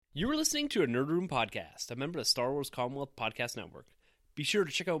You are listening to a Nerd Room podcast, a member of the Star Wars Commonwealth Podcast Network. Be sure to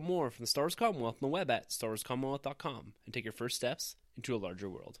check out more from the Star Wars Commonwealth on the web at starwarscommonwealth.com and take your first steps into a larger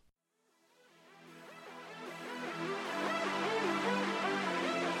world.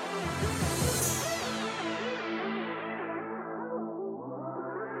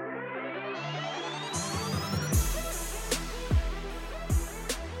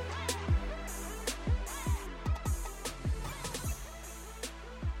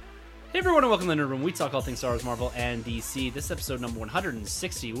 Hey everyone, and welcome to the Nerd Room. We talk all things Star Wars, Marvel, and DC. This is episode number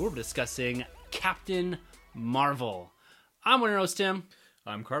 160. We're discussing Captain Marvel. I'm one of your hosts, Tim.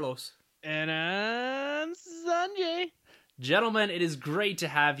 I'm Carlos. And I'm Sanjay. Gentlemen, it is great to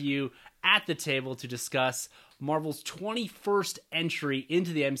have you at the table to discuss Marvel's 21st entry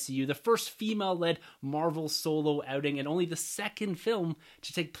into the MCU, the first female-led Marvel solo outing, and only the second film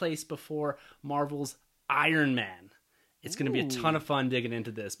to take place before Marvel's Iron Man. It's going to be a ton of fun digging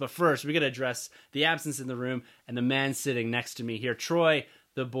into this. But first, we got to address the absence in the room and the man sitting next to me here, Troy,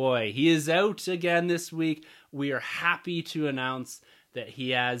 the boy. He is out again this week. We are happy to announce that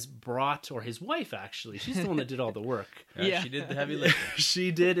he has brought, or his wife actually, she's the one that did all the work. She did the heavy lifting. She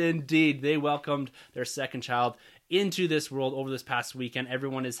did indeed. They welcomed their second child into this world over this past weekend.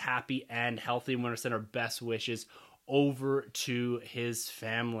 Everyone is happy and healthy. We want to send our best wishes over to his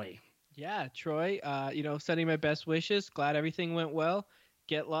family. Yeah, Troy, sending my best wishes. Glad everything went well.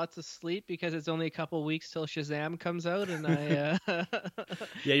 Get lots of sleep because it's only a couple weeks till Shazam comes out. And Yeah,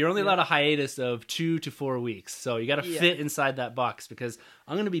 you're only allowed a hiatus of 2 to 4 weeks. So you got to fit inside that box because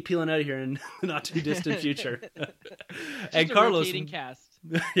I'm going to be peeling out of here in the not too distant future. And Carlos. Cast.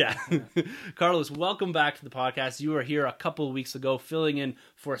 Yeah. Carlos, welcome back to the podcast. You were here a couple of weeks ago filling in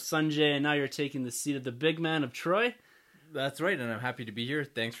for Sanjay, and now you're taking the seat of the big man of Troy. That's right, and I'm happy to be here.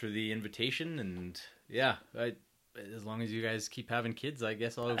 Thanks for the invitation, and yeah, as long as you guys keep having kids, I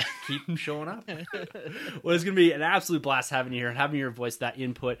guess I'll keep showing up. Well, it's going to be an absolute blast having you here and having your voice, that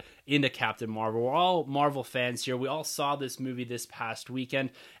input into Captain Marvel. We're all Marvel fans here. We all saw this movie this past weekend,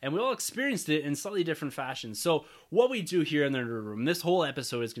 and we all experienced it in slightly different fashions. So what we do here in the Nerd Room, this whole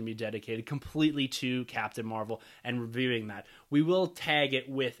episode is going to be dedicated completely to Captain Marvel and reviewing that. We will tag it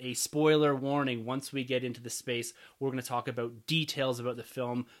with a spoiler warning once we get into the space. We're going to talk about details about the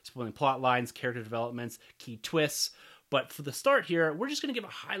film, spoiling plot lines, character developments, key twists. But for the start here, we're just going to give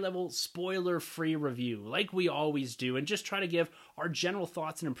a high-level, spoiler-free review, like we always do, and just try to give our general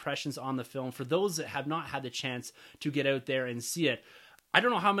thoughts and impressions on the film for those that have not had the chance to get out there and see it. I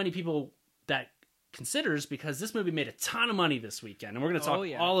don't know how many people that considers, because this movie made a ton of money this weekend, and we're going to talk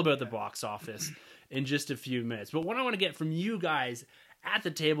all about the box office in just a few minutes. But what I want to get from you guys at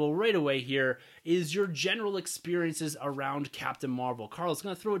the table right away here is your general experiences around Captain Marvel. Carlos, I'm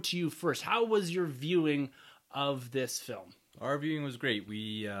going to throw it to you first. How was your viewing of this film? Our viewing was great.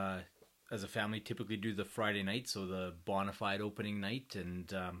 We, as a family, typically do the Friday night, so the bona fide opening night, and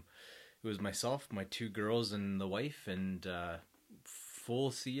it was myself, my two girls, and the wife, and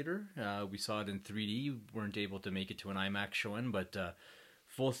full theater. We saw it in 3D. Weren't able to make it to an IMAX showing, but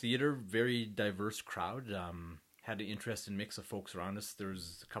full theater, very diverse crowd. Had an interesting mix of folks around us. There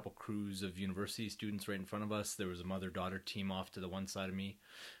was a couple crews of university students right in front of us. There was a mother-daughter team off to the one side of me,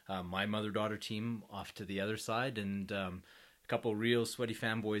 my mother-daughter team off to the other side, and a couple real sweaty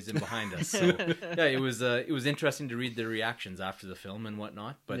fanboys in behind us. So yeah, it was interesting to read their reactions after the film and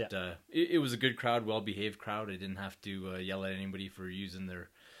whatnot. But it was a good crowd, well-behaved crowd. I didn't have to yell at anybody for using their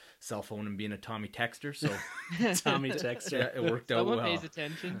cell phone and being a Tommy Texter, so Tommy Texter. Yeah, it worked out well. Someone pays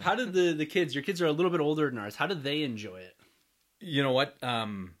attention. How did the kids, your kids are a little bit older than ours, how did they enjoy it? You know what?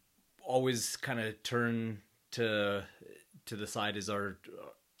 Always kind of turn to the side is our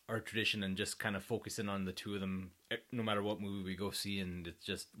tradition, and just kind of focusing on the two of them, no matter what movie we go see, and it's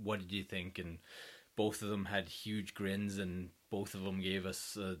just, what did you think? And both of them had huge grins, and both of them gave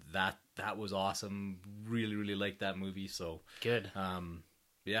us that was awesome. Really, really liked that movie. So good.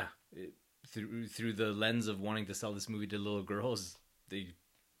 Yeah, through the lens of wanting to sell this movie to little girls, they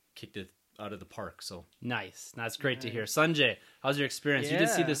kicked it out of the park. So nice. That's great to hear. Sanjay, how's your experience? You did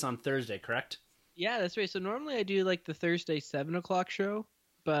see this on Thursday, correct? Yeah, that's right. So normally I do like the Thursday 7:00 show,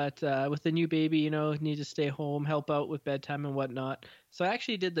 but with the new baby, need to stay home, help out with bedtime and whatnot. So I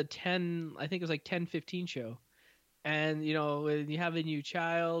actually did the 10:15 show. And, when you have a new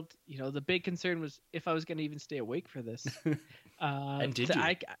child, the big concern was if I was going to even stay awake for this. And did you?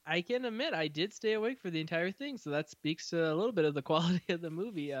 I can admit I did stay awake for the entire thing. So that speaks to a little bit of the quality of the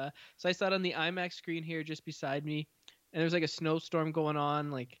movie. So I saw it on the IMAX screen here just beside me. And there was like a snowstorm going on.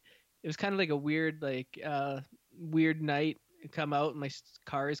 Like, it was kind of like a weird night. come out and my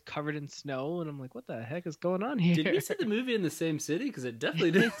car is covered in snow, and I'm like, what the heck is going on here? Did we see the movie in the same city? Because it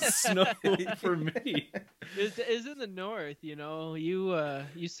definitely didn't snow for me. It's in the north, you know. You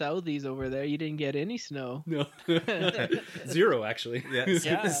Southies over there, you didn't get any snow. No, 0 actually. Yeah,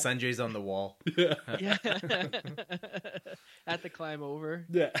 Yeah. Sanjay's on the wall. Yeah. Had to climb over.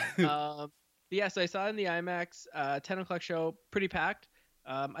 Yeah. Yeah, so I saw it in the IMAX, 10 o'clock show, pretty packed.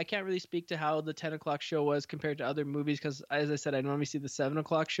 I can't really speak to how the 10 o'clock show was compared to other movies because, as I said, I normally see the 7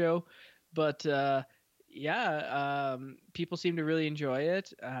 o'clock show. But people seem to really enjoy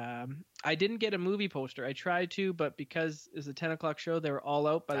it. I didn't get a movie poster. I tried to, but because it's a 10 o'clock show, they were all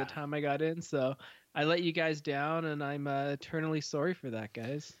out by the time I got in. So I let you guys down, and I'm eternally sorry for that,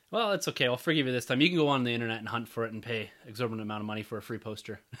 guys. Well, it's okay. I'll forgive you this time. You can go on the internet and hunt for it and pay exorbitant amount of money for a free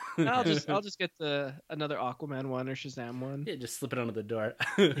poster. I'll just get another Aquaman one or Shazam one. Yeah, just slip it under the door.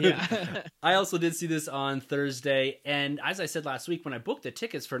 Yeah. I also did see this on Thursday, and as I said last week, when I booked the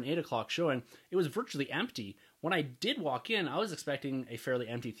tickets for an 8 o'clock showing, it was virtually empty. When I did walk in, I was expecting a fairly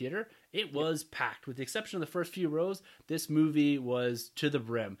empty theater. It was packed. With the exception of the first few rows, this movie was to the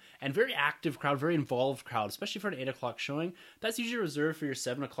brim. And very active crowd, very involved crowd, especially for an 8 o'clock showing. That's usually reserved for your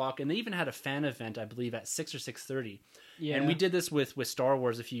 7 o'clock, and they even had a fan event, I believe, at 6 or 6:30. Yeah. And we did this with Star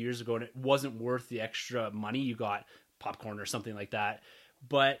Wars a few years ago, and it wasn't worth the extra money. You got popcorn or something like that.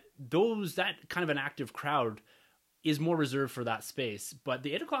 But that kind of an active crowd is more reserved for that space. But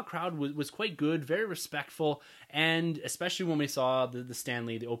the 8 o'clock crowd was quite good, very respectful, and especially when we saw the Stan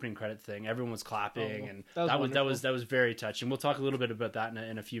Lee, the opening credit thing, everyone was clapping, and that was very touching. We'll talk a little bit about that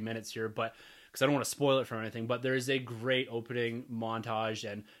in a few minutes here, but because I don't want to spoil it from anything, but there is a great opening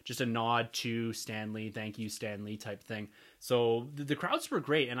montage and just a nod to Stan Lee, thank you Stan Lee type thing. So the crowds were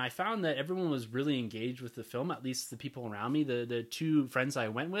great, and I found that everyone was really engaged with the film, at least the people around me. The two friends I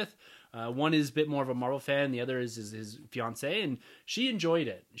went with, one is a bit more of a Marvel fan, the other is his fiance, and she enjoyed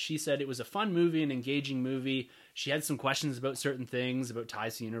it. She said it was a fun movie, an engaging movie. She had some questions about certain things, about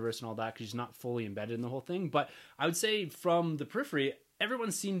ties to the universe and all that, because she's not fully embedded in the whole thing. But I would say from the periphery,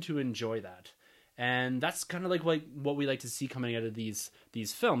 everyone seemed to enjoy that. And that's kind of like what we like to see coming out of these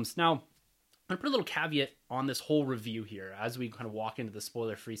films. Now, I'm going to put a little caveat on this whole review here as we kind of walk into the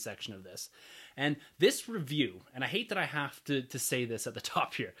spoiler-free section of this. And this review, and I hate that I have to say this at the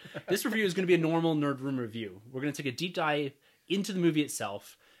top here, this review is going to be a normal Nerd Room review. We're going to take a deep dive into the movie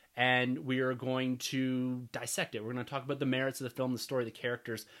itself, and we are going to dissect it. We're going to talk about the merits of the film, the story, the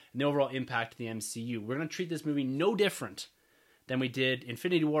characters, and the overall impact of the MCU. We're going to treat this movie no different than we did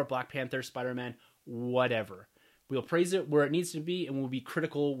Infinity War, Black Panther, Spider-Man, whatever. We'll praise it where it needs to be, and we'll be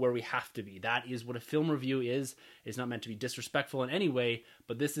critical where we have to be. That is what a film review is. It's not meant to be disrespectful in any way,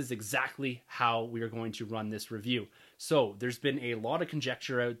 but this is exactly how we are going to run this review. So there's been a lot of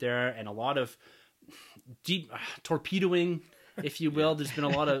conjecture out there and a lot of deep torpedoing, if you will. There's been a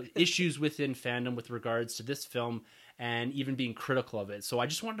lot of issues within fandom with regards to this film and even being critical of it. So I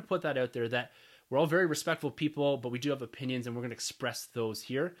just wanted to put that out there, that we're all very respectful people, but we do have opinions, and we're going to express those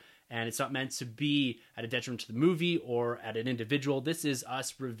here. And it's not meant to be at a detriment to the movie or at an individual. This is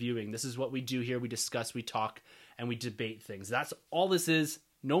us reviewing. This is what we do here. We discuss, we talk, and we debate things. That's all this is.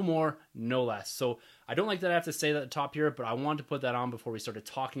 No more, no less. So I don't like that I have to say that at the top here, but I wanted to put that on before we started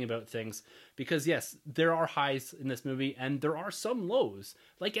talking about things. Because yes, there are highs in this movie, and there are some lows.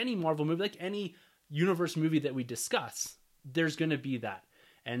 Like any Marvel movie, like any universe movie that we discuss, there's going to be that.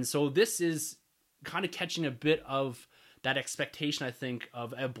 And so this is kind of catching a bit of that expectation, I think,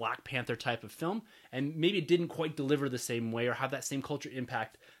 of a Black Panther type of film, and maybe it didn't quite deliver the same way or have that same culture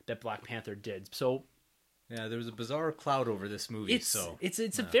impact that Black Panther did. So yeah, there was a bizarre cloud over this movie. It's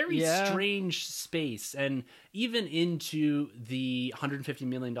a very strange space, and even into the $150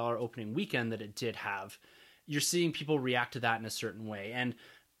 million opening weekend that it did have, you're seeing people react to that in a certain way, and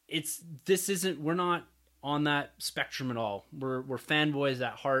we're not on that spectrum at all. We're fanboys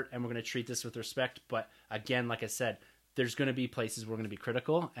at heart, and we're going to treat this with respect. But again, like I said, there's going to be places we're going to be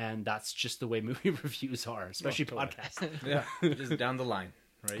critical, and that's just the way movie reviews are, especially podcasts. Yeah, just down the line,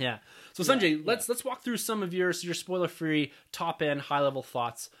 right? Yeah. So Sanjay, let's walk through some of your spoiler-free, top-end, high-level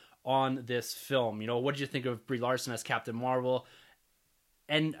thoughts on this film. You know, what did you think of Brie Larson as Captain Marvel?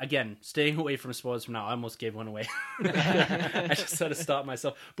 And again, staying away from spoilers from now. I almost gave one away. I just had to stop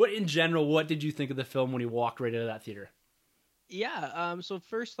myself. But in general, what did you think of the film when you walked right into that theater? Yeah. So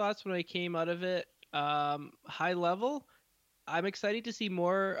first thoughts when I came out of it, high level, I'm excited to see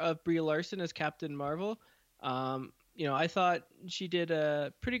more of Brie Larson as Captain Marvel. I thought she did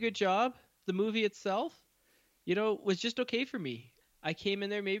a pretty good job. The movie itself, was just okay for me. I came in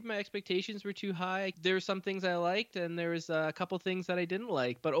there, maybe my expectations were too high. There were some things I liked, and there was a couple things that I didn't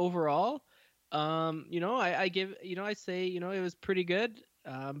like. But overall, I give, I say, it was pretty good.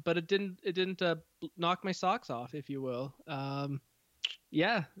 But it didn't knock my socks off, if you will.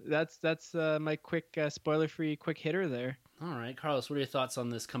 Yeah, that's my quick spoiler-free quick hitter there. All right, Carlos, what are your thoughts on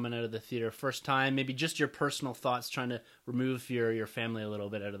this coming out of the theater? First time, maybe just your personal thoughts, trying to remove your family a little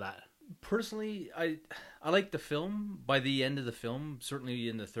bit out of that. Personally, I like the film. By the end of the film, certainly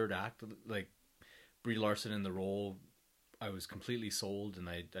in the third act, like Brie Larson in the role, I was completely sold, and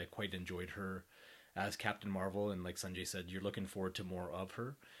I quite enjoyed her as Captain Marvel. And like Sanjay said, you're looking forward to more of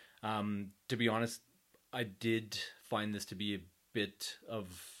her. To be honest, I did find this to be a bit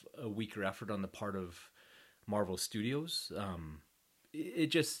of a weaker effort on the part of Marvel Studios.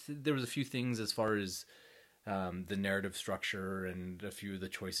 There was a few things as far as the narrative structure and a few of the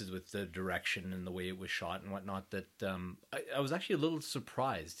choices with the direction and the way it was shot and whatnot that I was actually a little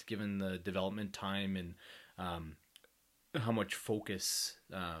surprised given the development time and how much focus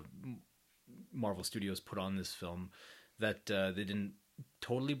Marvel Studios put on this film that they didn't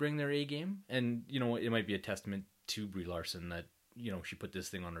totally bring their A game. And, it might be a testament to Brie Larson that, she put this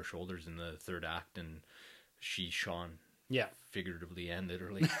thing on her shoulders in the third act and she shone. Yeah. Figuratively and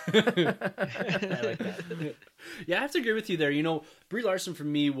literally. I like that. Yeah, I have to agree with you there. Brie Larson for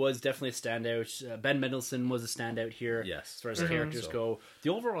me was definitely a standout. Ben Mendelsohn was a standout here. Yes. As far as characters go. The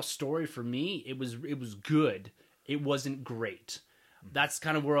overall story for me, it was good. It wasn't great. That's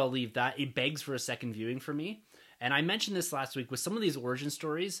kind of where I'll leave that. It begs for a second viewing for me. And I mentioned this last week with some of these origin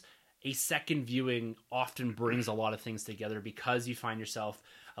stories, a second viewing often brings a lot of things together because you find yourself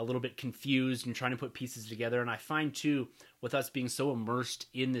a little bit confused and trying to put pieces together. And I find too, with us being so immersed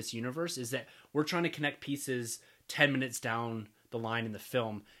in this universe, is that we're trying to connect pieces 10 minutes down the line in the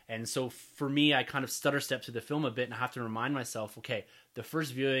film. And so for me, I kind of stutter step through the film a bit and I have to remind myself, okay, the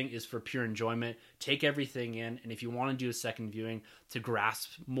first viewing is for pure enjoyment. Take everything in. And if you want to do a second viewing to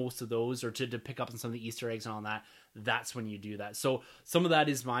grasp most of those or to pick up on some of the Easter eggs and all that, that's when you do that. So some of that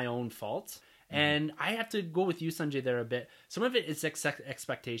is my own fault. And I have to go with you, Sanjay, there a bit. Some of it is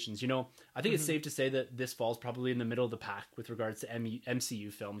expectations. I think it's safe to say that this falls probably in the middle of the pack with regards to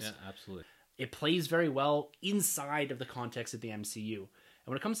MCU films. Yeah, absolutely. It plays very well inside of the context of the MCU. And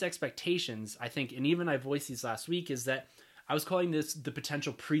when it comes to expectations, I think, and even I voiced these last week, is that I was calling this the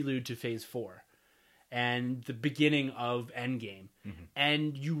potential prelude to Phase 4 and the beginning of Endgame. Mm-hmm.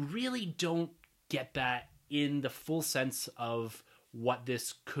 And you really don't get that in the full sense of what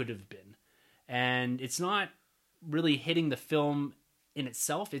this could have been. And it's not really hitting the film in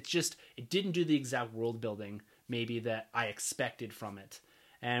itself. It's just, it didn't do the exact world building maybe that I expected from it.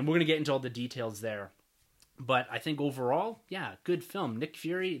 And we're going to get into all the details there. But I think overall, yeah, good film. Nick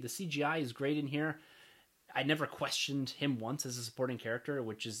Fury, the CGI is great in here. I never questioned him once as a supporting character,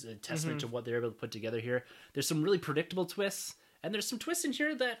 which is a testament to what they're able to put together here. There's some really predictable twists. And there's some twists in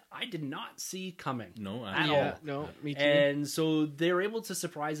here that I did not see coming. No, at all. all. No, me too. And so they're able to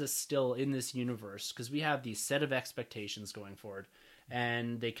surprise us still in this universe because we have these set of expectations going forward.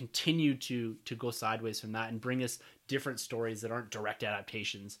 And they continue to go sideways from that and bring us different stories that aren't direct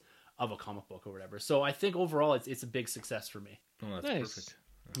adaptations of a comic book or whatever. So I think overall it's a big success for me. Oh, that's nice. perfect.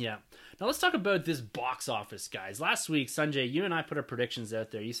 Yeah. Now let's talk about this box office, guys. Last week, Sanjay, you and I put our predictions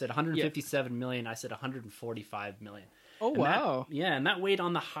out there. You said 157 million. I said 145 million. Oh, and wow. And that weighed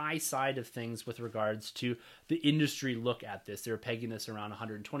on the high side of things with regards to the industry look at this. They were pegging this around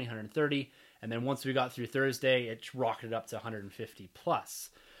 120, 130. And then once we got through Thursday, it rocketed up to 150 plus.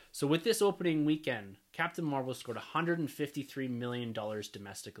 So with this opening weekend, Captain Marvel scored $153 million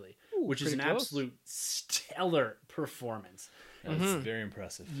domestically, which is an absolute stellar performance. That's very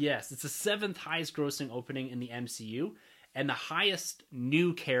impressive. Yes, it's the 7th highest grossing opening in the MCU and the highest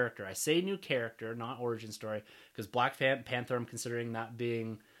new character. I say new character, not origin story, because Black Panther, I'm considering that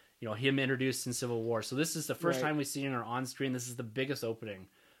being, him introduced in Civil War. So this is the first time we've seen her on screen. This is the biggest opening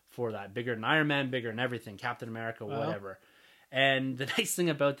for that. Bigger than Iron Man, bigger than everything, Captain America, whatever. And the nice thing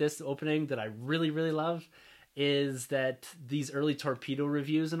about this opening that I really, really love is that these early torpedo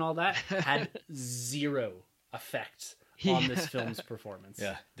reviews and all that had zero effect on this film's performance.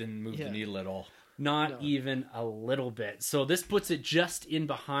 Yeah, didn't move the needle at all. Not even a little bit. So this puts it just in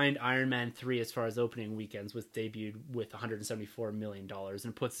behind Iron Man 3 as far as opening weekends, with debuted with $174 million,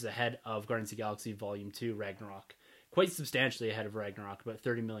 and puts us ahead of Guardians of the Galaxy Volume 2 Ragnarok. Quite substantially ahead of Ragnarok, about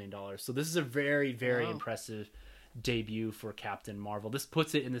 $30 million. So this is a very, very impressive debut for Captain Marvel. This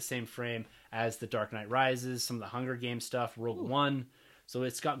puts it in the same frame as The Dark Knight Rises, some of the Hunger Games stuff, Rogue One. So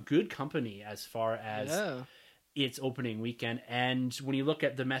it's got good company as far as its opening weekend. And when you look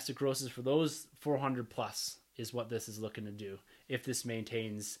at domestic grosses for those, 400 plus is what this is looking to do if this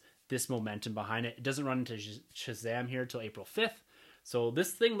maintains this momentum behind it. It doesn't run into Shazam here till April 5th. So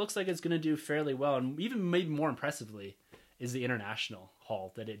this thing looks like it's going to do fairly well, and even maybe more impressively is the international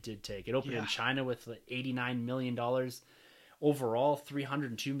haul that it did take. It opened in China with like $89 million. Overall,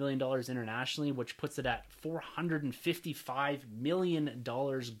 $302 million internationally, which puts it at $455 million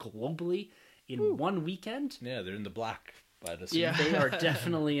globally in one weekend. Yeah, they're in the black. Yeah. They are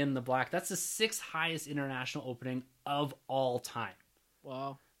definitely in the black. That's the 6th highest international opening of all time.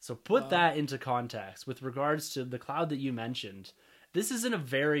 Wow. So put that into context with regards to The Cloud that you mentioned. This isn't a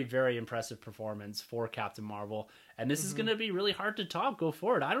very, very impressive performance for Captain Marvel, and this is going to be really hard to top go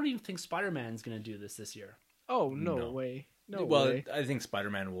forward. I don't even think Spider-Man's going to do this year. Oh, no way. No well, way. I think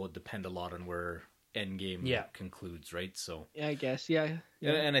Spider-Man will depend a lot on where Endgame concludes, right? So yeah, I guess, yeah.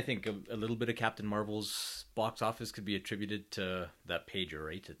 And I think a little bit of Captain Marvel's box office could be attributed to that pager,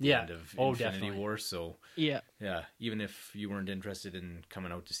 right? At the end of Infinity definitely. War. So yeah, even if you weren't interested in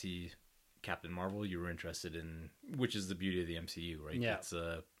coming out to see Captain Marvel, you were interested in, which is the beauty of the MCU, right? Yeah. It's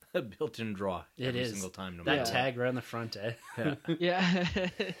a built-in draw every single time. No that matter tag right on the front, eh? yeah.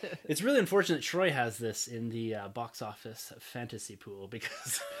 It's really unfortunate Troy has this in the box office fantasy pool,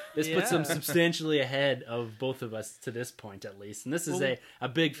 because this puts him substantially ahead of both of us to this point, at least. And this is a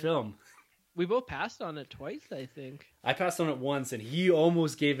big film. We both passed on it twice, I think. I passed on it once, and he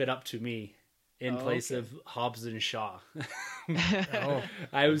almost gave it up to me in place of Hobbs and Shaw.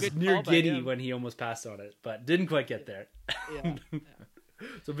 I was Good near call by giddy him. when he almost passed on it, but didn't quite get there. Yeah.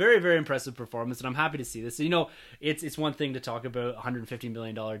 So very, very impressive performance, and I'm happy to see this. You know, it's one thing to talk about $150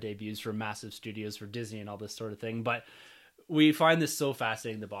 million debuts for massive studios, for Disney and all this sort of thing, but we find this so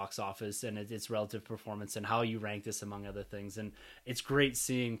fascinating, the box office and its relative performance and how you rank this among other things. And it's great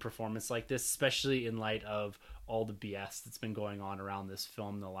seeing performance like this, especially in light of all the BS that's been going on around this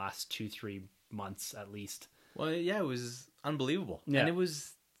film the last 2-3 months at least. Well, yeah, it was unbelievable. Yeah. And it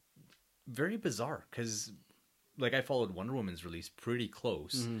was very bizarre because, like, I followed Wonder Woman's release pretty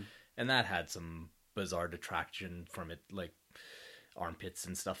close, and that had some bizarre detraction from it, like armpits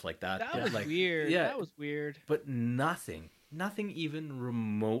and stuff like that. That was like, weird. Yeah, That was weird. but nothing even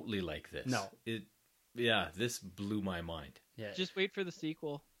remotely like this. No. This blew my mind. Yeah. Just wait for the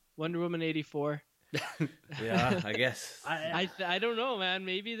sequel. Wonder Woman 84. Yeah, I guess. I don't know, man.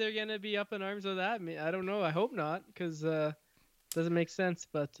 Maybe they're gonna be up in arms with that. I don't know. I hope not, because it doesn't make sense.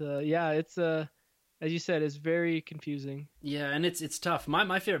 But yeah, it's as you said, it's very confusing. Yeah, and it's tough.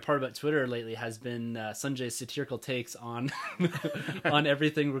 My favorite part about Twitter lately has been Sanjay's satirical takes on on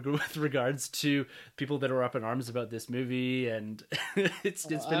everything with regards to people that are up in arms about this movie, and it's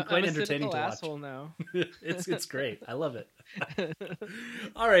been quite I'm a entertaining to cynical watch. asshole now. It's great. I love it.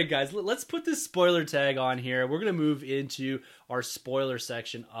 All right, guys, let's put this spoiler tag on here. We're going to move into our spoiler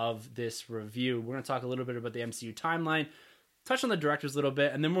section of this review. We're going to talk a little bit about the MCU timeline, touch on the directors a little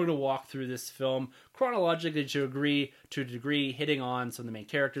bit, and then we're going to walk through this film chronologically to a degree, hitting on some of the main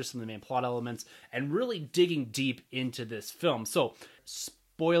characters, some of the main plot elements, and really digging deep into this film. So,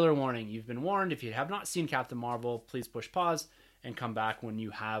 spoiler warning. You've been warned. If you have not seen Captain Marvel, please push pause and come back when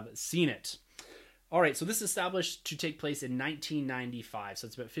you have seen it. All right, so this is established to take place in 1995, so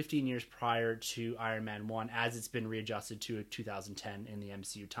it's about 15 years prior to Iron Man 1, as it's been readjusted to 2010 in the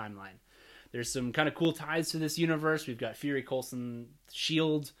MCU timeline. There's some kind of cool ties to this universe. We've got Fury, Coulson,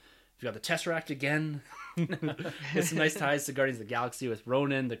 S.H.I.E.L.D., we've got the Tesseract again. There's some nice ties to Guardians of the Galaxy with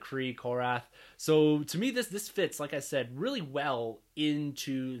Ronan, the Kree, Korath. So to me, this fits, like I said, really well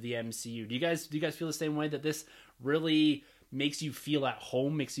into the MCU. Do you guys feel the same way, that this really makes you feel at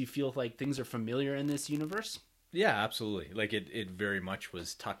home, makes you feel like things are familiar in this universe? Yeah, absolutely. Like it very much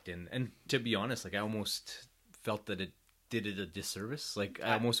was tucked in. And to be honest, like I almost felt that it did it a disservice. Like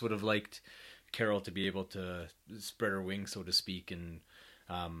I almost would have liked Carol to be able to spread her wings, so to speak, and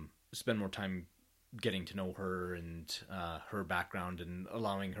spend more time getting to know her and her background, and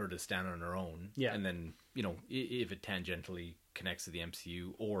allowing her to stand on her own. Yeah. And then, you know, if it tangentially connects to the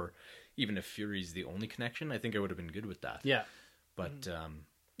MCU, or even if Fury's the only connection, I think I would have been good with that. Yeah. But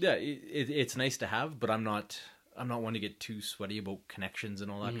yeah, it's nice to have, but I'm not one to get too sweaty about connections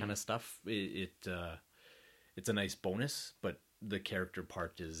and all that kind of stuff. It's a nice bonus, but the character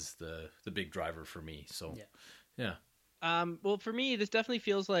part is the big driver for me. So yeah. Well, for me, this definitely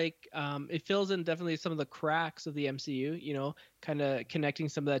feels like it fills in definitely some of the cracks of the MCU, you know, kind of connecting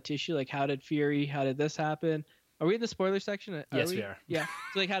some of that tissue, like how did this happen? Are we in the spoiler section? Yes, we are. Yeah.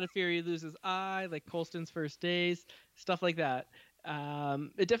 So like how did Fury lose his eye, like Coulson's first days, stuff like that.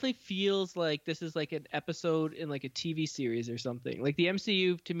 It definitely feels like this is like an episode in like a TV series or something. Like the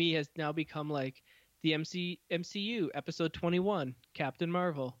MCU to me has now become like the MCU episode 21, Captain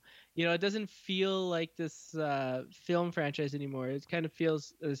Marvel. You know, it doesn't feel like this film franchise anymore. It kind of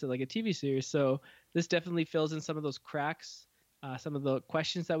feels like a TV series. So this definitely fills in some of those cracks some of the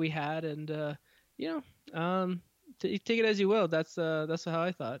questions that we had, and take it as you will. That's how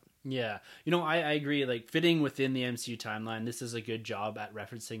I thought. Yeah. I agree. Like, fitting within the MCU timeline, this is a good job at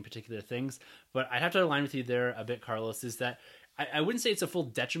referencing particular things. But I'd have to align with you there a bit, Carlos, is that I wouldn't say it's a full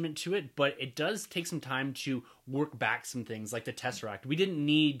detriment to it, but it does take some time to work back some things like the Tesseract. We didn't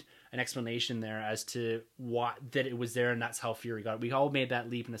need an explanation there as to that it was there and that's how Fury got it. We all made that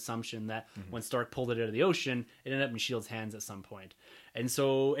leap and assumption that when Stark pulled it out of the ocean, it ended up in S.H.I.E.L.D.'s hands at some point. And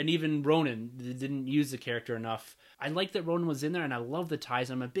even Ronan didn't use the character enough. I like that Ronan was in there, and I love the ties.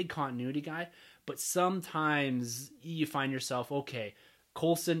 I'm a big continuity guy, but sometimes you find yourself, okay,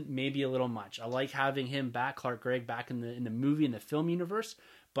 Coulson maybe a little much. I like having him back, Clark Gregg back in the movie, in the film universe,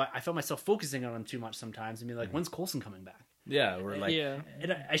 but I felt myself focusing on him too much sometimes and be like, when's Coulson coming back? Yeah, or like,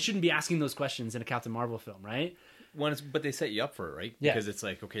 and I shouldn't be asking those questions in a Captain Marvel film, right? But they set you up for it, right? Yeah. Because it's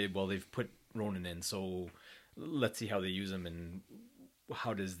like, okay, well, they've put Ronan in, so let's see how they use him, and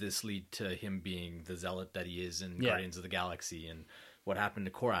how does this lead to him being the zealot that he is in Guardians of the Galaxy, and what happened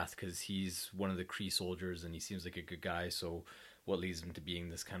to Korath, because he's one of the Kree soldiers and he seems like a good guy, so what leads him to being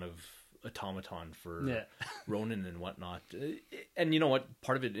this kind of automaton for Ronan and whatnot. And you know what?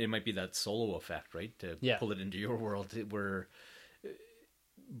 Part of it might be that Solo effect, right? To pull it into your world, where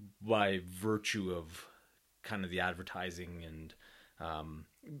by virtue of kind of the advertising and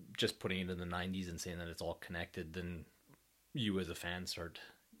just putting it in the 90s and saying that it's all connected, then you as a fan start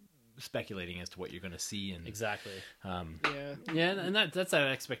speculating as to what you're going to see. And exactly. And that's an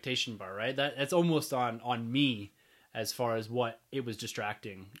expectation bar, right? That's almost on me as far as what it was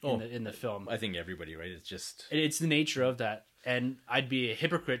distracting in the film. I think everybody, right? It's the nature of that. And I'd be a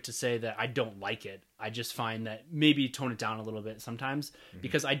hypocrite to say that I don't like it. I just find that maybe tone it down a little bit sometimes,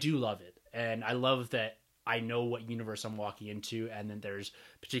 because I do love it. And I love that I know what universe I'm walking into, and then there's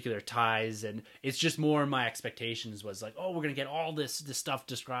particular ties, and it's just more my expectations was like, oh, we're going to get all this stuff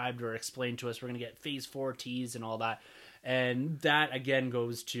described or explained to us. We're going to get phase 4 teas and all that. And that, again,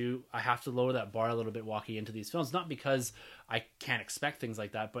 goes to, I have to lower that bar a little bit walking into these films. Not because I can't expect things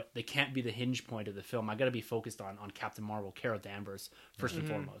like that, but they can't be the hinge point of the film. I got to be focused on Captain Marvel, Carol Danvers, first and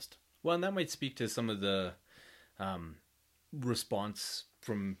foremost. Well, and that might speak to some of the response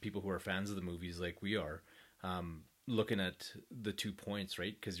from people who are fans of the movies like we are, looking at the 2 points,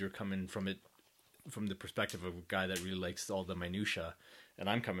 right? Because you're coming from it from the perspective of a guy that really likes all the minutia, and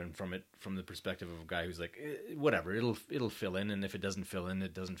I'm coming from it from the perspective of a guy who's like, whatever, it'll fill in, and if it doesn't fill in,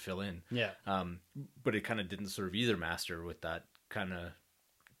 it doesn't fill in. Yeah. But it kind of didn't serve either master with that kind of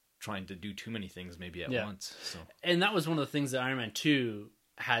trying to do too many things maybe at once. So. And that was one of the things that Iron Man 2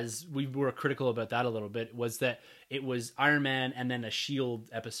 we were critical about that a little bit, was that it was Iron Man and then a S.H.I.E.L.D.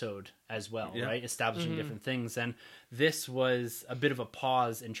 episode as well, right? Establishing different things. And this was a bit of a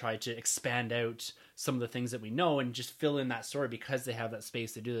pause and try to expand out some of the things that we know and just fill in that story, because they have that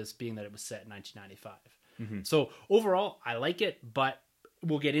space to do this, being that it was set in 1995. So overall, I like it, but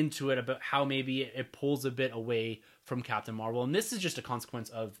we'll get into it about how maybe it pulls a bit away from Captain Marvel. And this is just a consequence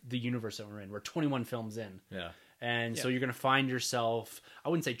of the universe that we're in. We're 21 films in. Yeah. And so you're going to find yourself, I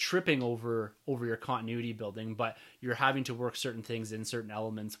wouldn't say tripping over your continuity building, but you're having to work certain things in certain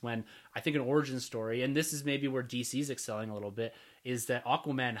elements, when I think an origin story, and this is maybe where DC's excelling a little bit, is that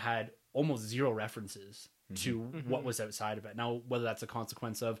Aquaman had almost zero references to what was outside of it. Now, whether that's a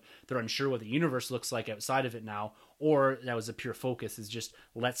consequence of they're unsure what the universe looks like outside of it now, or that was a pure focus, is just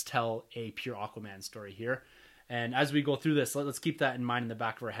let's tell a pure Aquaman story here. And as we go through this, let's keep that in mind in the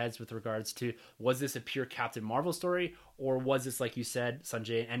back of our heads with regards to, was this a pure Captain Marvel story, or was this, like you said,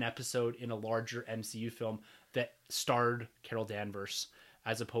 Sanjay, an episode in a larger MCU film that starred Carol Danvers,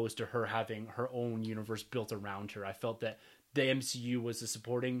 as opposed to her having her own universe built around her? I felt that the MCU was the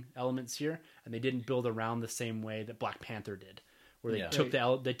supporting elements here, and they didn't build around the same way that Black Panther did, where they took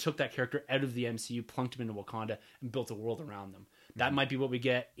that character out of the MCU, plunked him into Wakanda, and built a world around them. That might be what we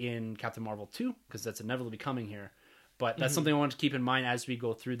get in Captain Marvel 2, because that's inevitably coming here. But that's something I want to keep in mind as we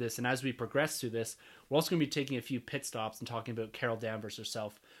go through this. And as we progress through this, we're also going to be taking a few pit stops and talking about Carol Danvers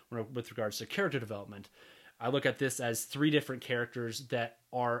herself with regards to character development. I look at this as 3 different characters that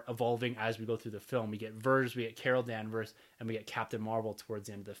are evolving as we go through the film. We get Vers, we get Carol Danvers, and we get Captain Marvel towards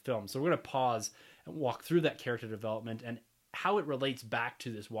the end of the film. So we're going to pause and walk through that character development and how it relates back to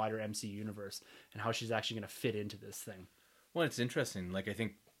this wider MCU universe, and how she's actually going to fit into this thing. Well, it's interesting. Like, I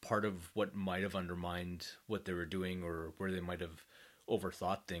think part of what might have undermined what they were doing, or where they might have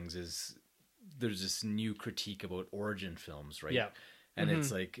overthought things, is there's this new critique about origin films, right? Yeah. And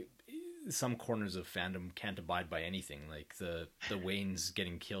it's like some corners of fandom can't abide by anything. Like the Waynes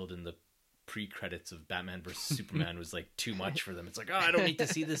getting killed in the pre-credits of Batman vs. Superman was like too much for them. It's like, oh, I don't need to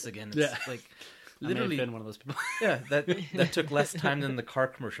see this again. It's like, I may have Literally, been one of those people. yeah, that took less time than the car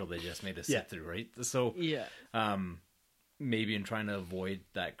commercial they just made us sit Yeah. through, right? So, Yeah. maybe in trying to avoid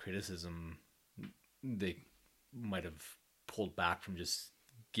that criticism, they might have pulled back from just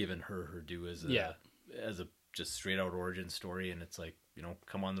giving her due as a just straight out origin story, and it's like,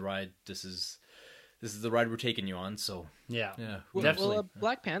 come on the ride. This is the ride we're taking you on. So Yeah. definitely. Well,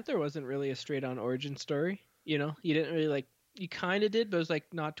 Black Panther wasn't really a straight on origin story. You didn't really you kind of did, but it was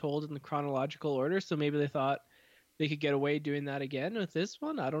like not told in the chronological order. So maybe they thought they could get away doing that again with this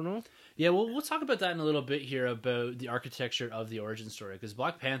one. I don't know. Yeah, well, we'll talk about that in a little bit here about the architecture of the origin story, because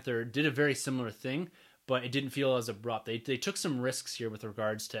Black Panther did a very similar thing, but it didn't feel as abrupt. They took some risks here with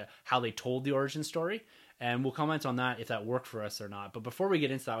regards to how they told the origin story, and we'll comment on that if that worked for us or not. But before we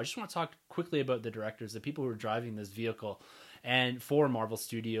get into that, I just want to talk quickly about the directors, the people who are driving this vehicle, and for Marvel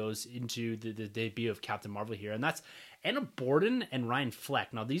Studios into the debut of Captain Marvel here, and that's Anna Borden and Ryan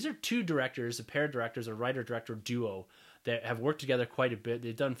Fleck. Now, these are two directors, a pair of directors, a writer-director duo that have worked together quite a bit.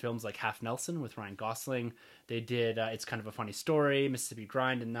 They've done films like Half Nelson with Ryan Gosling. They did It's Kind of a Funny Story, Mississippi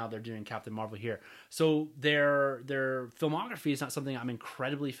Grind, and now they're doing Captain Marvel here. So their filmography is not something I'm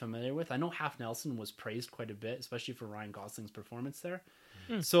incredibly familiar with. I know Half Nelson was praised quite a bit, especially for Ryan Gosling's performance there.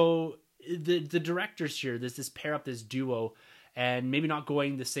 So the directors here, there's this pair up, this duo, and maybe not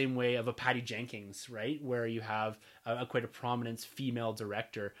going the same way of a Patty Jenkins, right, where you have quite a prominent female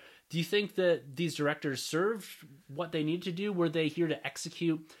director. Do you think that these directors served what they needed to do? Were they here to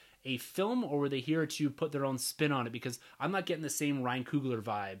execute a film, or were they here to put their own spin on it? Because I'm not getting the same Ryan Coogler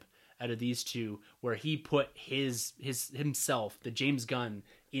vibe out of these two, where he put himself, the James Gunn,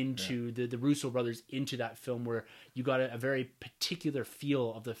 into the Russo brothers into that film, where you got a very particular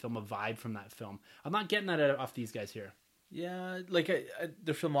feel of the film, a vibe from that film. I'm not getting that off these guys here. Yeah, like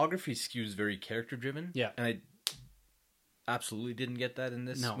their filmography skews very character driven. Yeah. And I absolutely didn't get that in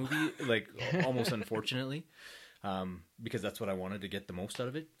this No. movie, like almost unfortunately, because that's what I wanted to get the most out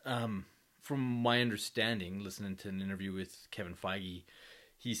of it. From my understanding, listening to an interview with Kevin Feige,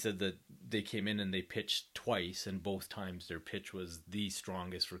 he said that they came in and they pitched twice, and both times their pitch was the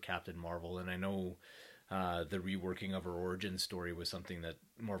strongest for Captain Marvel. And I know the reworking of her origin story was something that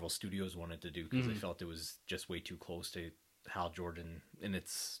Marvel Studios wanted to do, because they felt it was just way too close to Hal Jordan, and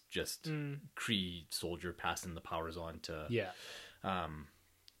it's just Kree soldier passing the powers on to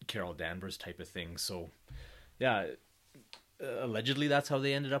Carol Danvers type of thing. So yeah, allegedly that's how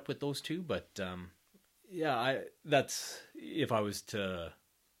they ended up with those two. But that's, if I was to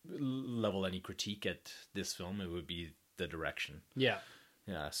level any critique at this film, it would be the direction. Yeah.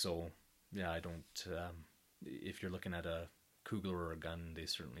 So yeah, I don't. If you're looking at a Coogler or a Gunn, they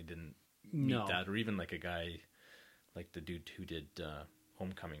certainly didn't meet that, or even like a guy like the dude who did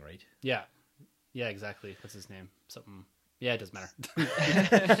Homecoming, right? Yeah, exactly. What's his name? Something. Yeah, it doesn't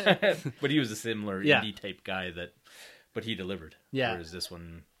matter. But he was a similar indie type guy but he delivered. Yeah. Whereas this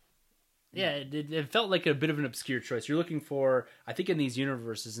one. Yeah, it felt like a bit of an obscure choice. You're looking for, I think in these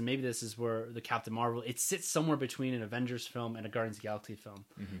universes, and maybe this is where the Captain Marvel, it sits somewhere between an Avengers film and a Guardians of the Galaxy film.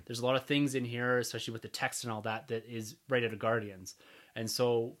 Mm-hmm. There's a lot of things in here, especially with the text and all that is right out of Guardians. And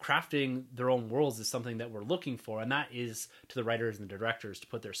so crafting their own worlds is something that we're looking for, and that is to the writers and the directors to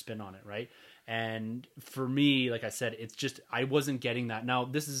put their spin on it, right? And for me, like I said, it's just, I wasn't getting that. Now,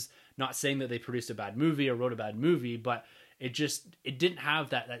 this is not saying that they produced a bad movie or wrote a bad movie, but it didn't have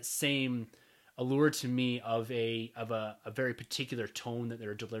that same allure to me of a very particular tone that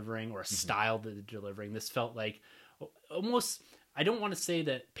they're delivering, or a style that they're delivering. This felt like almost, I don't want to say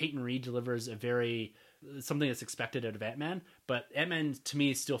that Peyton Reed delivers something that's expected out of Ant-Man, but Ant-Man to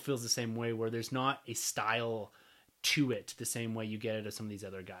me still feels the same way, where there's not a style to it the same way you get it of some of these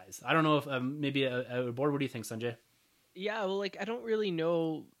other guys. I don't know if maybe a board. What do you think, Sanjay? Yeah, well, I don't really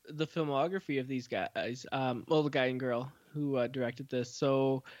know the filmography of these guys. The guy and girl who directed this.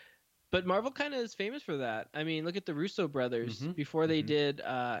 So, but Marvel kind of is famous for that. I mean, look at the Russo brothers. Mm-hmm. Before they did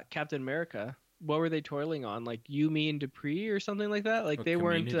Captain America, what were they toiling on? Like You, Me, and Dupree or something like that? Like they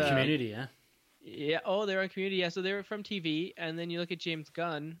weren't... Community, yeah. Yeah, they were on Community. Yeah, so they were from TV. And then you look at James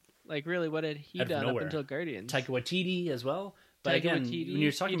Gunn. Like, really, what had he done up until Guardians? Taika Waititi as well. But again, when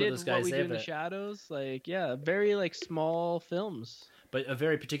you're talking about those guys, What We Do in the Shadows, very small films, but a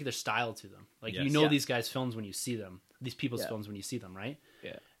very particular style to them. These guys' films when you see them, these people's films when you see them, right?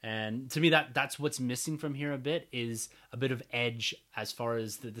 Yeah. And to me, that's what's missing from here a bit, is a bit of edge as far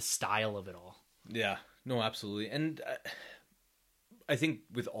as the style of it all. Yeah, no, absolutely. And I think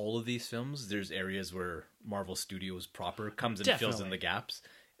with all of these films, there's areas where Marvel Studios proper comes and fills in the gaps,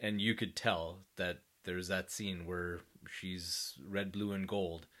 and you could tell that there's that scene where she's red, blue, and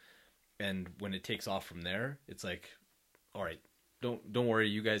gold, and when it takes off from there, it's like, all right, don't worry,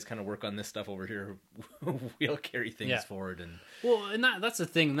 you guys kind of work on this stuff over here. We'll carry things forward. And well, and that's the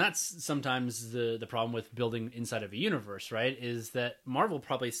thing. That's sometimes the problem with building inside of a universe, right? Is that Marvel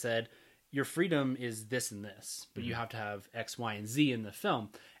probably said your freedom is this and this, but you have to have X, Y, and Z in the film.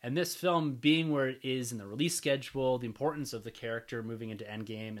 And this film being where it is in the release schedule, the importance of the character moving into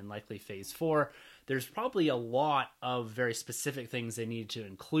Endgame and likely Phase 4, there's probably a lot of very specific things they need to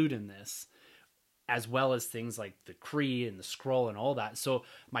include in this, as well as things like the Kree and the Skrull and all that. So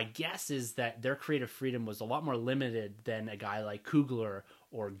my guess is that their creative freedom was a lot more limited than a guy like Coogler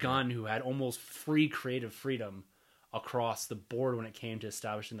or Gunn, who had almost free creative freedom across the board when it came to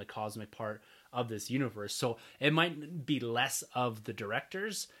establishing the cosmic part of this universe. So it might be less of the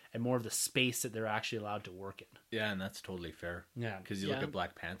directors and more of the space that they're actually allowed to work in. Yeah, and that's totally fair. Yeah. Because you look at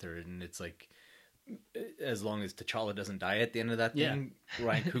Black Panther, and it's like, as long as T'Challa doesn't die at the end of that thing,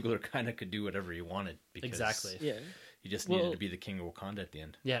 Ryan Coogler kind of could do whatever he wanted. Because exactly. Yeah. he just needed to be the king of Wakanda at the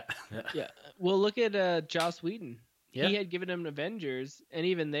end. Yeah. Yeah. Well, look at Joss Whedon. Yeah. He had given him Avengers, and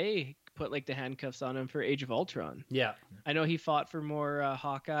even they put like the handcuffs on him for Age of Ultron. Yeah. I know he fought for more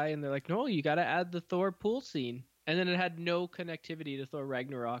Hawkeye, and they're like, no, you got to add the Thor pool scene. And then it had no connectivity to Thor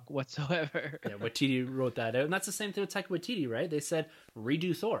Ragnarok whatsoever. Yeah, Waititi wrote that out. And that's the same thing with Taika Waititi, right? They said,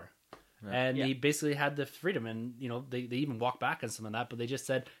 redo Thor. And he basically had the freedom, and they even walked back on some of that, but they just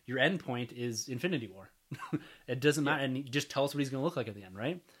said your end point is Infinity War. It doesn't matter, and he just tell us what he's going to look like at the end,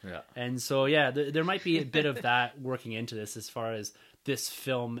 right? Yeah. And so there might be a bit of that working into this as far as this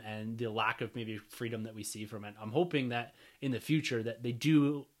film and the lack of maybe freedom that we see from it. I'm hoping that in the future that they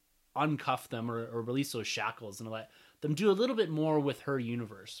do uncuff them or release those shackles and let them do a little bit more with her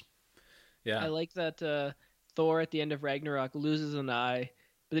universe. Yeah. I like that Thor at the end of Ragnarok loses an eye,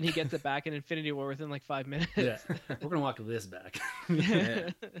 but then he gets it back in Infinity War within like 5 minutes. Yeah, we're gonna walk this back.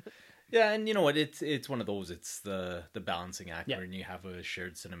 Yeah, and you know what? It's one of those. It's the balancing act Yeah. when you have a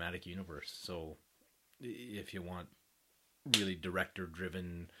shared cinematic universe. So if you want really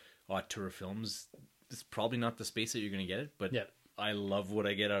director-driven auteur films, it's probably not the space that you're going to get it. But I love what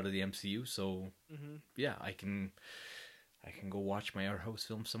I get out of the MCU. So yeah, I can go watch my art house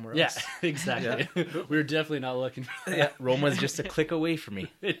film somewhere else. Yeah, exactly. Yeah. We're definitely not looking for that. Yeah, Roma's just a click away from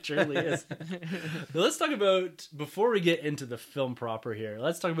me. It truly is. Now, let's talk about, before we get into the film proper here,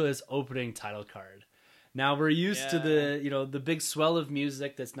 let's talk about this opening title card. Now, we're used to the big swell of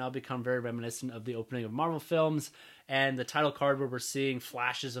music that's now become very reminiscent of the opening of Marvel films, and the title card where we're seeing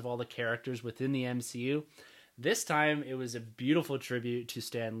flashes of all the characters within the MCU. This time, it was a beautiful tribute to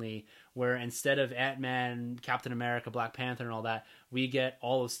Stan Lee, where instead of Ant-Man, Captain America, Black Panther, and all that, we get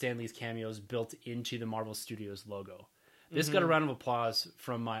all of Stan Lee's cameos built into the Marvel Studios logo. This got a round of applause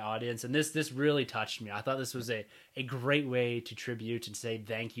from my audience, and this really touched me. I thought this was a great way to tribute and say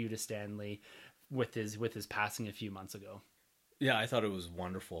thank you to Stan Lee with his passing a few months ago. Yeah, I thought it was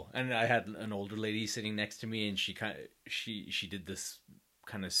wonderful. And I had an older lady sitting next to me, and she did this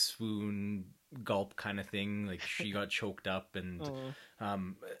kind of swoon gulp kind of thing, like she got choked up, and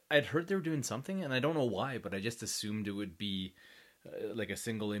I'd heard they were doing something, and I don't know why, but I just assumed it would be like a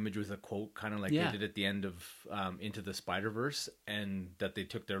single image with a quote, kind of like they did at the end of Into the Spider-Verse, and that they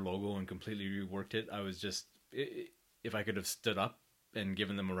took their logo and completely reworked it. I was just, if I could have stood up and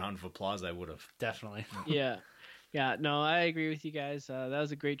given them a round of applause, I would have. Definitely. Yeah, no, I agree with you guys. That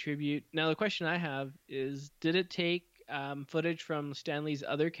was a great tribute. Now, the question I have is, did it take footage from Stan Lee's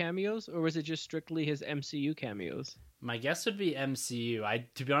other cameos, or was it just strictly his MCU cameos? My guess would be MCU.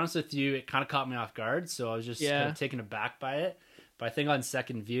 To be honest with you, it kind of caught me off guard, so I was just kind of taken aback by it. But I think on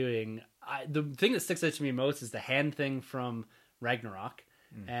second viewing, the thing that sticks out to me most is the hand thing from Ragnarok,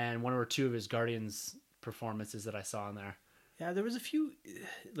 and one or two of his Guardians performances that I saw in there. Yeah, there was a few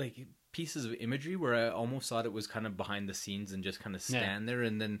like pieces of imagery where I almost thought it was kind of behind the scenes and just kind of stand there,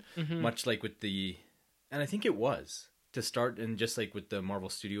 and then much like with and I think it was to start, and just like with the Marvel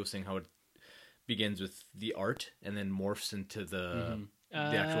Studios thing, how it begins with the art and then morphs into the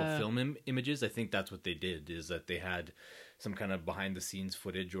actual film images. I think that's what they did, is that they had some kind of behind the scenes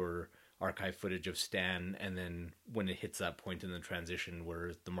footage or archive footage of Stan, and then when it hits that point in the transition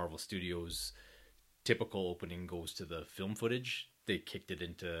where the Marvel Studios typical opening goes to the film footage, they kicked it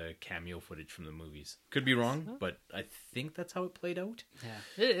into cameo footage from the movies. Could be wrong, but I think that's how it played out.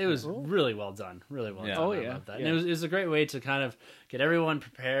 Yeah, it was really well done. Really well done. Oh, I love that. And it was a great way to kind of get everyone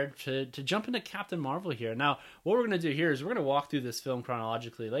prepared to jump into Captain Marvel here. Now, what we're going to do here is we're going to walk through this film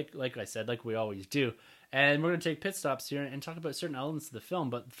chronologically, like I said, like we always do. And we're going to take pit stops here and talk about certain elements of the film.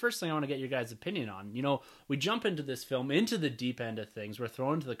 But the first thing I want to get your guys' opinion on, we jump into this film, into the deep end of things. We're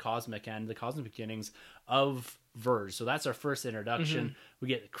thrown into the cosmic end, the cosmic beginnings of Verge. So that's our first introduction. We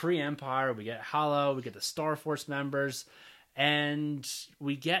get the Kree Empire, we get Hala, we get the Star Force members. And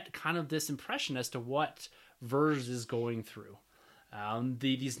we get kind of this impression as to what Vers is going through.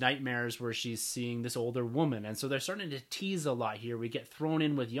 These nightmares where she's seeing this older woman. And so they're starting to tease a lot here. We get thrown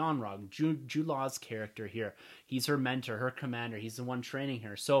in with Yon-Rogg, Jude Law's character here. He's her mentor, her commander. He's the one training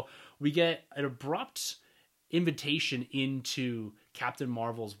her. So we get an abrupt invitation into Captain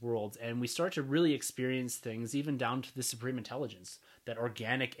Marvel's world, and we start to really experience things even down to the Supreme Intelligence, that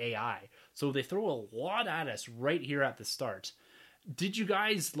organic AI. So they throw a lot at us right here at the start. Did you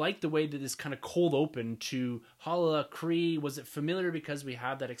guys like the way that this kind of cold open to Hala, Kree? Was it familiar because we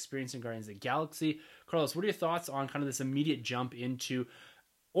had that experience in Guardians of the Galaxy? Carlos, what are your thoughts on kind of this immediate jump into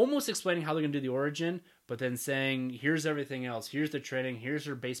almost explaining how they're going to do the origin, but then saying, here's everything else. Here's the training. Here's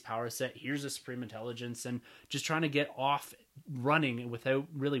her base power set. Here's the Supreme Intelligence, and just trying to get off running without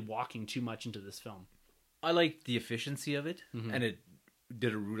really walking too much into this film. I liked the efficiency of it, and it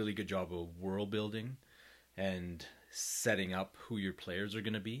did a really good job of world building and setting up who your players are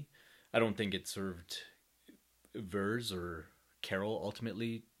going to be. I don't think it served Vers or Carol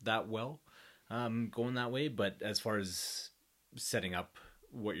ultimately that well going that way, but as far as setting up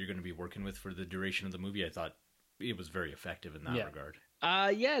what you're going to be working with for the duration of the movie, I thought it was very effective in that regard.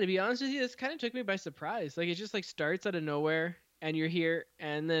 Yeah, to be honest with you, this kind of took me by surprise. Like, it just like starts out of nowhere and you're here,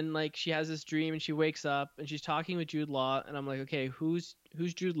 and then like she has this dream and she wakes up and she's talking with Jude Law, and I'm like, okay, who's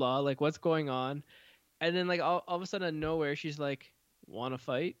Jude Law? Like, what's going on? And then like all of a sudden out of nowhere, she's like, wanna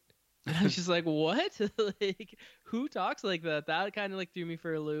fight? And I was just like, what? Like, who talks like that? That kind of like threw me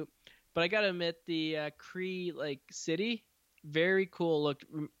for a loop. But I gotta admit, the Kree like city, very cool. Looked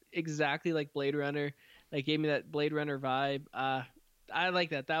exactly like Blade Runner. Like, gave me that Blade Runner vibe. I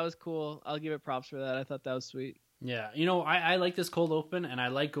like that. That was cool. I'll give it props for that. I thought that was sweet. Yeah, you know, I like this cold open, and I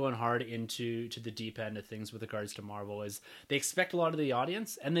like going hard into the deep end of things with regards to Marvel. Is they expect a lot of the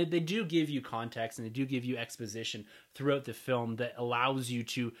audience, and they do give you context, and they do give you exposition throughout the film that allows you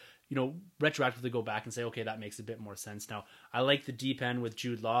to, you know, retroactively go back and say, okay, that makes a bit more sense now. I like the deep end with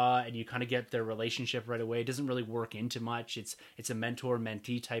Jude Law, and you kind of get their relationship right away. It doesn't really work into much. It's a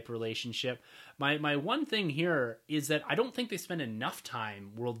mentor-mentee type relationship. My one thing here is that I don't think they spend enough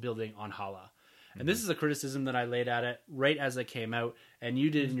time world building on Hala. And this is a criticism that I laid at it right as it came out, and you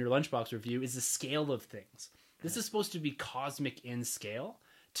did in your Lunchbox review, is the scale of things. This is supposed to be cosmic in scale.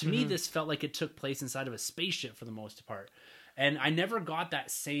 To me, this felt like it took place inside of a spaceship for the most part. And I never got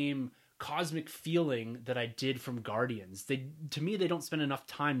that same cosmic feeling that I did from Guardians. To me, they don't spend enough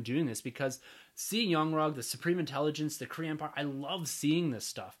time doing this, because seeing Yon-Rogg, the Supreme Intelligence, the Kree Empire, I love seeing this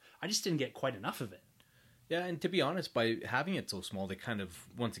stuff. I just didn't get quite enough of it. Yeah, and to be honest, by having it so small, they kind of,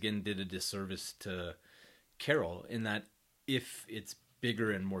 once again, did a disservice to Carol, in that if it's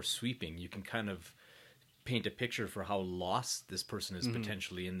bigger and more sweeping, you can kind of paint a picture for how lost this person is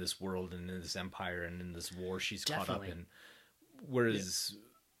potentially in this world and in this empire and in this war she's caught up in. Whereas,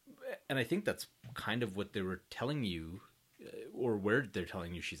 and I think that's kind of what they were telling you, or where they're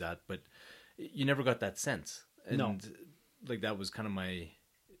telling you she's at, but you never got that sense. And like, that was kind of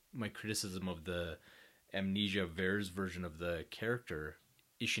my criticism of the Amnesia Vers version of the character,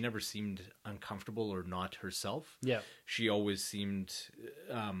 is she never seemed uncomfortable or not herself. Yeah, she always seemed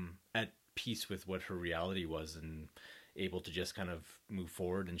at peace with what her reality was and able to just kind of move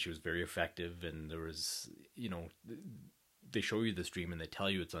forward, and she was very effective. And there was, you know, they show you this dream and they tell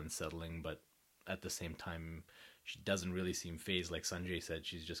you it's unsettling, but at the same time she doesn't really seem phased. Like Sanjay said,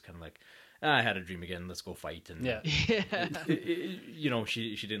 she's just kind of like, I had a dream again, let's go fight. And you know,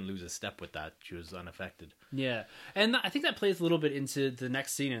 she didn't lose a step with that. She was unaffected. Yeah, and I think that plays a little bit into the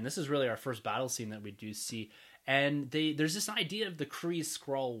next scene, and this is really our first battle scene that we do see. And there's this idea of the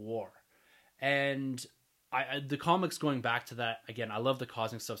Kree-Skrull War, and the comics going back to that again. I love the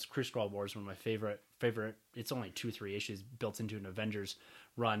cosmic stuff. Kree-Skrull War is one of my favorite. It's only 2-3 issues built into an Avengers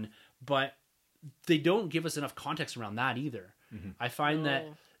run, but they don't give us enough context around that either. I find that,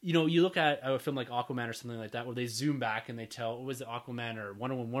 you know, you look at a film like Aquaman or something like that, where they zoom back and they tell, what was it, Aquaman or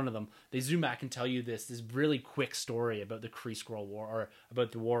one of them, they zoom back and tell you this really quick story about the Kree-Skrull War, or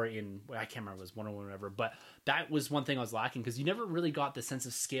about the war in, I can't remember, it was 101 or whatever, but that was one thing I was lacking, because you never really got the sense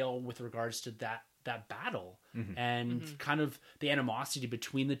of scale with regards to that battle and kind of the animosity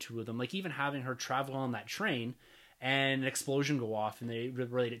between the two of them. Like, even having her travel on that train and an explosion go off, and they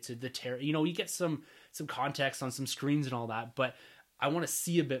relate it to the terror. You know, you get some context on some screens and all that, but I want to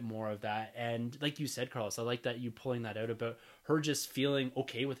see a bit more of that. And like you said, Carlos, I like that you pulling that out about her just feeling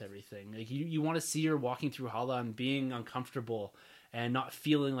okay with everything. Like, you want to see her walking through Hala and being uncomfortable and not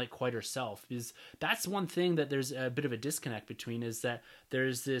feeling like quite herself. Because that's one thing that there's a bit of a disconnect between, is that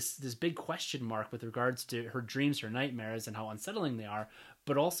there's this big question mark with regards to her dreams, her nightmares, and how unsettling they are,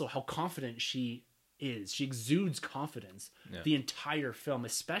 but also how confident she is. She exudes confidence Yeah. the entire film,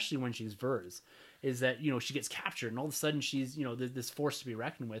 especially when she's Vers. Is that, you know, she gets captured and all of a sudden she's, you know, this force to be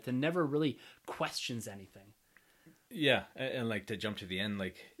reckoned with and never really questions anything. Yeah, and like to jump to the end,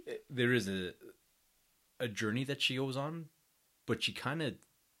 like there is a journey that she goes on, but she kind of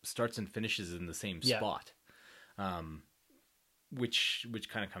starts and finishes in the same spot, which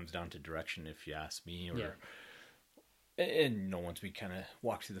kind of comes down to direction, if you ask me. Or and you know, once we kind of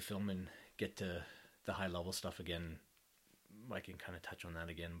walk through the film and get to the high level stuff again, I can kind of touch on that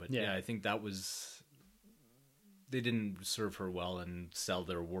again. But yeah, I think that was, they didn't serve her well and sell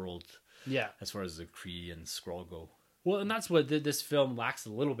their world. Yeah, as far as the Kree and Skrull go. Well, and that's what this film lacks a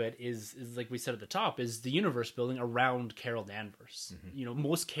little bit is like we said at the top, is the universe building around Carol Danvers. Mm-hmm. You know,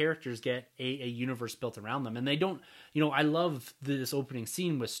 most characters get a universe built around them, and they don't, you know, I love this opening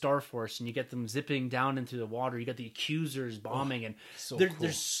scene with Starforce, and you get them zipping down into the water, you got the Accusers bombing, and so cool.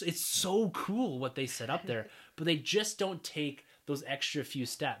 It's so cool what they set up there, but they just don't take those extra few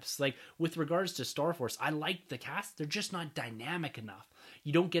steps. Like with regards to Starforce, I like the cast, they're just not dynamic enough.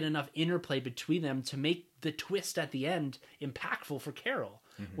 You don't get enough interplay between them to make the twist at the end impactful for Carol.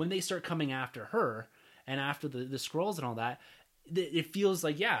 Mm-hmm. When they start coming after her and after the Skrulls and all that, it feels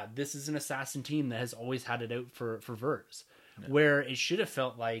like, yeah, this is an assassin team that has always had it out for Vers. Yeah. Where it should have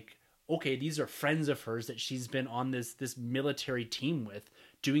felt like, okay, these are friends of hers that she's been on this military team with,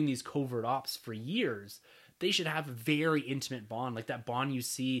 doing these covert ops for years. They should have a very intimate bond, like that bond you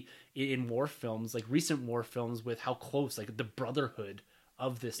see in war films, like recent war films, with how close, like the brotherhood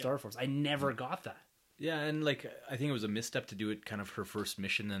of this Starforce. I never got that. Yeah, and like I think it was a misstep to do it kind of her first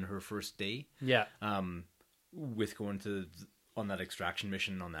mission and her first day. Yeah. With going on that extraction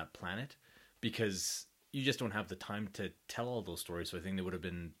mission on that planet, because you just don't have the time to tell all those stories. So I think they would have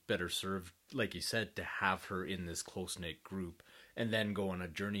been better served, like you said, to have her in this close-knit group and then go on a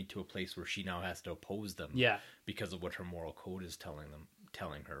journey to a place where she now has to oppose them. Yeah. Because of what her moral code is telling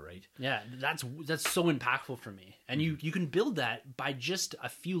her, right? Yeah, that's so impactful for me. And you can build that by just a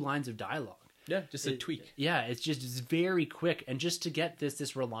few lines of dialogue. Yeah, just a tweak. Yeah, it's very quick, and just to get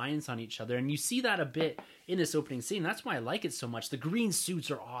this reliance on each other, and you see that a bit in this opening scene. That's why I like it so much. The green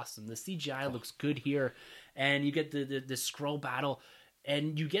suits are awesome. The CGI looks good here, and you get the Skrull battle,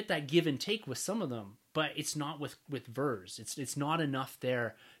 and you get that give and take with some of them, but it's not with Vers. It's not enough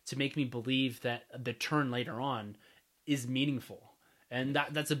there to make me believe that the turn later on is meaningful. And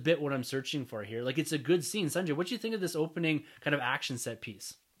that's a bit what I'm searching for here. Like, it's a good scene. Sanjay, what do you think of this opening kind of action set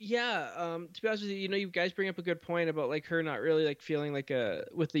piece? Yeah, to be honest with you, you guys bring up a good point about like her not really like feeling like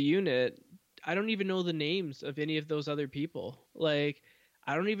with the unit. I don't even know the names of any of those other people. Like,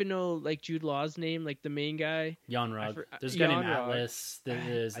 I don't even know like Jude Law's name, like the main guy. Yon-Rogg. There's a guy named Atlas.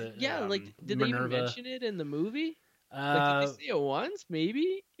 There's like did Minerva. They even mention it in the movie? Like, did they say it once,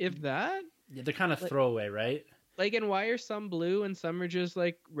 maybe, if that? Yeah, they're kind of throwaway, right? Like, and why are some blue and some are just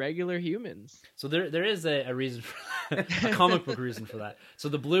like regular humans? So there is a reason for that, a comic book reason for that. So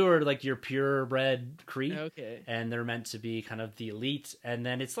the blue are like your purebred Kree, okay, and they're meant to be kind of the elite. And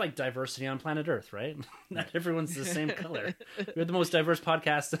then it's like diversity on planet Earth, right? Not everyone's the same color. We're the most diverse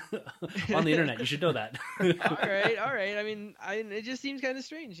podcast on the internet. You should know that. all right. I mean, it just seems kind of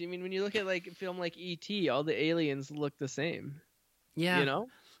strange. I mean, when you look at like a film like E.T., all the aliens look the same. Yeah, you know.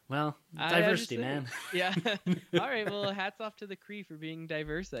 Well, diversity, man. Yeah. All right. Well, hats off to the Kree for being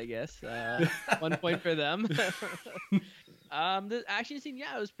diverse, I guess. 1 point for them. The action scene,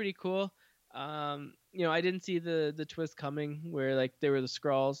 yeah, it was pretty cool. I didn't see the twist coming where like they were the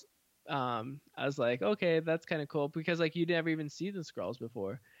Skrulls. I was like, okay, that's kind of cool because like you never even see the Skrulls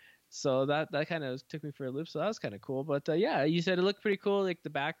before. So that kind of took me for a loop. So that was kind of cool. But yeah, you said it looked pretty cool. Like the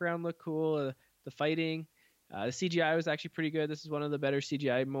background looked cool. The fighting. The CGI was actually pretty good. This is one of the better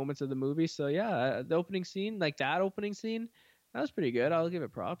CGI moments of the movie. So yeah, the opening scene, like that opening scene, that was pretty good. I'll give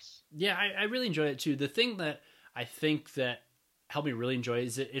it props. Yeah, I really enjoyed it too. The thing that I think that helped me really enjoy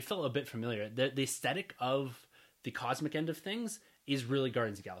is it felt a bit familiar. The aesthetic of the cosmic end of things is really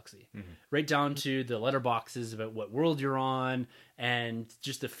Guardians of the Galaxy. Mm-hmm. Right down to the letterboxes about what world you're on and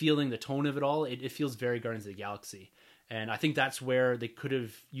just the feeling, the tone of it all. It feels very Guardians of the Galaxy. And I think that's where they could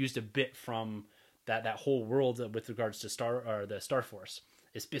have used a bit from that whole world with regards to the Star Force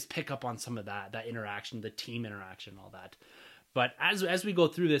is pick up on some of that interaction, the team interaction, all that. But as we go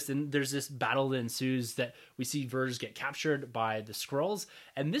through this, and there's this battle that ensues that we see Vers get captured by the Skrulls,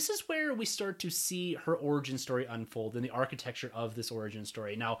 and this is where we start to see her origin story unfold and the architecture of this origin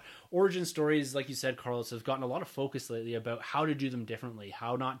story. Now, origin stories, like you said, Carlos, have gotten a lot of focus lately about how to do them differently,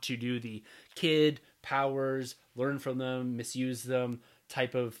 how not to do the kid powers, learn from them, misuse them,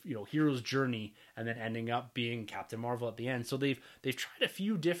 type of hero's journey and then ending up being Captain Marvel at the end. So they've tried a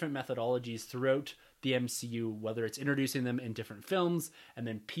few different methodologies throughout the MCU, whether it's introducing them in different films and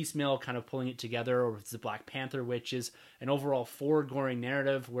then piecemeal kind of pulling it together, or it's the Black Panther, which is an overall forward-going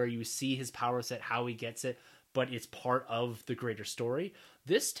narrative where you see his power set, how he gets it, but it's part of the greater story.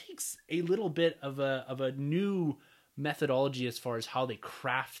 This takes a little bit of a new methodology as far as how they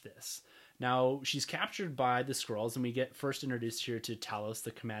craft this. Now, she's captured by the Skrulls, and we get first introduced here to Talos,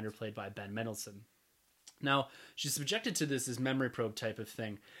 the commander, played by Ben Mendelsohn. Now, she's subjected to this memory probe type of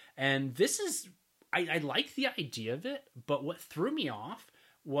thing, and this is... I like the idea of it, but what threw me off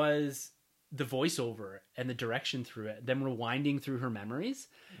was the voiceover and the direction through it, them rewinding through her memories.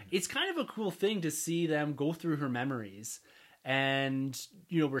 It's kind of a cool thing to see them go through her memories. And,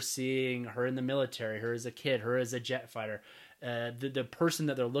 we're seeing her in the military, her as a kid, her as a jet fighter, the person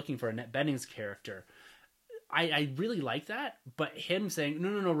that they're looking for, Annette Bening's character. I really like that, but him saying, no,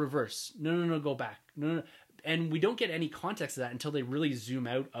 reverse. No, go back. No. And we don't get any context of that until they really zoom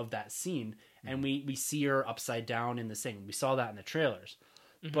out of that scene, and we see her upside down in the thing. We saw that in the trailers.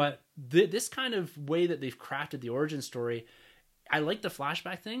 Mm-hmm. But this kind of way that they've crafted the origin story, I like the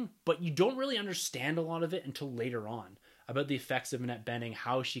flashback thing, but you don't really understand a lot of it until later on, about the effects of Annette Bening,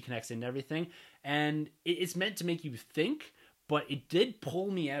 how she connects into everything. And it's meant to make you think, but it did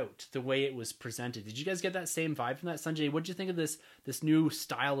pull me out the way it was presented. Did you guys get that same vibe from that, Sanjay? What did you think of this new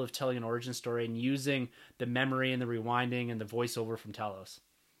style of telling an origin story and using the memory and the rewinding and the voiceover from Talos?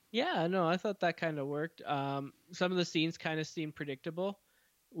 Yeah, no, I thought that kind of worked. Some of the scenes kind of seemed predictable,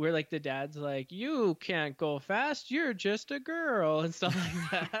 where like the dad's like, "You can't go fast, you're just a girl," and stuff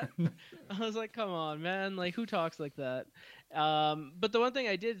like that. I was like, come on, man, like who talks like that? But the one thing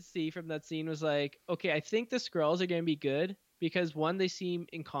I did see from that scene was like, okay, I think the Skrulls are going to be good, because one, they seem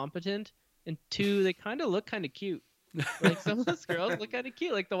incompetent, and two, they kind of look kind of cute. Like some of the Skrulls look kind of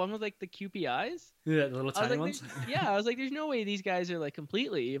cute, like the one with like the Cupid eyes. Yeah, the little tiny ones. Yeah, I was like, there's no way these guys are like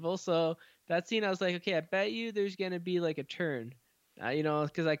completely evil. So that scene, I was like, okay, I bet you there's going to be like a turn.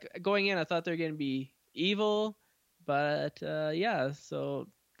 Because like going in, I thought they were going to be evil, but yeah, so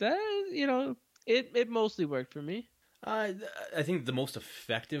that, it mostly worked for me. I think the most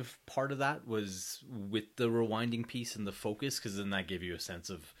effective part of that was with the rewinding piece and the focus, because then that gave you a sense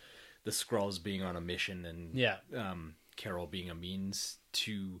of the Skrulls being on a mission, and Carol being a means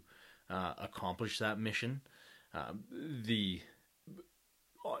to accomplish that mission.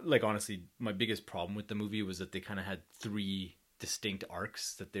 Honestly, my biggest problem with the movie was that they kind of had three distinct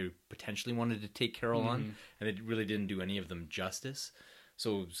arcs that they potentially wanted to take Carol on, and they really didn't do any of them justice.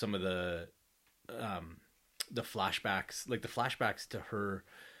 So some of the flashbacks, like the flashbacks to her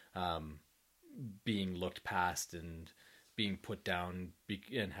being looked past and being put down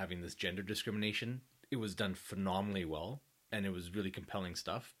and having this gender discrimination, it was done phenomenally well, and it was really compelling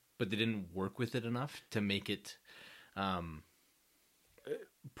stuff, but they didn't work with it enough to make it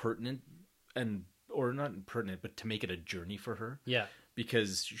pertinent, or not pertinent, but to make it a journey for her. Yeah.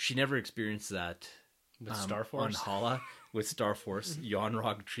 Because she never experienced that with Star Force. On Hala with Star Force.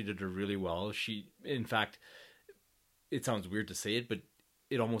 Yon-Rogg treated her really well. In fact, it sounds weird to say it, but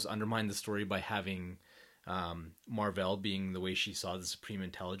it almost undermined the story by having Mar-Vell being the way she saw the Supreme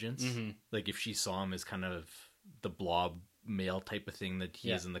Intelligence. Mm-hmm. Like if she saw him as kind of the blob male type of thing that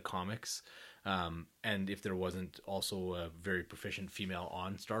he is in the comics. And if there wasn't also a very proficient female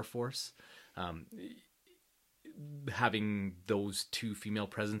on Star Force, having those two female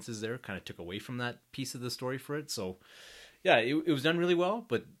presences there kind of took away from that piece of the story for it. So yeah, it was done really well,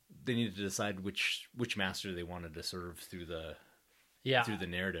 but they needed to decide which master they wanted to serve through the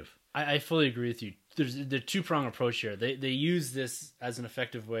narrative. I fully agree with you. There's the two-prong approach here. They use this as an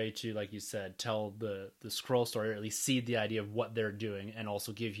effective way to, like you said, tell the Skrull story, or at least seed the idea of what they're doing, and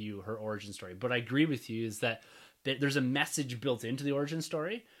also give you her origin story. But I agree with you is that there's a message built into the origin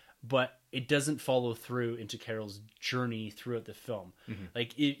story, but it doesn't follow through into Carol's journey throughout the film. Mm-hmm.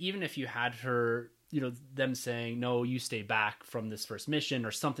 Like even if you had her, them saying, "No, you stay back from this first mission,"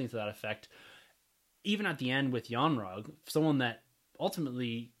 or something to that effect. Even at the end with Yon-Rogg, someone that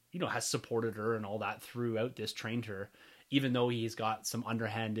ultimately, has supported her and all that throughout this, trained her, even though he's got some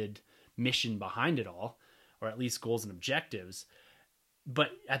underhanded mission behind it all, or at least goals and objectives. But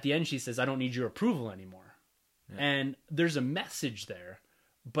at the end, she says, "I don't need your approval anymore." Yeah. And there's a message there,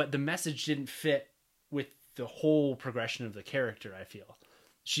 but the message didn't fit with the whole progression of the character, I feel.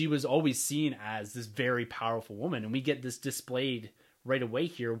 She was always seen as this very powerful woman, and we get this displayed right away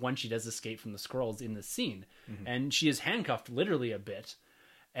here once she does escape from the Skrulls in the scene. Mm-hmm. And she is handcuffed literally a bit,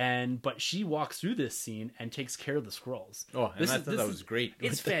 but she walks through this scene and takes care of the Skrulls. Oh, and I thought that was great.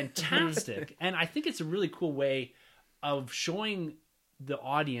 It's fantastic. And I think it's a really cool way of showing the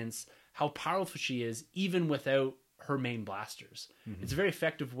audience how powerful she is, even without her main blasters. It's a very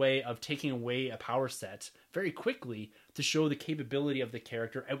effective way of taking away a power set very quickly to show the capability of the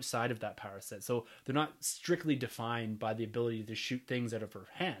character outside of that power set. So they're not strictly defined by the ability to shoot things out of her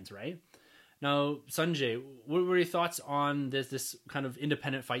hands, right? Now, Sanjay, what were your thoughts on this kind of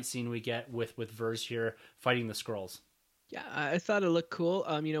independent fight scene we get with Vers here fighting the Skrulls? Yeah, I thought it looked cool.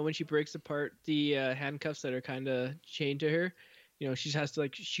 When she breaks apart the handcuffs that are kind of chained to her, she just has to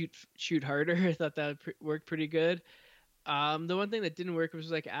like shoot harder. I thought that worked pretty good. The one thing that didn't work was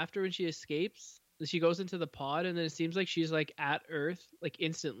like after when she escapes, she goes into the pod, and then it seems like she's like at Earth like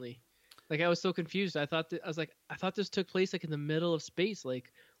instantly. Like I was so confused. I thought this took place like in the middle of space.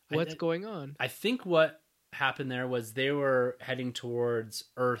 Like what's going on? I think what happened there was they were heading towards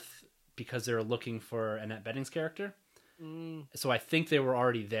Earth because they were looking for Annette Bening's character. So I think they were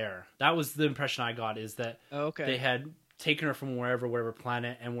already there. That was the impression I got, is that they had taken her from whatever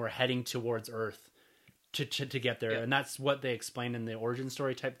planet and were heading towards Earth to get there. And that's what they explained in the origin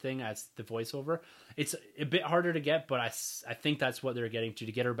story type thing as the voiceover. It's a bit harder to get, but I think that's what they're getting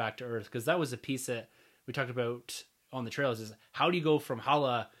to get her back to Earth, because that was a piece that we talked about on the trailers, is how do you go from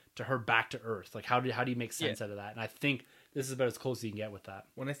Hala to her back to Earth? Like how do you make sense out of that? And I think this is about as close as you can get with that.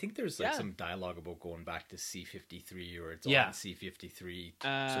 When I think there's like some dialogue about going back to C-53, or it's on C-53,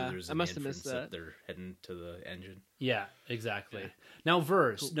 so there's an inference that they're heading to the engine. Yeah, exactly. Now,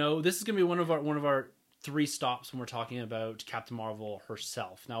 Vers. Cool. No, this is going to be one of our 3 stops when we're talking about Captain Marvel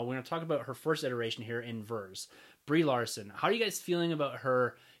herself. Now, we're going to talk about her first iteration here in Vers. Brie Larson. How are you guys feeling about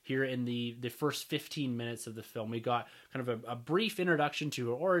her here in the first 15 minutes of the film? We got kind of a brief introduction to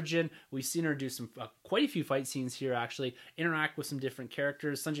her origin. We've seen her do some quite a few fight scenes here, actually, interact with some different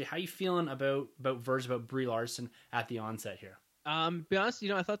characters. Sanjay, how are you feeling about Vers, about Brie Larson at the onset here? Be honest,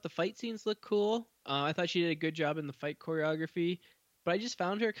 I thought the fight scenes looked cool. I thought she did a good job in the fight choreography, but I just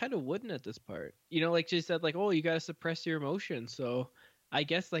found her kind of wooden at this part. Like she said, like, oh, you got to suppress your emotions. So I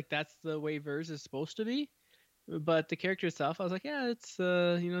guess like that's the way Vers is supposed to be. But the character itself, I was like, yeah, it's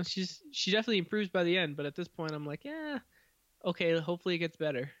she definitely improves by the end. But at this point, I'm like, yeah, okay, hopefully it gets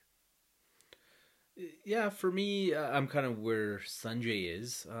better. Yeah, for me, I'm kind of where Sanjay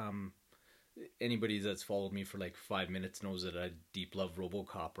is. Anybody that's followed me for like 5 minutes knows that I deep love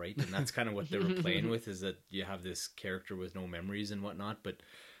RoboCop, right? And that's kind of what they were playing with, is that you have this character with no memories and whatnot. But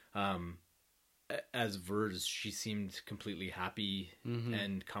as Vers, she seemed completely happy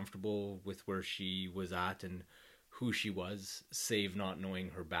and comfortable with where she was at and who she was, save not knowing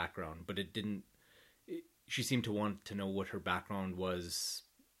her background. But she seemed to want to know what her background was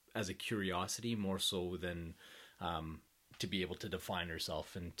as a curiosity, more so than to be able to define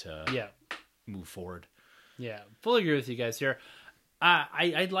herself and to move forward. Yeah, fully agree with you guys here.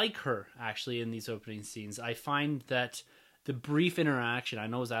 I like her, actually, in these opening scenes. I find that the brief interaction, I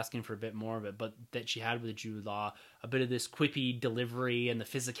know I was asking for a bit more of it, but that she had with Jude Law, a bit of this quippy delivery and the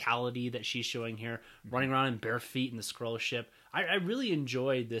physicality that she's showing here, running around in bare feet in the Skrull ship. I really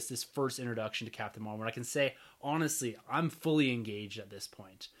enjoyed this first introduction to Captain Marvel. I can say, honestly, I'm fully engaged at this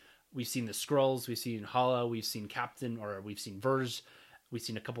point. We've seen the Skrulls, we've seen Hala, we've seen we've seen Vers, we've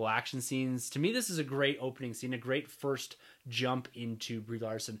seen a couple action scenes. To me, this is a great opening scene, a great first jump into Brie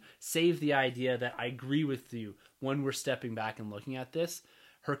Larson. Save the idea that I agree with you when we're stepping back and looking at this.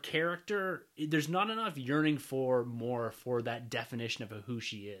 Her character, there's not enough yearning for more for that definition of who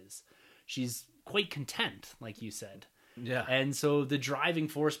she is. She's quite content, like you said. Yeah. And so the driving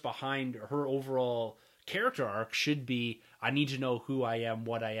force behind her overall character arc should be, I need to know who I am,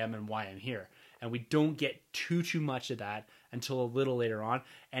 what I am, and why I'm here. And we don't get too much of that until a little later on.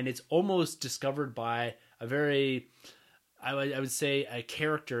 And it's almost discovered by a very, I would say, a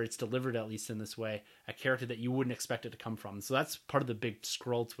character, it's delivered at least in this way, a character that you wouldn't expect it to come from. So that's part of the big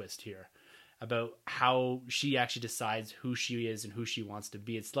Skrull twist here, about how she actually decides who she is and who she wants to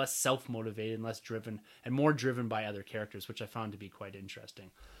be. It's less self-motivated and less driven, and more driven by other characters, which I found to be quite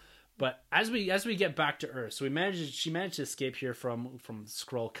interesting. But as we get back to Earth, so she managed to escape here from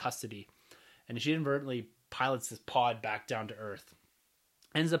Skrull custody, and she inadvertently pilots this pod back down to Earth.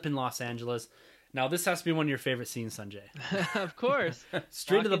 Ends up in Los Angeles. Now, this has to be one of your favorite scenes, Sanjay. Of course.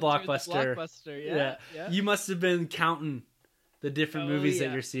 Straight to the blockbuster. Yeah. You must have been counting the different movies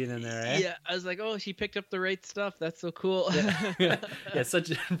that you're seeing in there, eh? Yeah, I was like, oh, she picked up the right stuff. That's so cool. Yeah, such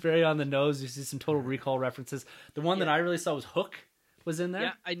very on the nose. You see some Total Recall references. The one that I really saw was Hook was in there.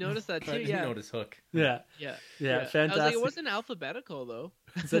 Yeah, I noticed that too. I didn't notice Hook. Yeah, fantastic. I was like, it wasn't alphabetical though.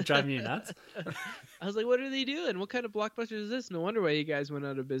 Does that drive you nuts? I was like, what are they doing? What kind of blockbuster is this? No wonder why you guys went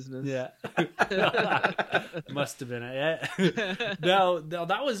out of business. Yeah. Must have been it. Yeah. No,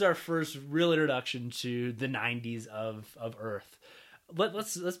 that was our first real introduction to the 90s of Earth.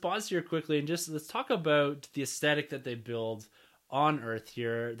 let's pause here quickly and just let's talk about the aesthetic that they build on Earth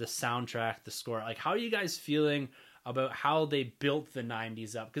here, the soundtrack, the score. Like, how are you guys feeling about how they built the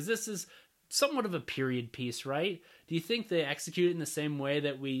 90s up? Because this is somewhat of a period piece, right? Do you think they execute it in the same way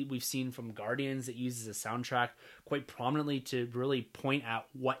that we've seen from Guardians, that uses a soundtrack quite prominently to really point out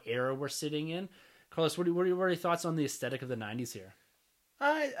what era we're sitting in? Carlos, what are your thoughts on the aesthetic of the 90s here?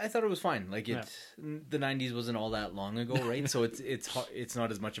 I thought it was fine. Like the 90s wasn't all that long ago, right? So it's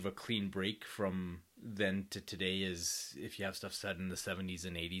not as much of a clean break from then to today as if you have stuff set in the 70s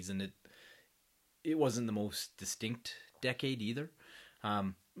and 80s, and it wasn't the most distinct decade either.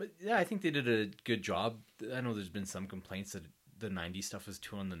 But yeah, I think they did a good job. I know there's been some complaints that the 90s stuff was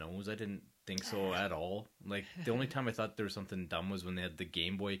too on the nose. I didn't think so at all. Like, the only time I thought there was something dumb was when they had the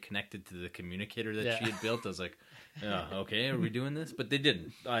Game Boy connected to the communicator that she had built. I was like, yeah, okay, are we doing this? But they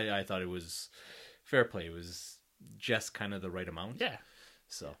didn't. I thought it was fair play. It was just kind of the right amount. Yeah.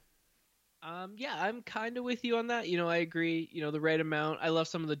 So. Yeah, I'm kind of with you on that. I agree. The right amount. I love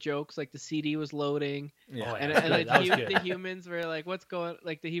some of the jokes, like the CD was loading. Yeah. And the humans were like, what's going,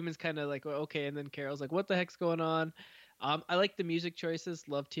 like the humans kind of like, well, okay. And then Carol's like, what the heck's going on? I like the music choices.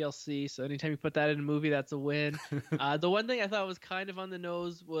 Love TLC. So anytime you put that in a movie, that's a win. The one thing I thought was kind of on the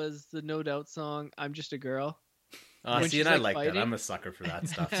nose was the No Doubt song, I'm Just a Girl. See, and I like that. I'm a sucker for that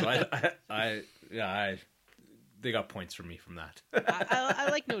stuff. So they got points from me from that. I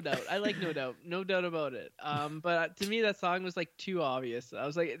like No Doubt. No doubt about it. But to me, that song was like too obvious. I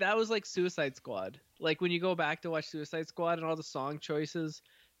was like, that was like Suicide Squad. Like when you go back to watch Suicide Squad and all the song choices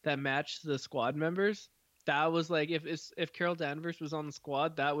that match the squad members, that was like if Carol Danvers was on the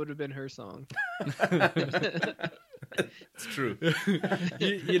squad, that would have been her song. It's true.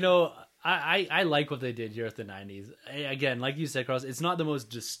 I like what they did here at the 90s. Again, like you said, Carlos, it's not the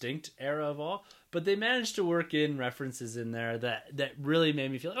most distinct era of all, but they managed to work in references in there that really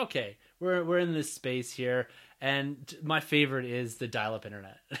made me feel like, okay, we're in this space here. And my favorite is the dial-up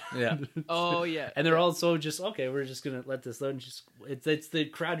internet. Yeah. Oh yeah. And they're also just, okay, we're just gonna let this load. And just it's the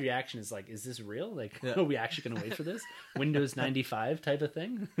crowd reaction is like, is this real? Like, are we actually gonna wait for this? Windows 95 type of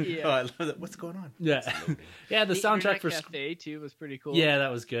thing. Yeah. Oh, I love that. What's going on? Yeah. Yeah. The soundtrack Internet for Cafe too was pretty cool. Yeah,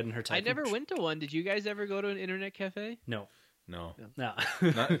 that was good. And her type. I never went to one. Did you guys ever go to an internet cafe? No. No.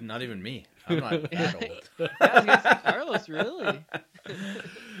 Not even me. I'm not that old. I was gonna say, Carlos, really?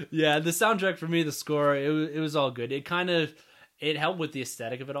 Yeah, the soundtrack for me, the score, it was all good. It helped with the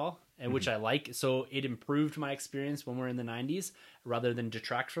aesthetic of it all, and which I like. So it improved my experience when we're in the 90s rather than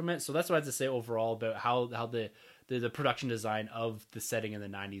detract from it. So that's what I have to say overall about how the production design of the setting in the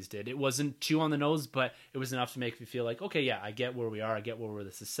 90s did. It wasn't too on the nose, but it was enough to make me feel like, okay, yeah, I get where we are, I get where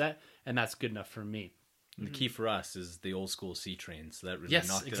this is set, and that's good enough for me. The key for us is the old school C trains that really Yes,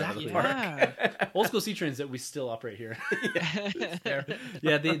 knocked exactly. it out of the park. Old school C trains that we still operate here.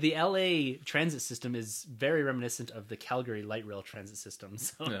 Yeah, the LA transit system is very reminiscent of the Calgary light rail transit system.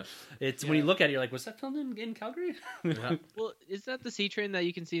 So it's when you look at it, you're like, was that filmed in Calgary? Yeah. Well, is that the C train that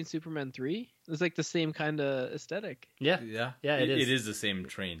you can see in Superman 3? It's like the same kind of aesthetic. Yeah, it is. It is the same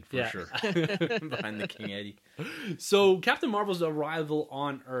train for sure. Behind the King Eddie. So Captain Marvel's arrival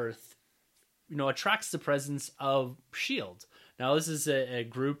on Earth, attracts the presence of S.H.I.E.L.D. Now, this is a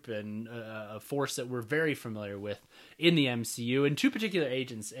group and a force that we're very familiar with in the MCU, and two particular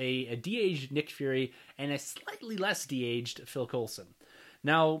agents, a de-aged Nick Fury and a slightly less de-aged Phil Coulson.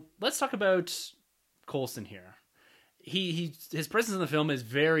 Now, let's talk about Coulson here. His presence in the film is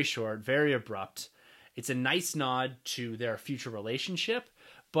very short, very abrupt. It's a nice nod to their future relationship,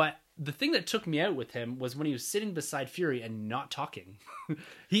 but the thing that took me out with him was when he was sitting beside Fury and not talking.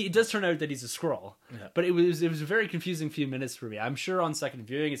 It does turn out that he's a Skrull, but it was a very confusing few minutes for me. I'm sure on second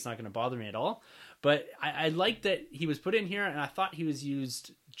viewing it's not going to bother me at all, but I like that he was put in here, and I thought he was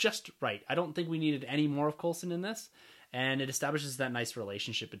used just right. I don't think we needed any more of Coulson in this, and it establishes that nice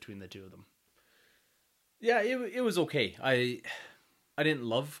relationship between the two of them. Yeah, it was okay. I didn't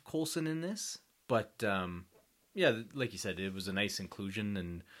love Coulson in this, but like you said, it was a nice inclusion,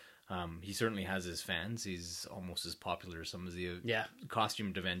 and he certainly has his fans. He's almost as popular as some of the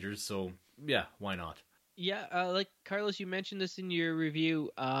costumed Avengers, so yeah, why not? Yeah, like Carlos, you mentioned this in your review.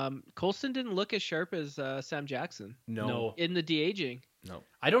 Coulson didn't look as sharp as Sam Jackson. No. In the de-aging. No.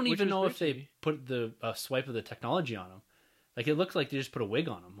 I don't even know if they put the swipe of the technology on him. Like, it looked like they just put a wig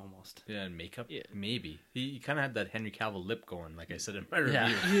on him almost. Yeah, and makeup? Yeah. Maybe. He kind of had that Henry Cavill lip going, like I said in my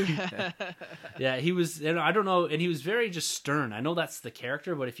review. Yeah, he was, and I don't know, and he was very just stern. I know that's the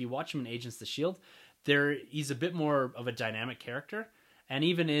character, but if you watch him in Agents of the S.H.I.E.L.D., he's a bit more of a dynamic character. And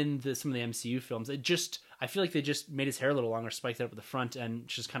even in some of the MCU films, I feel like they just made his hair a little longer, spiked it up at the front, and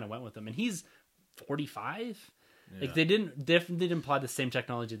just kind of went with him. And he's 45? Like they definitely didn't apply the same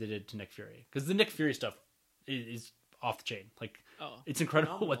technology they did to Nick Fury, because the Nick Fury stuff is off the chain. Like it's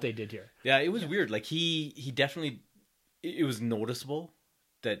incredible phenomenal. what they did here. Yeah, it was weird. Like he definitely, it was noticeable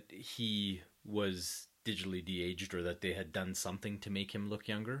that he was digitally de-aged, or that they had done something to make him look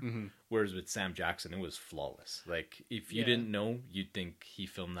younger. Mm-hmm. Whereas with Sam Jackson, it was flawless. Like if you didn't know, you'd think he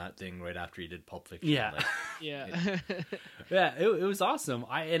filmed that thing right after he did Pulp Fiction. Yeah. Like, Yeah. Yeah, it was awesome.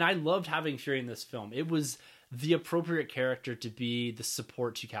 I loved having Fury in this film. It was the appropriate character to be the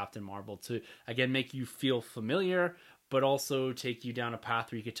support to Captain Marvel, to again make you feel familiar, but also take you down a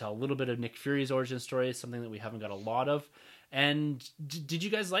path where you could tell a little bit of Nick Fury's origin story, something that we haven't got a lot of. And did you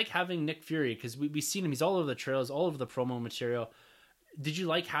guys like having Nick Fury? Because we've seen him; he's all over the trailers, all over the promo material. Did you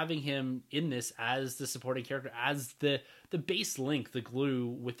like having him in this as the supporting character, as the base link, the glue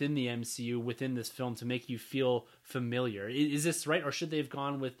within the MCU, within this film, to make you feel familiar? Is this right, or should they have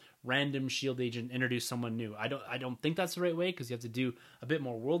gone with random Shield agent, introduce someone new? I don't think that's the right way, because you have to do a bit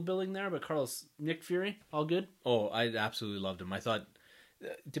more world building there. But Carlos, Nick Fury, all good? oh, I absolutely loved him. I thought,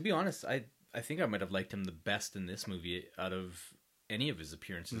 to be honest, I think I might have liked him the best in this movie out of any of his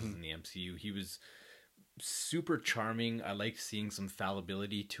appearances in the MCU. He was super charming. I liked seeing some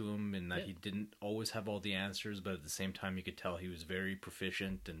fallibility to him, in that he didn't always have all the answers, but at the same time you could tell he was very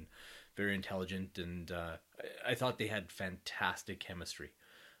proficient and very intelligent, and I thought they had fantastic chemistry.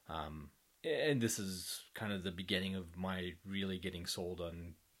 And this is kind of the beginning of my really getting sold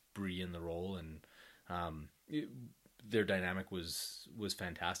on Brie in the role, and their dynamic was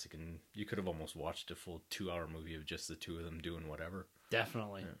fantastic, and you could have almost watched a full 2-hour movie of just the two of them doing whatever.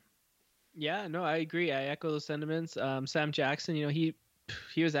 Definitely. Yeah, no, I agree. I echo those sentiments. Sam Jackson, he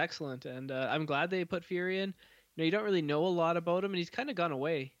was excellent, and I'm glad they put Fury in. You don't really know a lot about him, and he's kind of gone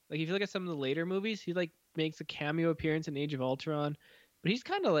away. Like if you look at some of the later movies, he like makes a cameo appearance in Age of Ultron, but he's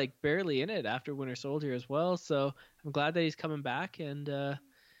kind of like barely in it after Winter Soldier as well. So I'm glad that he's coming back, and I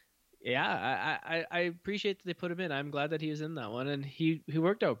appreciate that they put him in. I'm glad that he was in that one, and he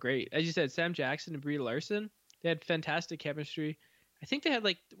worked out great. As you said, Sam Jackson and Brie Larson, they had fantastic chemistry. I think they had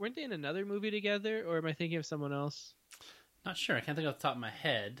weren't they in another movie together, or am I thinking of someone else? Not sure. I can't think off the top of my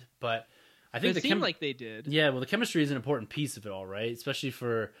head, but I think it seemed like they did. Yeah, well, the chemistry is an important piece of it all, right? Especially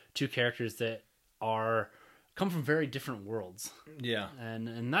for two characters that come from very different worlds. Yeah.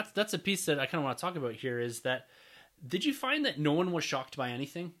 And that's a piece that I kind of want to talk about here, is that did you find that no one was shocked by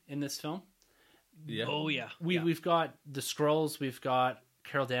anything in this film? Yeah. Oh yeah. We've got the Skrulls, we've got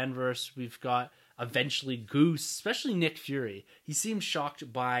Carol Danvers, we've got eventually Goose, especially Nick Fury. He seemed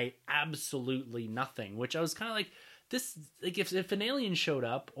shocked by absolutely nothing, which I was kind of like, this, like if an alien showed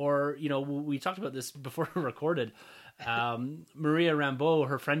up, or we talked about this before we recorded, Maria Rambeau,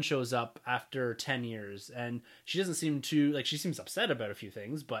 her friend, shows up after 10 years, and she doesn't seem to, like, she seems upset about a few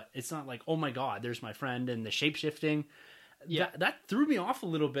things, but it's not like, oh my god, there's my friend, and the shape-shifting. That threw me off a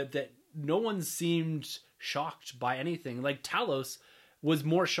little bit, that no one seemed shocked by anything. Like Talos was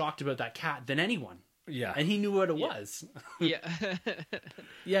more shocked about that cat than anyone. Yeah. And he knew what it was. Yeah.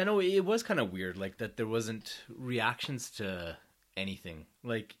 Yeah, no, it was kind of weird, like, that there wasn't reactions to anything.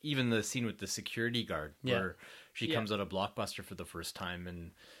 Like, even the scene with the security guard, where she comes out of Blockbuster for the first time,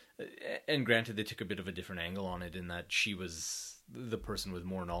 and granted, they took a bit of a different angle on it, in that she was the person with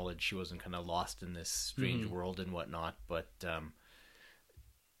more knowledge. She wasn't kind of lost in this strange world and whatnot, but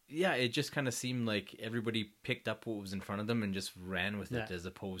yeah, it just kind of seemed like everybody picked up what was in front of them and just ran with it, as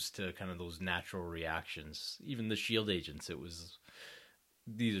opposed to kind of those natural reactions. Even the Shield agents,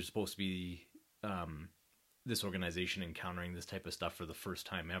 these are supposed to be this organization encountering this type of stuff for the first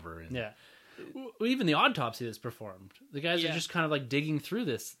time ever. And well, even the autopsy that's performed, the guys are just kind of like digging through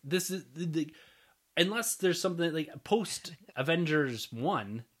this. This is unless there's something like post Avengers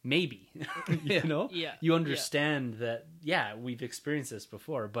 1, maybe, you understand that, we've experienced this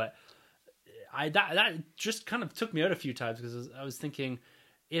before, but that just kind of took me out a few times, because I was thinking,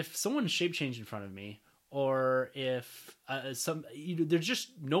 if someone shape changed in front of me, or if there's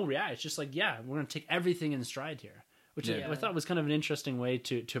just no reaction, it's just like, we're going to take everything in stride here, which I thought was kind of an interesting way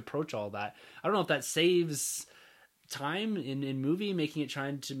to approach all that. I don't know if that saves time in movie,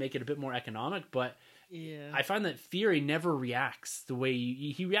 trying to make it a bit more economic, but I find that Fury never reacts the way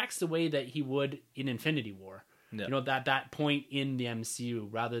he reacts the way that he would in Infinity War. That point in the MCU,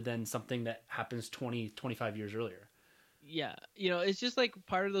 rather than something that happens 20-25 years earlier. Yeah, it's just like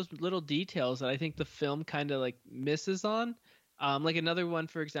part of those little details that I think the film kind of like misses on. Like another one,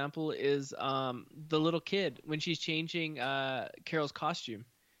 for example, is the little kid when she's changing Carol's costume,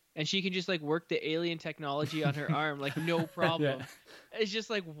 and she can just like work the alien technology on her arm, like no problem. It's just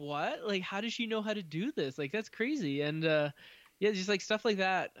like, what? Like, how does she know how to do this? Like, that's crazy. And just like stuff like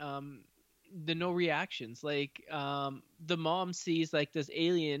that. the no reactions. Like the mom sees like this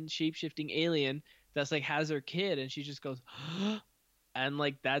alien, shape-shifting alien that's like has her kid, and she just goes and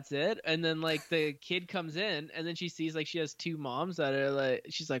like that's it. And then like the kid comes in, and then she sees like she has two moms that are like,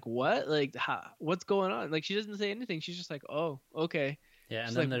 she's like, what, like what's going on? Like she doesn't say anything, she's just like, oh, okay. Yeah, and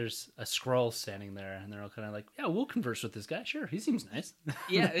She's then like, there's a scroll standing there, and they're all kind of like, yeah, we'll converse with this guy. Sure, he seems nice.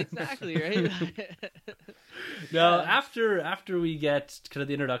 yeah, exactly, right. Now, Yeah. after we get kind of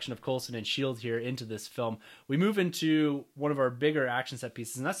the introduction of Coulson and Shield here into this film, we move into one of our bigger action set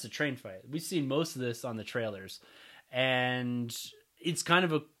pieces, and that's the train fight. We've seen most of this on the trailers, and it's kind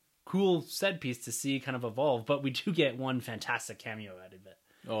of a cool set piece to see kind of evolve. But we do get one fantastic cameo out of it.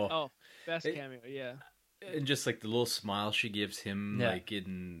 Oh, best cameo, yeah. And just like the little smile she gives him, Yeah. like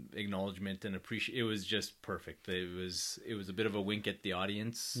in acknowledgement and appreciation, it was just perfect. It was a bit of a wink at the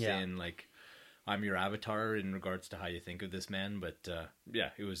audience, Yeah. saying like, "I'm your avatar" in regards to how you think of this man. But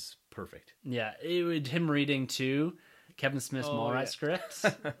yeah, it was perfect. Yeah, him reading too Kevin Smith's Mallrats yeah. script,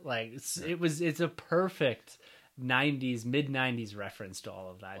 like it's a perfect '90s, mid '90s reference to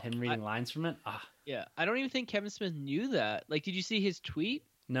all of that. Him reading lines from it. Yeah, I don't even think Kevin Smith knew that. Like, did you see his tweet?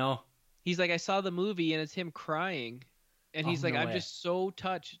 No. He's like, I saw the movie and it's him crying. And he's Oh, like, no I'm way. just so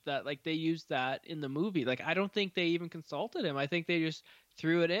touched that like they used that in the movie. Like, I don't think they even consulted him. I think they just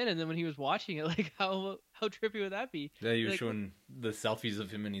threw it in. And then when he was watching it, like how trippy would that be? Yeah, he was Like, showing the selfies of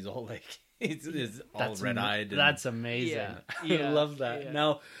him, and he's all like, he's all That's red eyed. That's amazing. Yeah, I yeah, love that. yeah.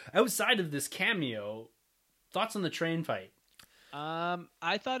 Now, outside of this cameo, thoughts on the train fight?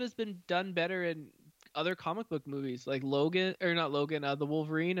 I thought it's been done better in other comic book movies like Logan, or not Logan, the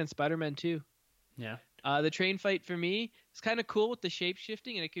Wolverine and Spider-Man 2. Yeah. The train fight for me is kind of cool with the shape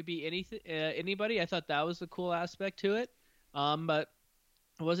shifting, and it could be anything, anybody. I thought that was a cool aspect to it. But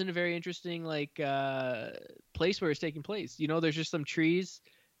it wasn't a very interesting like place where it's taking place. You know, there's just some trees,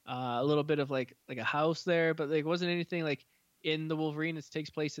 a little bit of like a house there, but like it wasn't anything like in the Wolverine. It takes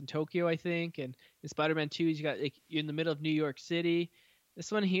place in Tokyo, I think, and in Spider-Man 2, you got like you're in the middle of New York City. This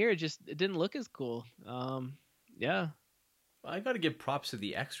one here, it didn't look as cool. Yeah. I got to give props to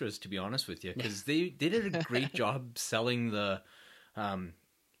the extras, to be honest with you, because they did a great job selling the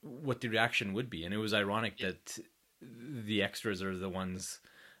what the reaction would be, and it was ironic that the extras are the ones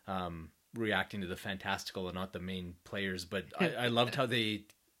reacting to the fantastical and not the main players. But I loved how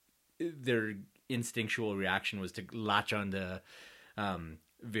their instinctual reaction was to latch on to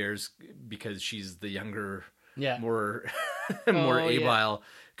Veers because she's the younger, Yeah. more Oh, yeah. abile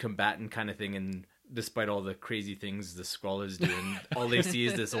combatant kind of thing, and despite all the crazy things the Skrull is doing, all they see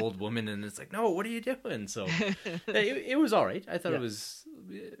is this old woman, and it's like, no, what are you doing? So it was all right. I thought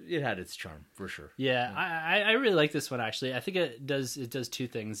it had its charm for sure. Yeah, I really like this one actually. I think it does two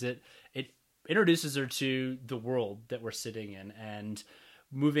things. It introduces her to the world that we're sitting in and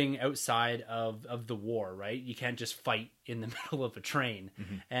moving outside of the war, right? You can't just fight in the middle of a train.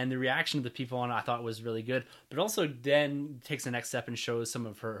 Mm-hmm. And the reaction of the people on it I thought was really good, but also then takes the next step and shows some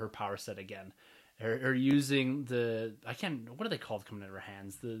of her power set again. Her using what are they called coming out of her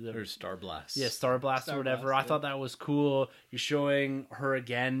hands? Or Star Blast. Yeah, Star Blast or whatever. Blast, I thought that was cool. You're showing her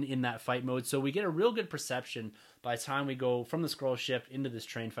again in that fight mode. So we get a real good perception by the time we go from the Skrull ship into this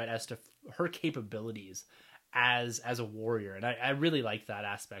train fight as to her capabilities as a warrior. And I really like that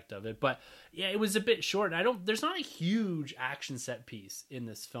aspect of it. But yeah, it was a bit short. There's not a huge action set piece in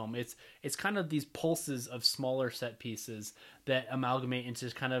this film. It's kind of these pulses of smaller set pieces that amalgamate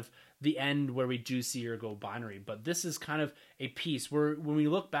into kind of the end where we do see her go binary. But this is kind of a piece where when we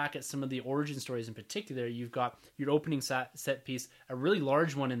look back at some of the origin stories in particular, you've got your opening set piece, a really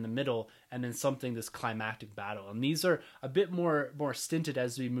large one in the middle, and then this climactic battle. And these are a bit more stinted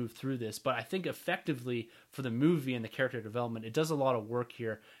as we move through this, but I think effectively for the movie and the character development, it does a lot of work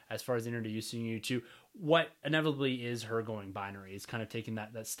here as far as introducing you to what inevitably is her going binary. It's kind of taking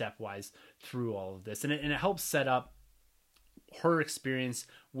that stepwise through all of this. And it helps set up her experience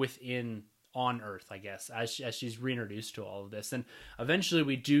on Earth, I guess, as she's reintroduced to all of this. And eventually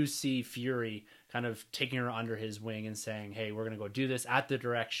we do see Fury kind of taking her under his wing and saying, hey, we're going to go do this at the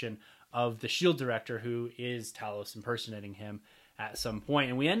direction of the S.H.I.E.L.D. director, who is Talos impersonating him at some point.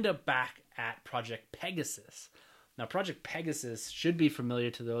 And we end up back at Project Pegasus. Now, Project Pegasus should be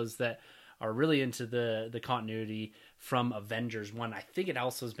familiar to those that are really into the continuity from Avengers 1. I think it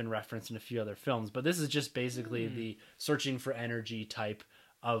also has been referenced in a few other films, but this is just basically the searching for energy type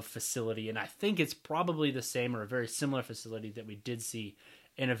of facility. And I think it's probably the same or a very similar facility that we did see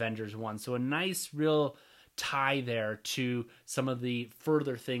in Avengers 1. So a nice real tie there to some of the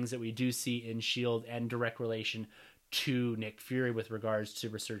further things that we do see in S.H.I.E.L.D. and direct relation to Nick Fury with regards to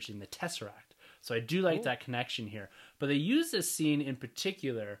researching the Tesseract. So I do like that connection here. But they use this scene in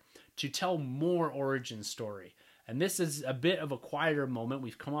particular to tell more origin story. And this is a bit of a quieter moment.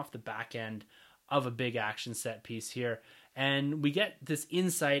 We've come off the back end of a big action set piece here, and we get this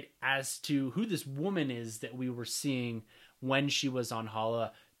insight as to who this woman is that we were seeing when she was on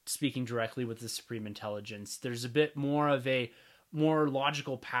Hala, speaking directly with the Supreme Intelligence. There's a bit more of a more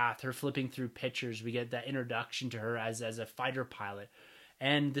logical path, her flipping through pictures. We get that introduction to her as a fighter pilot,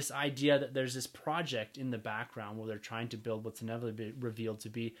 and this idea that there's this project in the background where they're trying to build what's inevitably revealed to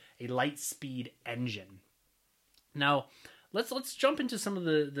be a light speed engine. Now, let's jump into some of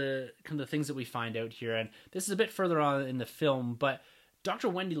the kind of things that we find out here, and this is a bit further on in the film, but Dr.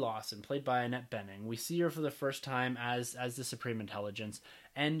 Wendy Lawson, played by Annette Bening, we see her for the first time as the Supreme Intelligence,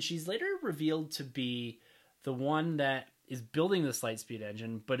 and she's later revealed to be the one that is building this Lightspeed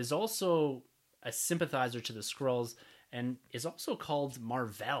engine, but is also a sympathizer to the Skrulls, and is also called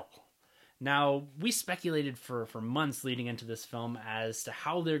Mar-Vell. Now, we speculated for months leading into this film as to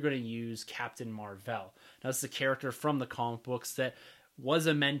how they're going to use Captain Mar-Vell. Now, this is a character from the comic books that was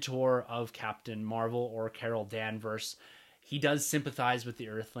a mentor of Captain Marvel or Carol Danvers. He does sympathize with the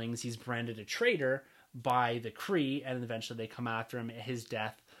Earthlings. He's branded a traitor by the Kree, and eventually they come after him. His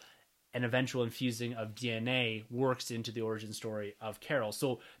death, an eventual infusing of DNA, works into the origin story of Carol.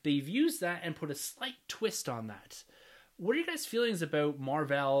 So they've used that and put a slight twist on that. What are your guys' feelings about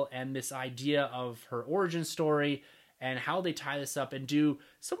Mar-Vell and this idea of her origin story and how they tie this up and do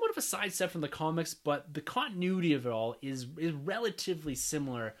somewhat of a sidestep from the comics, but the continuity of it all is relatively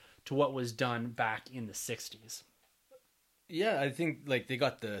similar to what was done back in the 60s? Yeah, I think like they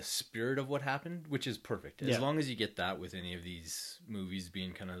got the spirit of what happened, which is perfect. As long as you get that with any of these movies,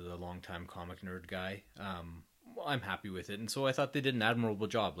 being kind of the longtime comic nerd guy, I'm happy with it. And so I thought they did an admirable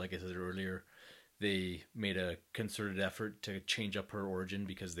job. Like I said earlier, they made a concerted effort to change up her origin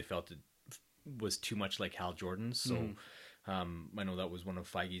because they felt it was too much like Hal Jordan's. So I know that was one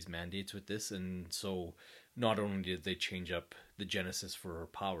of Feige's mandates with this. And so not only did they change up the genesis for her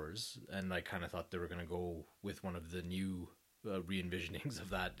powers, and I kind of thought they were going to go with one of the new re-envisionings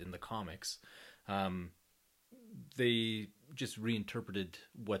of that in the comics, they just reinterpreted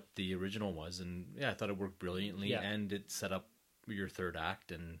what the original was. And yeah, I thought it worked brilliantly, and it set up your third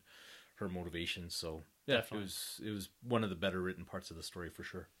act and her motivations. So yeah, definitely. It was one of the better written parts of the story for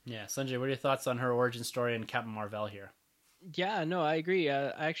sure. Yeah, Sanjay, what are your thoughts on her origin story and Captain Mar-Vell here? Yeah, no, I agree.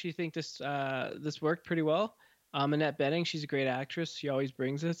 I actually think this worked pretty well. Annette Bening, she's a great actress. She always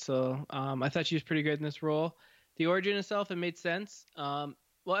brings it. So I thought she was pretty good in this role. The origin itself, it made sense. Well,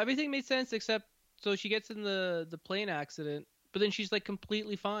 everything made sense except so she gets in the plane accident, but then she's like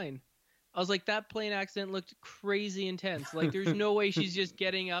completely fine. I was like, that plane accident looked crazy intense. Like, there's no way she's just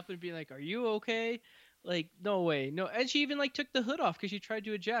getting up and being like, "Are you okay?" Like, no way, no. And she even like took the hood off because she tried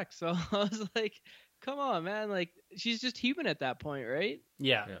to eject. So I was like, "Come on, man!" Like, she's just human at that point, right?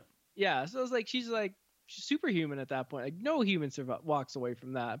 Yeah. So I was like, she's superhuman at that point. Like, no human walks away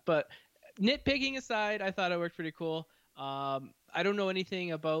from that. But nitpicking aside, I thought it worked pretty cool. I don't know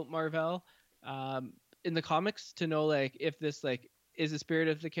anything about Mar-Vell in the comics to know like if this like is the spirit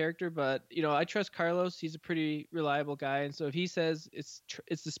of the character, but you know, I trust Carlos. He's a pretty reliable guy, and so if he says it's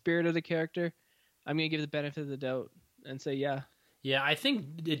the spirit of the character, I'm gonna give the benefit of the doubt and say yeah. Yeah, I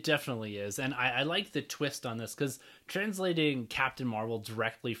think it definitely is, and I like the twist on this because translating Captain Marvel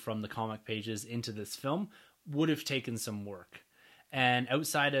directly from the comic pages into this film would have taken some work, and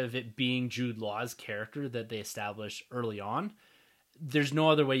outside of it being Jude Law's character that they established early on, there's no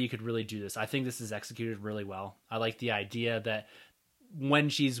other way you could really do this. I think this is executed really well. I like the idea that when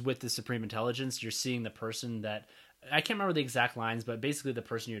she's with the Supreme Intelligence, you're seeing the person that, I can't remember the exact lines, but basically the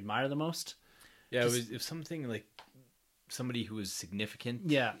person you admire the most. Yeah, it was something like somebody who was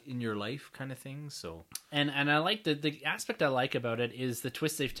significant in your life kind of thing. So and I like the aspect I like about it is the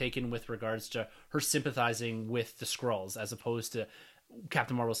twist they've taken with regards to her sympathizing with the Skrulls as opposed to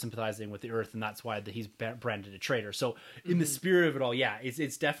Captain Marvel sympathizing with the Earth, and that's why he's branded a traitor. So in the spirit of it all, yeah,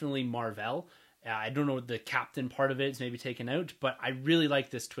 it's definitely Mar-Vell. I don't know, the captain part of it is maybe taken out, but I really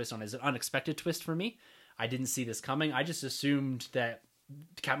like this twist on it. It's an unexpected twist for me. I didn't see this coming. I just assumed that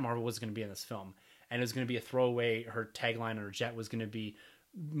Captain Marvel was going to be in this film, and it was going to be a throwaway. Her tagline or jet was going to be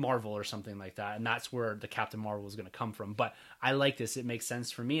Marvel or something like that, and that's where the Captain Marvel was going to come from. But I like this. It makes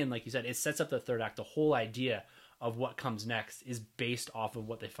sense for me, and like you said, it sets up the third act. The whole idea of what comes next is based off of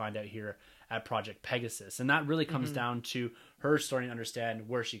what they find out here at Project Pegasus. And that really comes down to her starting to understand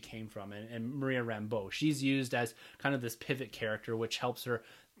where she came from. And Maria Rambeau, she's used as kind of this pivot character, which helps her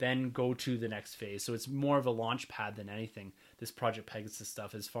then go to the next phase. So it's more of a launch pad than anything, this Project Pegasus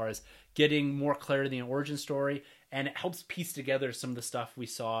stuff, as far as getting more clarity in the origin story. And it helps piece together some of the stuff we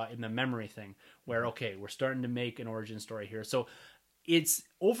saw in the memory thing, where, okay, we're starting to make an origin story here. So it's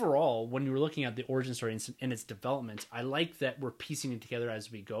overall, when you were looking at the origin story and its development, I like that we're piecing it together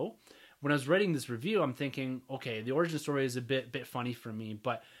as we go. When I was writing this review, I'm thinking, okay, the origin story is a bit funny for me,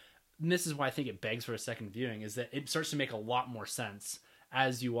 but this is why I think it begs for a second viewing, is that it starts to make a lot more sense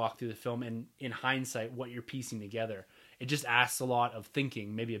as you walk through the film, and in hindsight, what you're piecing together. It just asks a lot of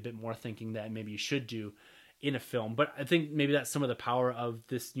thinking, maybe a bit more thinking that maybe you should do in a film. But I think maybe that's some of the power of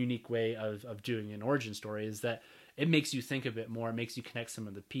this unique way of doing an origin story, is that it makes you think a bit more, it makes you connect some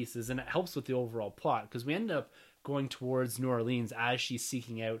of the pieces, and it helps with the overall plot, because we end up going towards New Orleans as she's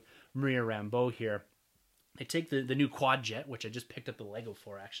seeking out Maria Rambeau here. They take the new quad jet, which I just picked up the Lego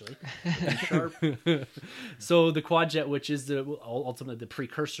for, actually. Sharp. So the quad jet, which is ultimately the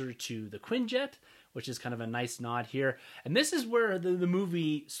precursor to the Quinjet, which is kind of a nice nod here. And this is where the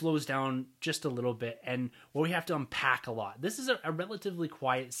movie slows down just a little bit, and where we have to unpack a lot. This is a relatively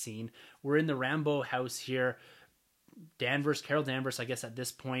quiet scene. We're in the Rambeau house here. Carol Danvers, I guess at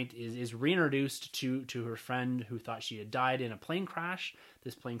this point, is reintroduced to her friend who thought she had died in a plane crash.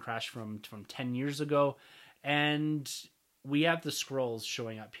 This plane crash from 10 years ago. And we have the Skrulls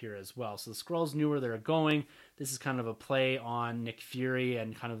showing up here as well. So the Skrulls knew where they were going. This is kind of a play on Nick Fury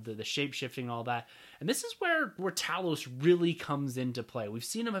and kind of the shape-shifting and all that. And this is where Talos really comes into play. We've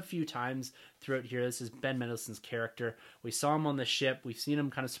seen him a few times throughout here. This is Ben Mendelsohn's character. We saw him on the ship. We've seen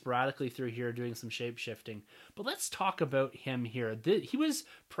him kind of sporadically through here doing some shape-shifting. But let's talk about him here. He was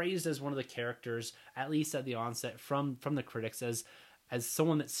praised as one of the characters, at least at the onset, from the critics, as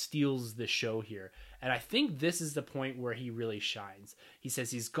someone that steals the show here. And I think this is the point where he really shines. He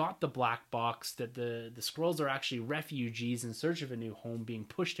says he's got the black box, that the Skrulls are actually refugees in search of a new home being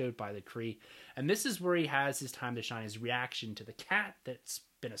pushed out by the Kree. And this is where he has his time to shine. His reaction to the cat that's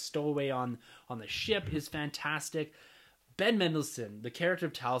been a stowaway on the ship is fantastic. Ben Mendelsohn, the character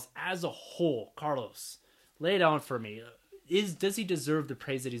of Talos as a whole, Carlos, lay it out for me. Does he deserve the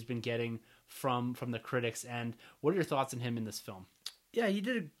praise that he's been getting from the critics? And what are your thoughts on him in this film? Yeah, he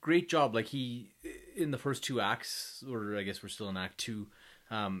did a great job. Like, he, in the first two acts, or I guess we're still in Act 2,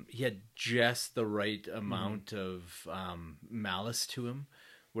 he had just the right amount of malice to him,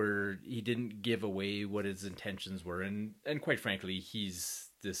 where he didn't give away what his intentions were. And quite frankly, he's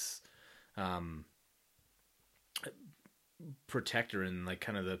this protector and like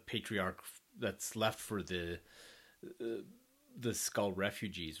kind of the patriarch that's left for the Skull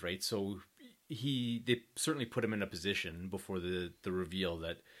refugees, right? So they certainly put him in a position before the reveal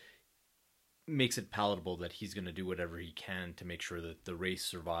that makes it palatable that he's going to do whatever he can to make sure that the race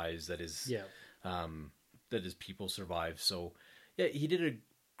survives, that his people survive. So yeah, he did a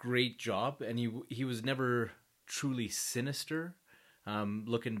great job, and he was never truly sinister.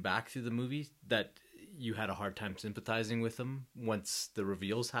 Looking back through the movie, that you had a hard time sympathizing with him once the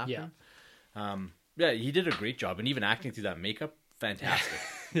reveals happened. Yeah, he did a great job, and even acting through that makeup, fantastic.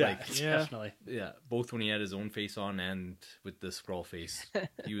 Definitely. Yeah, both when he had his own face on and with the Skrull face,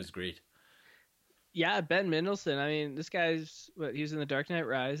 he was great. Yeah, Ben Mendelsohn. I mean, this guy's he was in The Dark Knight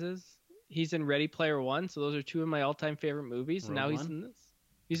Rises. He's in Ready Player One, so those are two of my all-time favorite movies. And now he's in this.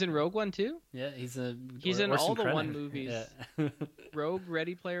 He's in Rogue One too. Yeah, he's in all the One movies. Yeah. Rogue,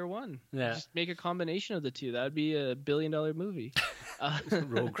 Ready Player One. Yeah, just make a combination of the two. That would be a $1 billion movie.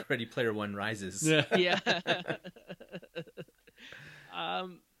 Rogue, Ready Player One Rises. Yeah.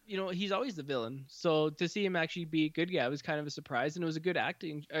 He's always the villain. So to see him actually be a good guy was kind of a surprise, and it was a good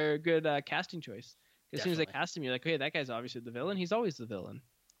casting choice. As soon as they cast him, you're like, hey, that guy's obviously the villain. He's always the villain.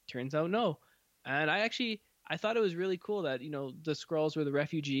 Turns out, no. And I thought it was really cool that, the Skrulls were the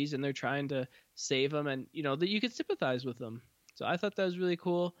refugees and they're trying to save them, and, that you could sympathize with them. So I thought that was really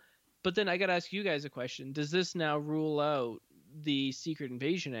cool. But then I got to ask you guys a question. Does this now rule out the Secret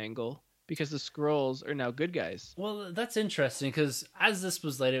Invasion angle? Because the Skrulls are now good guys. Well, that's interesting, because as this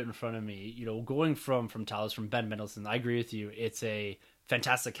was laid out in front of me, going from Talos, from Ben Mendelsohn, I agree with you. It's a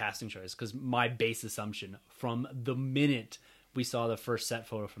fantastic casting choice, because my base assumption from the minute we saw the first set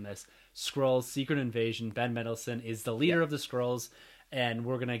photo from this, Skrulls, Secret Invasion, Ben Mendelsohn is the leader of the Skrulls, and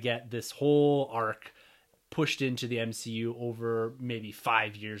we're going to get this whole arc pushed into the MCU over maybe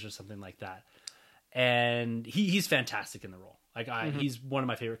 5 years or something like that. And he's fantastic in the role. He's one of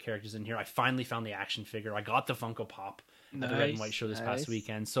my favorite characters in here. I finally found the action figure. I got the Funko Pop at the Red and White show this past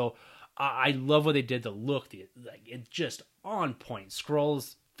weekend. So I love what they did. The look, it's just on point.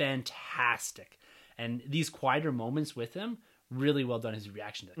 Skrulls, fantastic. And these quieter moments with him, really well done. His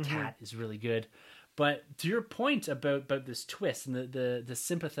reaction to the cat is really good. But to your point about this twist and the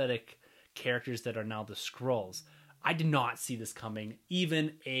sympathetic characters that are now the Skrulls, I did not see this coming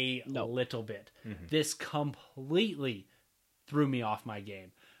even a little bit. This completely threw me off my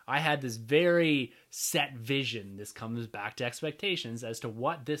game. I had this very set vision. This comes back to expectations as to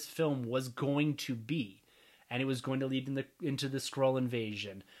what this film was going to be. And it was going to lead into the Skrull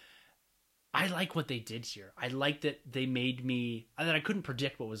invasion. I like what they did here. I like that they made me... that I couldn't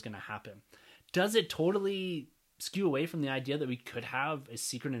predict what was going to happen. Does it totally skew away from the idea that we could have a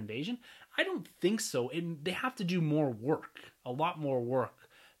secret invasion? I don't think so. They have to do more work. A lot more work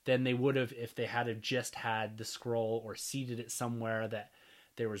than they would have if they had just had the Skrull or seeded it somewhere that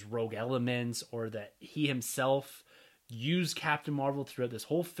there was rogue elements, or that he himself used Captain Marvel throughout this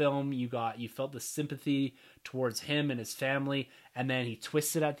whole film. You felt the sympathy towards him and his family, and then he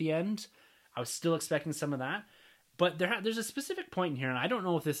twisted at the end. I was still expecting some of that, but there's a specific point in here, and I don't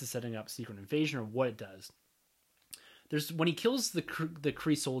know if this is setting up Secret Invasion or what it does. There's when he kills the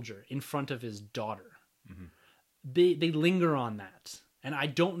Kree soldier in front of his daughter. Mm-hmm. They linger on that, and I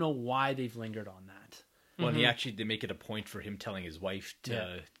don't know why they've lingered on that. Well, and they make it a point for him telling his wife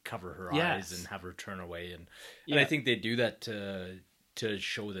to cover her eyes and have her turn away, and I think they do that to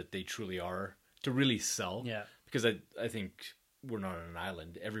show that they truly are, to really sell. Yeah, because I think we're not on an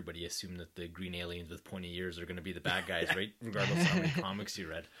island. Everybody assumed that the green aliens with pointy ears are going to be the bad guys, right? Regardless of how many comics you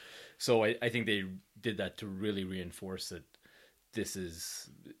read. So I think they did that to really reinforce that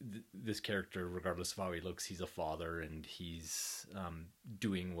this character, regardless of how he looks, he's a father, and he's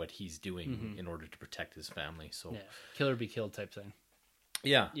doing what he's doing in order to protect his family. So kill or be killed type thing.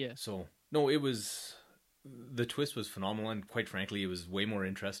 Yeah. So no, the twist was phenomenal, and quite frankly, it was way more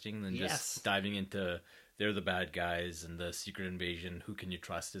interesting than just diving into they're the bad guys and the secret invasion. Who can you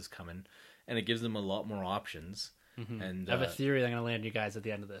trust is coming, and it gives them a lot more options. Mm-hmm. And I have a theory that I'm going to land you guys at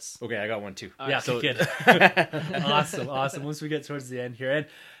the end of this. Okay, I got one too. Good. Awesome. Once we get towards the end here, and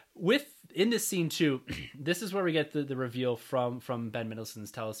in this scene too, this is where we get the reveal from Ben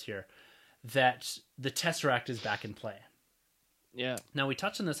Mendelsohn's tell us here that the Tesseract is back in play. Yeah. Now we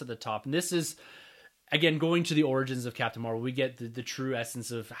touched on this at the top, and this is again going to the origins of Captain Marvel. We get the true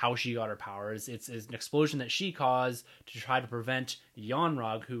essence of how she got her powers. It's an explosion that she caused to try to prevent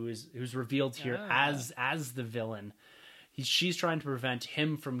Yon-Rogg, who's revealed here as the villain. She's trying to prevent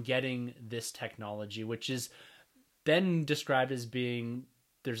him from getting this technology, which is then described as being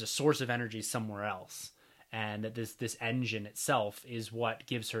there's a source of energy somewhere else, and that this engine itself is what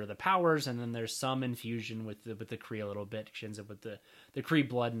gives her the powers. And then there's some infusion with the Kree a little bit. She ends up with the Kree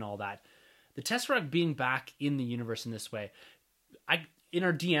blood and all that. The Tesseract being back in the universe in this way, in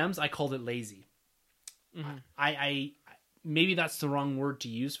our DMs, I called it lazy. Mm-hmm. I maybe that's the wrong word to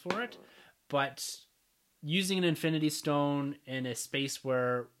use for it, but using an Infinity Stone in a space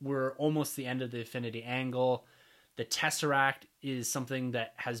where we're almost the end of the Infinity Angle, the Tesseract is something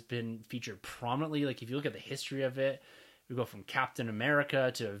that has been featured prominently. Like if you look at the history of it, we go from Captain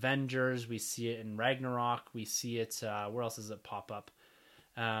America to Avengers. We see it in Ragnarok. We see it. Where else does it pop up?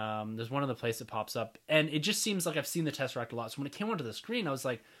 There's one other place that pops up, and it just seems like I've seen the Tesseract a lot. So when it came onto the screen, I was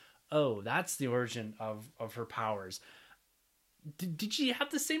like, "Oh, that's the origin of her powers." Did you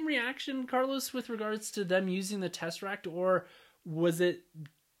have the same reaction, Carlos, with regards to them using the Tesseract, or was it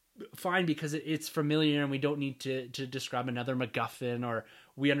fine because it's familiar and we don't need to describe another MacGuffin, or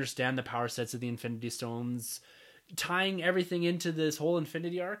we understand the power sets of the Infinity Stones, tying everything into this whole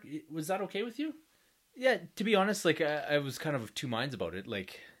Infinity arc? Was that okay with you? Yeah, to be honest, like I was kind of two minds about it.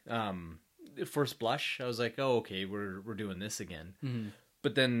 Like, at first blush, I was like, "Oh, okay, we're doing this again." Mm-hmm.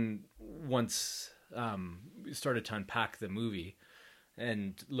 But then once we started to unpack the movie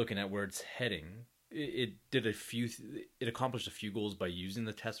and looking at where it's heading, it accomplished a few goals by using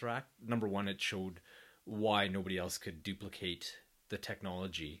the Tesseract. Number one, it showed why nobody else could duplicate the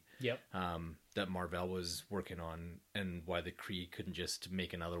technology. Yep. That Marvel was working on, and why the Kree couldn't just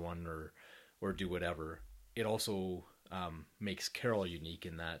make another one or do whatever. It also makes Carol unique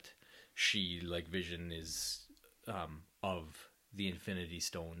in that she, like Vision, is of the Infinity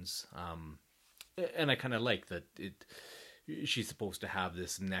Stones. And I kind of like that she's supposed to have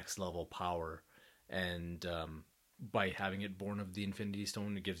this next level power, and by having it born of the Infinity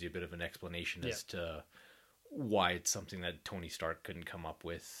Stone, it gives you a bit of an explanation as to why it's something that Tony Stark couldn't come up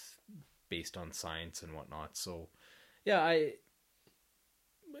with based on science and whatnot. So yeah,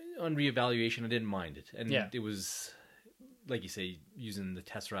 on reevaluation, I didn't mind it, and it was, like you say, using the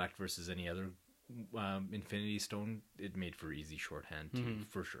Tesseract versus any other Infinity Stone, it made for easy shorthand too,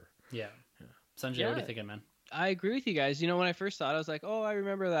 for sure. Yeah. Sanjay, what are you thinking, man? I agree with you guys. You know, when I first saw it, I was like, "Oh, I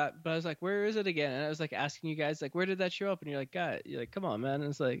remember that," but I was like, "Where is it again?" And I was like asking you guys, like, "Where did that show up?" And you're like, "God," you're like, "Come on, man." And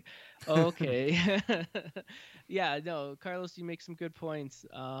it's like, oh, okay, yeah, no, Carlos, you make some good points.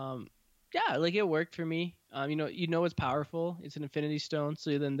 Yeah, like it worked for me. You know it's powerful. It's an Infinity Stone,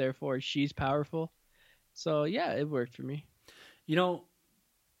 so then therefore she's powerful. So yeah, it worked for me. You know,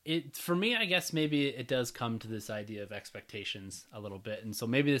 it for me, I guess maybe it does come to this idea of expectations a little bit, and so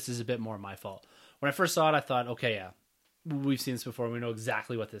maybe this is a bit more my fault. When I first saw it, I thought, okay, yeah, we've seen this before. We know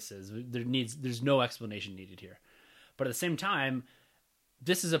exactly what this is. There's no explanation needed here. But at the same time,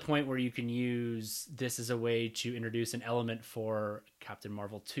 this is a point where you can use this as a way to introduce an element for Captain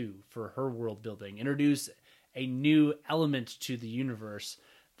Marvel 2, for her world building, introduce a new element to the universe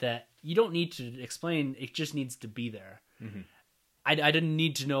that you don't need to explain. It just needs to be there. Mm-hmm. I didn't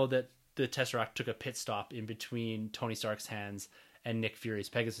need to know that the Tesseract took a pit stop in between Tony Stark's hands and Nick Fury's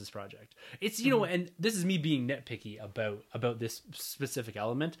Pegasus project. It's, you know, and this is me being nitpicky about this specific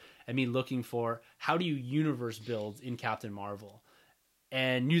element and me looking for how do you universe build in Captain Marvel.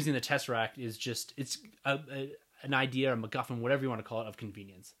 And using the Tesseract is just, it's an idea, a MacGuffin, whatever you want to call it, of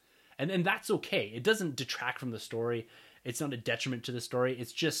convenience. And that's okay. It doesn't detract from the story. It's not a detriment to the story.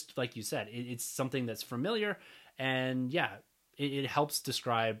 It's just, like you said, it's something that's familiar. And yeah, it helps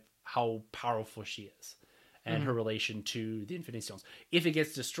describe how powerful she is and her relation to the Infinity Stones. If it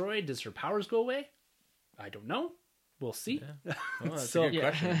gets destroyed, does her powers go away? I don't know. We'll see. Yeah. Well, that's a good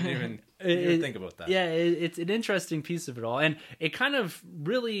question. I didn't even think about that. Yeah, it's an interesting piece of it all. And it kind of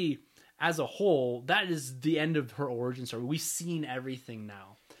really, as a whole, that is the end of her origin story. We've seen everything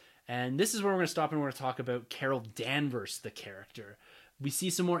now. And this is where we're going to stop and we're going to talk about Carol Danvers, the character. We see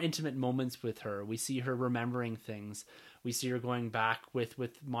some more intimate moments with her. We see her remembering things. We see her going back with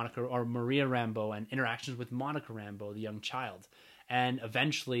Monica or Maria Rambeau and interactions with Monica Rambeau, the young child. And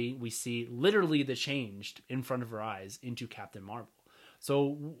eventually we see literally the change in front of her eyes into Captain Marvel.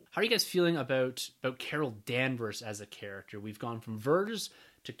 So how are you guys feeling about Carol Danvers as a character? We've gone from Vers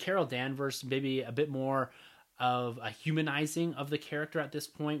to Carol Danvers, maybe a bit more of a humanizing of the character at this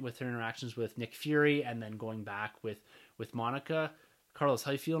point with her interactions with Nick Fury and then going back with Monica. Carlos, how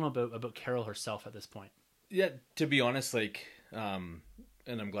are you feeling about Carol herself at this point? Yeah, to be honest, like, and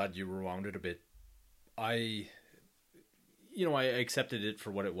I'm glad you rewound it a bit. I accepted it for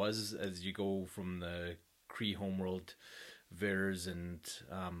what it was as you go from the Kree homeworld, Vers and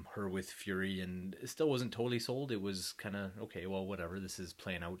her with Fury, and it still wasn't totally sold. It was kind of, okay, well, whatever, this is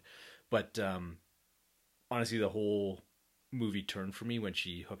playing out. But honestly, the whole movie turned for me when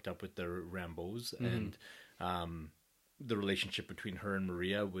she hooked up with the Rambeaus, and the relationship between her and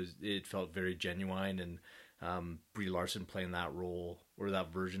Maria it felt very genuine, and Brie Larson playing that role or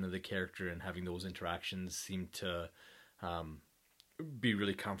that version of the character and having those interactions seemed to be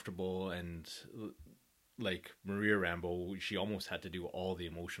really comfortable. And like Maria Rambeau, she almost had to do all the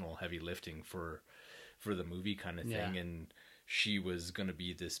emotional heavy lifting for the movie kind of thing, and she was going to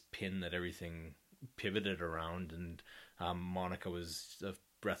be this pin that everything pivoted around, and Monica was a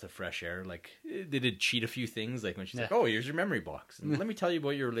breath of fresh air. Like, they did cheat a few things, like when she's like, oh, here's your memory box, and let me tell you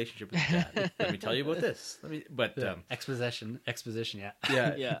about your relationship with Dad. Let me tell you about this. Exposition,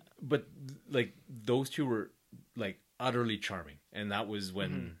 yeah. But like, those two were like utterly charming, and that was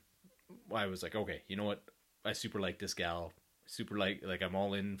when I was like, okay, you know what, I super like this gal, super like I'm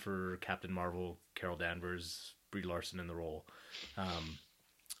all in for Captain Marvel, Carol Danvers, Brie Larson in the role.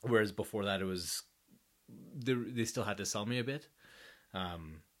 Whereas before that, it was they still had to sell me a bit.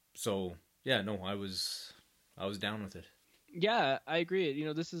 So yeah, no, I was down with it. Yeah, I agree. You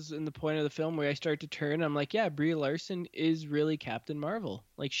know, this is in the point of the film where I start to turn. I'm like, yeah, Brie Larson is really Captain Marvel.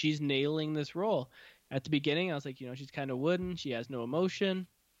 Like, she's nailing this role. At the beginning, I was like, you know, she's kind of wooden. She has no emotion.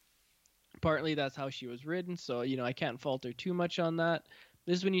 Partly that's how she was written, so, you know, I can't fault her too much on that.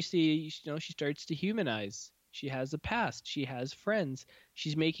 This is when you see, you know, she starts to humanize. She has a past. She has friends.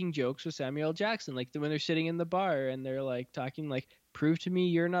 She's making jokes with Samuel L. Jackson, like when they're sitting in the bar and they're like talking like, prove to me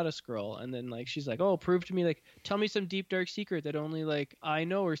you're not a Skrull. And then like she's like, oh, prove to me, like, tell me some deep dark secret that only like I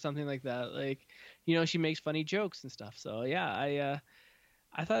know, or something like that. Like, you know, she makes funny jokes and stuff. So yeah,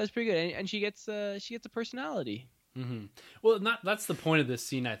 I thought it was pretty good, and she gets a personality. Mm-hmm. Well, that's the point of this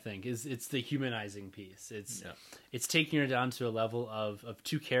scene, I think, is it's the humanizing piece. It's taking her down to a level of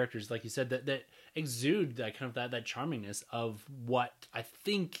two characters, like you said, that exude that kind of that charmingness of what I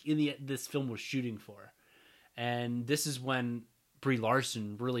think this film was shooting for. And this is when Brie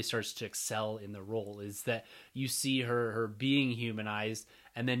Larson really starts to excel in the role, is that you see her being humanized,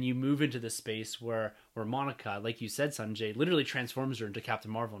 and then you move into the space where Monica, like you said, Sanjay, literally transforms her into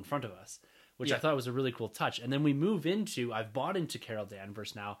Captain Marvel in front of us, which I thought was a really cool touch. And then we move into, I've bought into Carol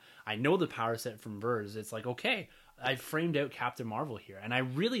Danvers now. I know the power set from Vers. It's like, okay, I've framed out Captain Marvel here. And I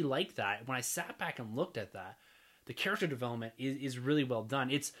really like that. When I sat back and looked at that, the character development is really well done.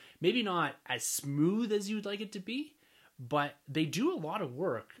 It's maybe not as smooth as you'd like it to be, but they do a lot of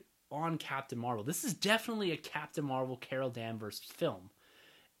work on Captain Marvel. This is definitely a Captain Marvel, Carol Danvers film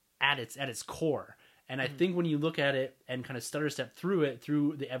at its core. And I think when you look at it and kind of stutter step through it,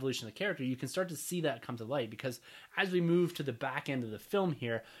 through the evolution of the character, you can start to see that come to light. Because as we move to the back end of the film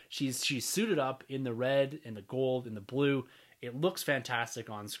here, she's suited up in the red and the gold and the blue. It looks fantastic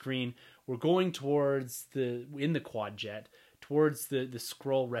on screen. We're going towards in the quad jet, towards the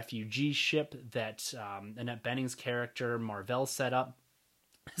Skrull refugee ship that Annette Bening's character Marvell set up.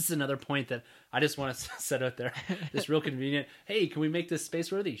 This is another point that I just want to set out there. It's real convenient. Hey, can we make this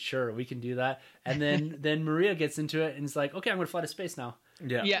space worthy? Sure, we can do that. And then Maria gets into it and is like, okay, I'm going to fly to space now.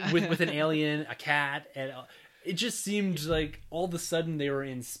 Yeah. With an alien, a cat, and it just seemed like all of a sudden they were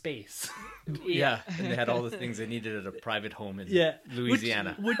in space. Yeah, and they had all the things they needed at a private home in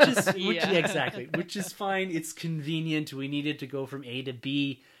Louisiana. Which is exactly. Which is fine. It's convenient. We needed to go from A to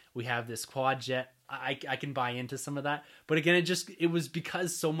B. We have this quad jet. I can buy into some of that. But again, it was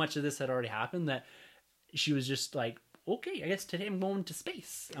because so much of this had already happened that she was just like, okay, I guess today I'm going to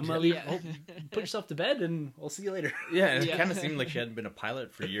space. I'm going to leave. Oh, put yourself to bed and I'll see you later. Yeah, and it kind of seemed like she hadn't been a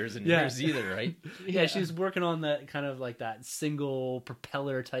pilot for years and years either, right? Yeah, she was working on that kind of like that single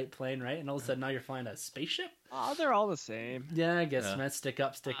propeller type plane, right? And all of a sudden now you're flying a spaceship? Oh, they're all the same. Yeah, I guess, man. Stick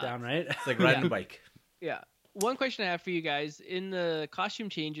up, stick down, right? It's like riding a bike. Yeah. One question I have for you guys. In the costume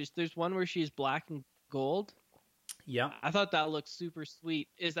changes, there's one where she's black and gold. Yeah. I thought that looked super sweet.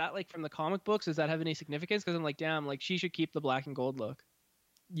 Is that like from the comic books? Does that have any significance? Because I'm like, damn, like she should keep the black and gold look.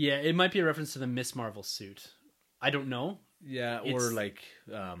 Yeah, it might be a reference to the Miss Marvel suit. I don't know. Yeah, or like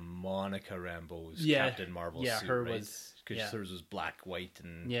Monica Rambeau's Captain Marvel suit, her right? was... Because hers was black, white,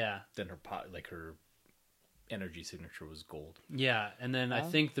 and then her energy signature was gold. Yeah, and then I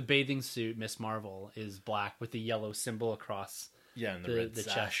think the bathing suit, Miss Marvel, is black with the yellow symbol across and the red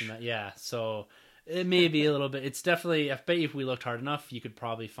chest. And so it may be a little bit. It's definitely, I bet if we looked hard enough, you could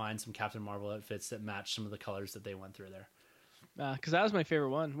probably find some Captain Marvel outfits that match some of the colors that they went through there. Because that was my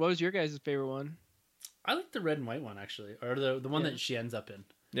favorite one. What was your guys' favorite one? I like the red and white one, actually, or the one that she ends up in.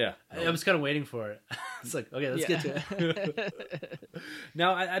 Yeah. I was kind of waiting for it. It's like, okay, let's get to it.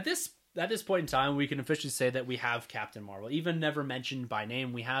 Now, at this point in time, we can officially say that we have Captain Marvel. Even never mentioned by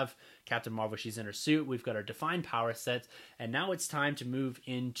name, we have Captain Marvel. She's in her suit. We've got our defined power sets. And now it's time to move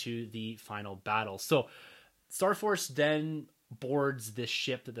into the final battle. So Starforce then boards this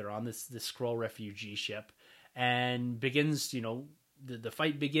ship that they're on, this Skrull refugee ship, and begins, the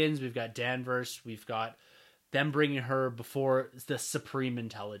fight begins. We've got Danvers. We've got them bringing her before the Supreme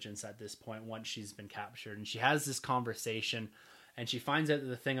Intelligence at this point once she's been captured. And she has this conversation, and she finds out that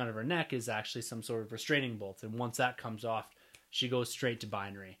the thing on her neck is actually some sort of restraining bolt. And once that comes off, she goes straight to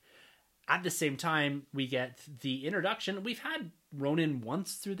binary. At the same time, we get the introduction. We've had Ronan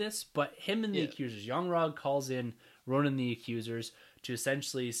once through this, but him and the Accusers. Young-Rog calls in Ronan the Accusers to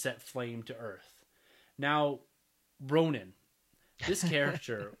essentially set flame to Earth. Now, Ronan, this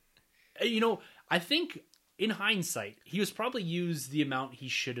character, I think in hindsight, he was probably used the amount he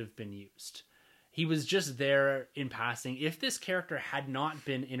should have been used. He was just there in passing. If this character had not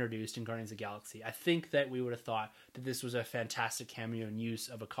been introduced in Guardians of the Galaxy, I think that we would have thought that this was a fantastic cameo and use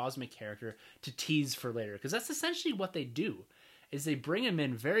of a cosmic character to tease for later. Because that's essentially what they do, is they bring him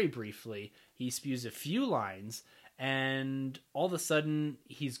in very briefly. He spews a few lines, and all of a sudden,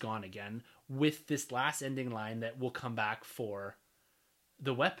 he's gone again with this last ending line that will come back for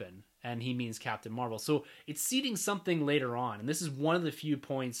the weapon. And he means Captain Marvel. So it's seeding something later on. And this is one of the few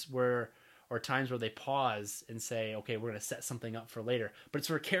points or times where they pause and say, okay, we're going to set something up for later. But it's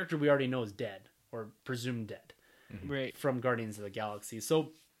for a character we already know is dead or presumed dead. Right. From Guardians of the Galaxy.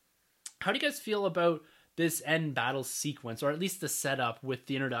 So how do you guys feel about this end battle sequence, or at least the setup with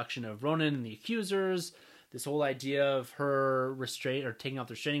the introduction of Ronan and the Accusers, this whole idea of her taking off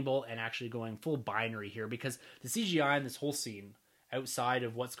the restraining bolt and actually going full binary here? Because the CGI in this whole scene, outside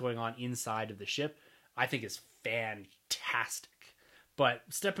of what's going on inside of the ship, I think is fantastic. But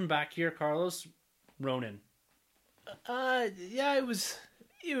stepping back here, Carlos, Ronan. Yeah, it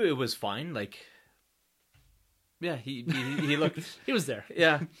was fine. Like, yeah, he looked he was there.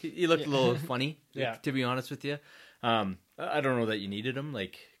 Yeah, he looked a little funny. Yeah, to be honest with you, I don't know that you needed him.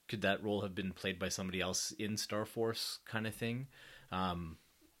 Like, could that role have been played by somebody else in Starforce, kind of thing?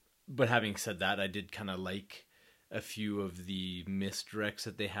 But having said that, I did kind of like a few of the misdirects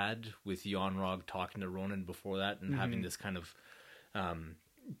that they had with Young-Rog talking to Ronan before that, and having this kind of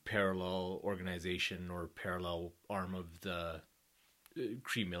parallel organization or parallel arm of the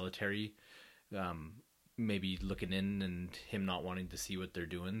Kree military, maybe looking in and him not wanting to see what they're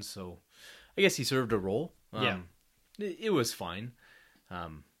doing. So I guess he served a role. It was fine.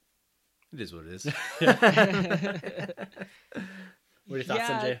 It is what it is. What are your thoughts,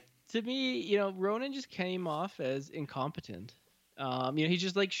 MJ? To me, Ronan just came off as incompetent. He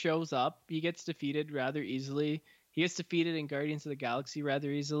just like shows up. He gets defeated rather easily. He gets defeated in Guardians of the Galaxy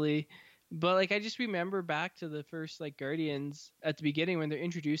rather easily. But like I just remember back to the first like Guardians at the beginning when they're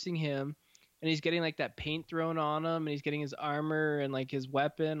introducing him and he's getting like that paint thrown on him and he's getting his armor and like his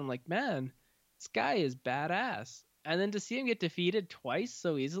weapon. I'm like, man, this guy is badass. And then to see him get defeated twice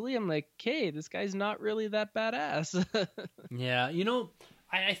so easily, I'm like, okay, this guy's not really that badass. Yeah,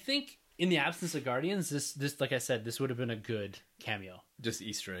 I think in the absence of Guardians, this like I said, this would have been a good cameo. Just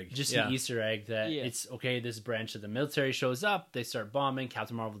Easter egg. Just an Easter egg that it's okay. This branch of the military shows up. They start bombing.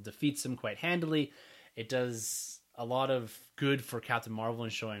 Captain Marvel defeats them quite handily. It does a lot of good for Captain Marvel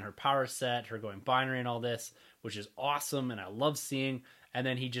in showing her power set, her going binary and all this, which is awesome. And I love seeing. And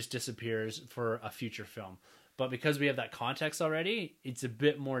then he just disappears for a future film. But because we have that context already, it's a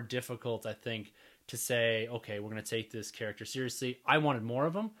bit more difficult, I think, to say, okay, we're going to take this character seriously. I wanted more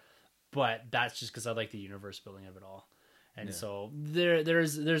of him, but that's just because I like the universe building of it all. And so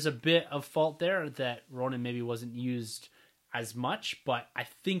there's a bit of fault there that Ronan maybe wasn't used as much, but I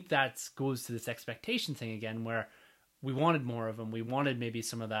think that goes to this expectation thing again, where we wanted more of him. We wanted maybe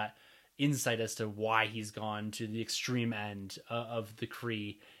some of that insight as to why he's gone to the extreme end of the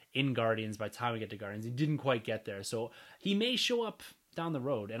Kree in Guardians. By the time we get to Guardians, he didn't quite get there. So he may show up down the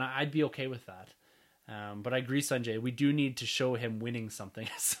road, and I'd be okay with that. But I agree, Sanjay, we do need to show him winning something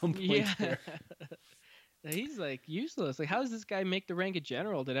at some point there. He's like useless. Like, how does this guy make the rank of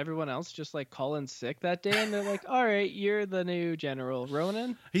general? Did everyone else just like call in sick that day and they're like, all right, you're the new general,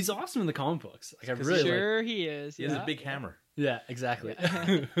 Ronan? He's awesome in the comic books. Like, I really sure he is. He has a big hammer. Yeah, exactly.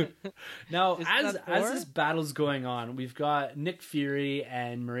 Now, as this battle's going on, we've got Nick Fury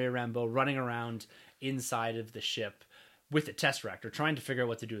and Maria Rambeau running around inside of the ship with the Tesseract, or trying to figure out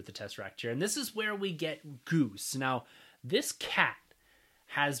what to do with the Tesseract here. And this is where we get Goose. Now, this cat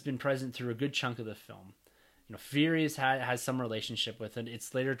has been present through a good chunk of the film. Fury has some relationship with it.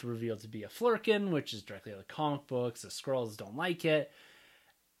 It's later revealed to be a Flurkin, which is directly out of the comic books. The Skrulls don't like it.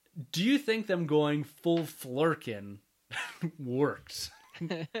 Do you think them going full Flurkin worked?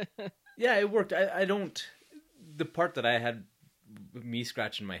 Yeah, it worked. I don't... The part that I had me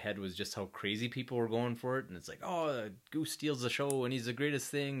scratching my head was just how crazy people were going for it. And it's like, oh, Goose steals the show and he's the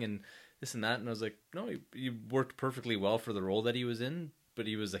greatest thing and this and that. And I was like, no, he worked perfectly well for the role that he was in, but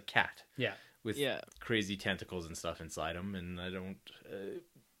he was a cat. Yeah. With crazy tentacles and stuff inside him, and I don't...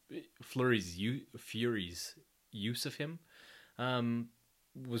 Fury's use of him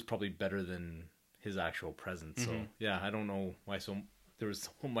was probably better than his actual presence. So, I don't know why there was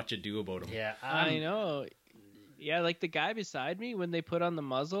so much ado about him. Yeah, I know. Yeah, like the guy beside me, when they put on the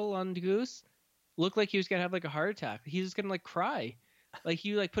muzzle on Goose, looked like he was going to have like a heart attack. He was going to like cry. Like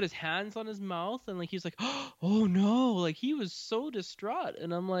he like put his hands on his mouth, and like he was like, oh no, like he was so distraught.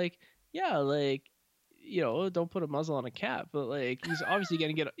 And I'm like... Yeah, like, don't put a muzzle on a cat, but like he's obviously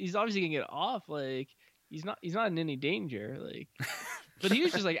gonna get off. Like he's not in any danger. Like, but he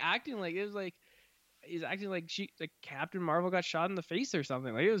was just like acting like he's acting like Captain Marvel got shot in the face or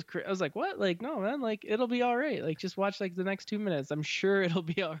something. Like it was. I was like, what? Like, no, man. Like it'll be all right. Like just watch like the next 2 minutes. I'm sure it'll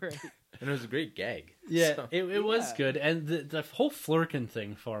be all right. And it was a great gag. Yeah, so. It was good, and the whole Flurkin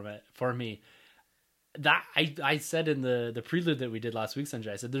thing for me. That I said in the prelude that we did last week,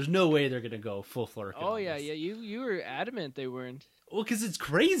 Sanjay, I said there's no way they're gonna go full Flurkin. Oh yeah, you were adamant they weren't. Well, because it's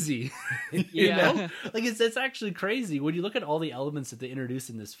crazy. Like it's actually crazy when you look at all the elements that they introduced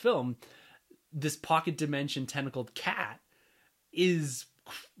in this film. This pocket dimension tentacled cat is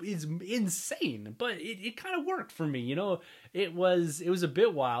insane, but it kind of worked for me. It was a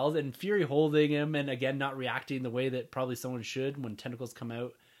bit wild, and Fury holding him and again not reacting the way that probably someone should when tentacles come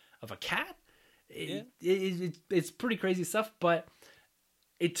out of a cat. It's pretty crazy stuff, but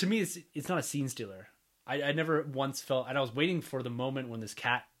to me it's not a scene stealer. I never once felt, and I was waiting for the moment when this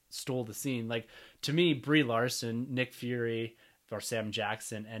cat stole the scene. Like, to me, Brie Larson, Nick Fury, or Sam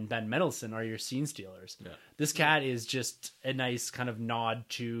Jackson, and Ben Mendelsohn are your scene stealers. Yeah. This cat is just a nice kind of nod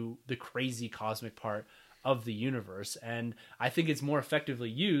to the crazy cosmic part of the universe, and I think it's more effectively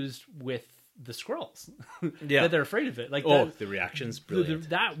used with the Skrulls. That they're afraid of it. Like, the reaction's brilliant.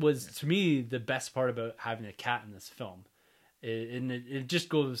 That was, to me, the best part about having a cat in this film. It just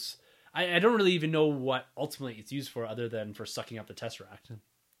goes... I don't really even know what ultimately it's used for, other than for sucking up the Tesseract.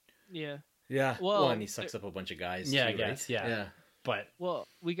 Yeah. Yeah. Well, and he sucks up a bunch of guys. Yeah, too, I guess. Right? Yeah. But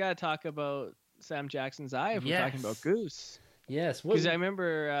we gotta talk about Sam Jackson's eye if we're talking about Goose. Yes. Because I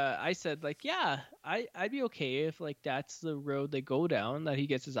remember I said, like, I'd be okay if, like, that's the road they go down, that he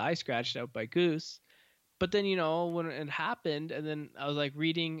gets his eye scratched out by Goose. But then, when it happened, and then I was, like,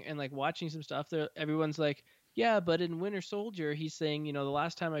 reading and, like, watching some stuff, everyone's like, Yeah, but in Winter Soldier, he's saying, the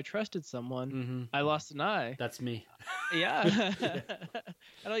last time I trusted someone, I lost an eye. That's me. Yeah.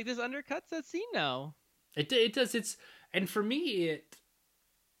 And like this undercuts that scene now. It does. And for me,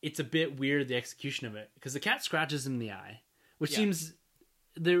 it's a bit weird, the execution of it, because the cat scratches him in the eye, which seems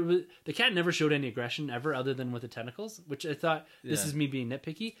the cat never showed any aggression ever, other than with the tentacles, which I thought, this is me being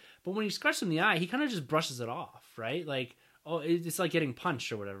nitpicky. But when he scratches him in the eye, he kind of just brushes it off, right? Like, oh, it's like getting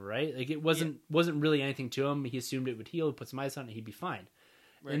punched or whatever, right? Like it wasn't really anything to him. He assumed it would heal. He put some ice on it, he'd be fine.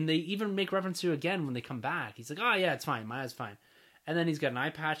 Right. And they even make reference to it again when they come back. He's like, oh yeah, it's fine, my eye's fine. And then he's got an eye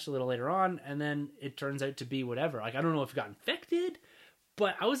patch a little later on, and then it turns out to be whatever. Like, I don't know if he got infected,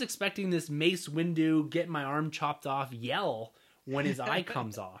 but I was expecting this Mace Windu get my arm chopped off yell when his eye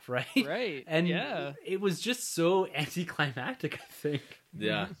comes off, right? Right. And it was just so anticlimactic, I think.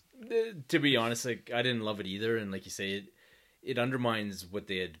 Yeah. To be honest, like, I didn't love it either, and like you say, it undermines what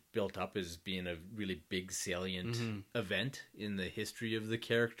they had built up as being a really big salient event in the history of the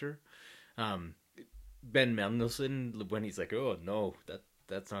character. Ben Mendelsohn, when he's like, "Oh no,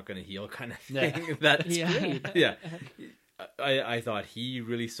 that's not going to heal," kind of thing. That's great. Yeah, I thought he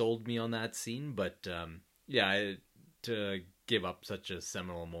really sold me on that scene, but to give up such a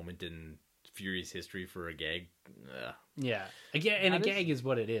seminal moment in Fury's history for a gag, yeah, again, and a gag is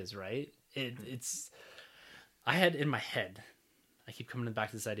what it is, right? It's. I had in my head, I keep coming back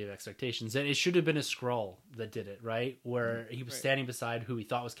to this idea of expectations, that it should have been a Skrull that did it, right? Where he was standing beside who he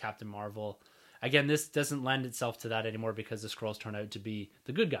thought was Captain Marvel. Again, this doesn't lend itself to that anymore because the Skrulls turn out to be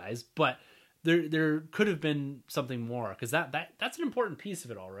the good guys, but there could have been something more, because that's an important piece of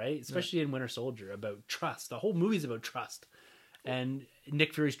it all, right? Especially in Winter Soldier, about trust. The whole movie's about trust and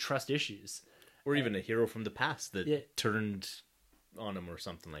Nick Fury's trust issues. Or even a hero from the past that turned on him or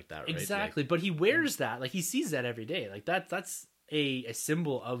something like that, right? Exactly, but he wears that, like he sees that every day. Like that's a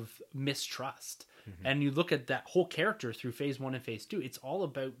symbol of mistrust. And you look at that whole character through phase 1 and phase 2, it's all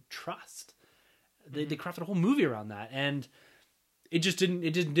about trust. They crafted a whole movie around that, and it just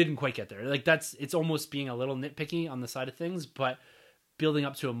didn't quite get there. Like it's almost being a little nitpicky on the side of things, but building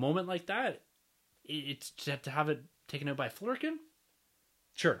up to a moment like that, it's to have it taken out by Flerken.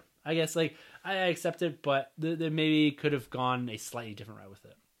 Sure, I guess like I accept it, but they maybe could have gone a slightly different route with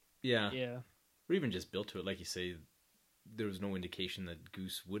it. Yeah. Or even just built to it, like you say. There was no indication that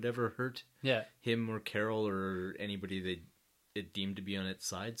Goose would ever hurt him or Carol or anybody they it deemed to be on its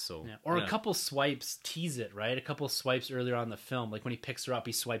side. So a couple swipes tease it, right? A couple swipes earlier on in the film, like when he picks her up,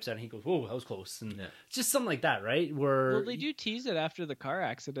 he swipes out and he goes, "Whoa, that was close," and just something like that, right? Where they do tease it after the car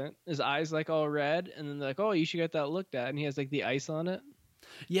accident. His eyes like all red, and then they're like, "Oh, you should get that looked at," and he has like the ice on it.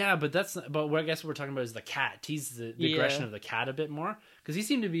 Yeah, but what I guess what we're talking about is the cat. Tease the aggression of the cat a bit more, because he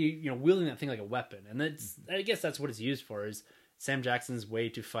seemed to be wielding that thing like a weapon, and I guess that's what it's used for. Is Sam Jackson's way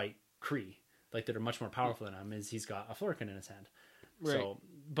to fight Kree, like that are much more powerful than him, is he's got a Flerken in his hand. Right. So,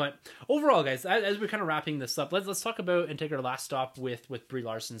 but overall, guys, as we're kind of wrapping this up, let's talk about and take our last stop with Brie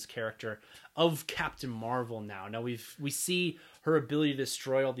Larson's character of Captain Marvel. Now we see her ability to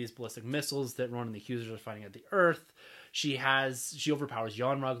destroy all these ballistic missiles that Ronan the Accuser are fighting at the Earth. She overpowers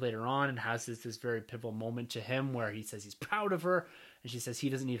Yon-Rogg later on and has this very pivotal moment to him where he says he's proud of her, and she says he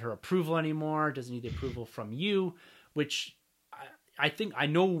doesn't need her approval anymore, doesn't need the approval from you, which I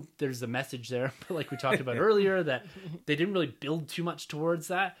know there's a message there, but like we talked about earlier, that they didn't really build too much towards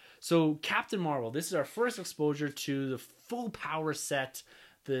that. So Captain Marvel, this is our first exposure to the full power set,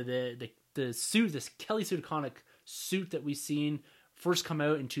 the suit, this Kelly Sue DeConnick suit that we've seen first come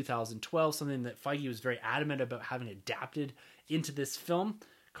out in 2012, something that Feige was very adamant about having adapted into this film.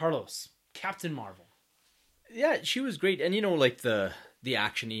 Carlos, Captain Marvel. Yeah, she was great, and like the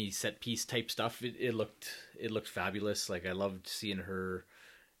action-y set piece type stuff, it looked fabulous. Like, I loved seeing her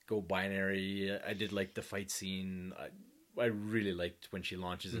go binary. I did like the fight scene. I really liked when she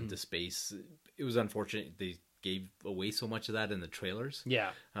launches into space. It was unfortunate they gave away so much of that in the trailers.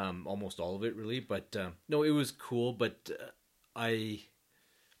 Yeah. Almost all of it, really. But no, it was cool, but I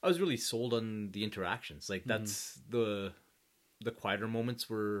was really sold on the interactions. Like, that's the quieter moments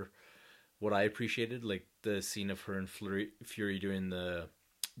were what I appreciated, like the scene of her and Fury doing the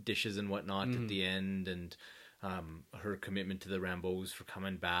dishes and whatnot at the end, and her commitment to the Rambos for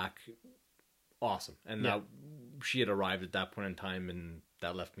coming back. Awesome. And that she had arrived at that point in time, and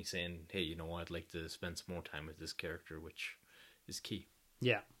that left me saying, hey, you know what, I'd like to spend some more time with this character, which is key.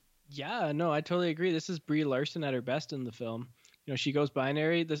 Yeah. Yeah, no, I totally agree. This is Brie Larson at her best in the film. She goes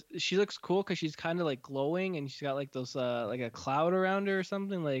binary. She looks cool because she's kind of like glowing, and she's got like those like a cloud around her or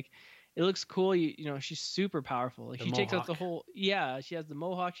something. Like, it looks cool. She's super powerful. Like, she takes out the whole. Yeah, she has the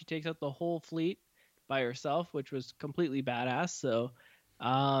Mohawk. She takes out the whole fleet by herself, which was completely badass. So,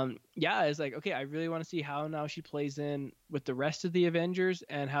 Yeah, it's like, okay, I really want to see how now she plays in with the rest of the Avengers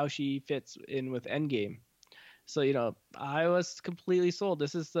and how she fits in with Endgame. So, I was completely sold.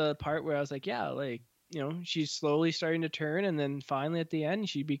 This is the part where I was like, yeah, like, she's slowly starting to turn, and then finally at the end,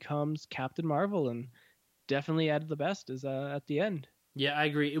 she becomes Captain Marvel, and definitely added the best is at the end. Yeah, I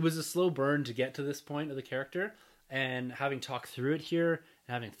agree. It was a slow burn to get to this point of the character, and having talked through it here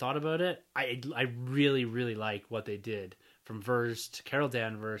and having thought about it, I really really like what they did from Verse to Carol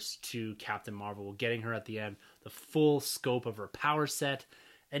Danvers to Captain Marvel, getting her at the end, the full scope of her power set,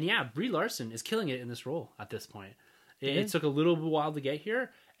 and yeah, Brie Larson is killing it in this role at this point. It took a little while to get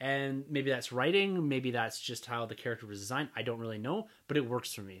here, and maybe that's writing, maybe that's just how the character was designed. I don't really know, but it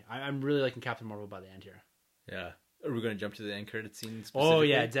works for me. I'm really liking Captain Marvel by the end here. Yeah. Are we going to jump to the end credit scene Oh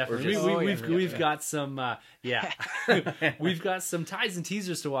yeah, definitely. Just... We've got some we've got some ties and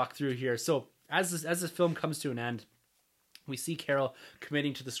teasers to walk through here. So as this film comes to an end, we see Carol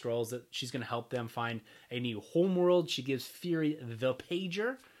committing to the Skrulls that she's going to help them find a new homeworld. She gives Fury the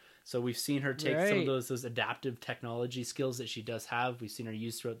pager. So we've seen her take some of those adaptive technology skills that she does have. We've seen her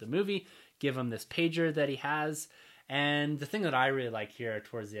use throughout the movie. Give him this pager that he has. And the thing that I really like here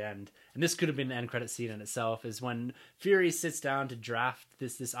towards the end, and this could have been an end credit scene in itself, is when Fury sits down to draft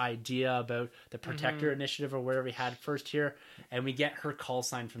this idea about the Protector Initiative or whatever he had first here, and we get her call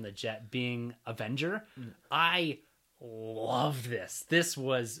sign from the jet being Avenger. I loved this. This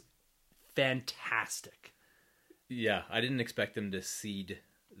was fantastic. Yeah, I didn't expect them to seed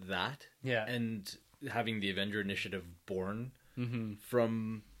that. Yeah. And having the Avenger Initiative born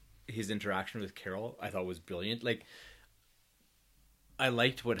from his interaction with Carol, I thought was brilliant. Like, I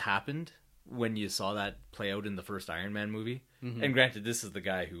liked what happened when you saw that play out in the first Iron Man movie. And granted, this is the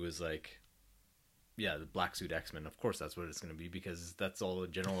guy who was like, yeah, the Black Suit X-Men. Of course, that's what it's going to be because that's all the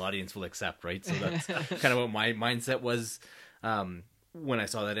general audience will accept, right? So that's kind of what my mindset was when I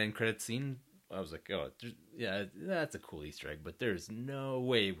saw that end credit scene. I was like, oh, yeah, that's a cool Easter egg, but there's no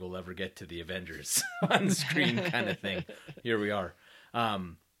way we'll ever get to the Avengers on screen kind of thing. Here we are.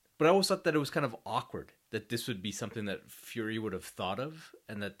 But I always thought that it was kind of awkward that this would be something that Fury would have thought of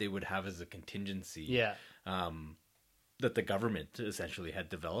and that they would have as a contingency. Yeah. That the government essentially had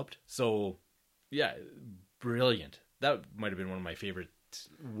developed. So, yeah, brilliant. That might have been one of my favorite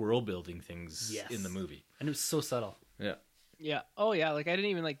world building things in the movie. And it was so subtle. Yeah. Yeah. Oh, yeah. Like, I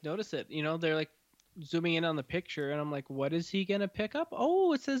didn't even, notice it. They're, zooming in on the picture, and I'm like, what is he going to pick up?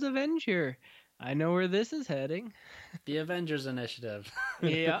 Oh, it says Avenger. I know where this is heading. The Avengers Initiative.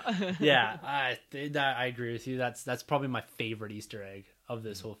 Yeah. Yeah, I agree with you. That's probably my favorite Easter egg of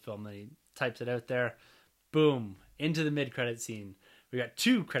this whole film. That he types it out there. Boom. Into the mid-credit scene. We got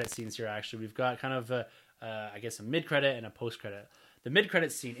two credit scenes here, actually. We've got kind of, a mid-credit and a post-credit. The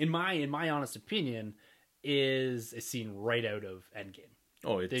mid-credit scene, in my honest opinion, is a scene right out of Endgame.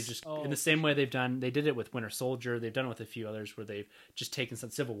 Oh, they just in the same way they did it with Winter Soldier. They've done it with a few others where they've just taken some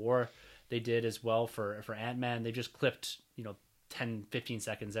Civil War. They did as well for Ant-Man. They just clipped 10, 15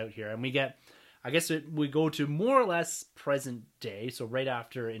 seconds out here, and we get. I guess we go to more or less present day. So right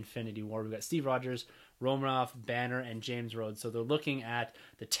after Infinity War, we've got Steve Rogers, Romanoff, Banner, and James Rhodes. So they're looking at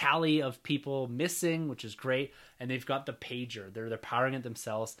the tally of people missing, which is great, and they've got the pager. They're powering it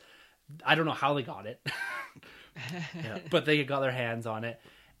themselves. I don't know how they got it, but they got their hands on it.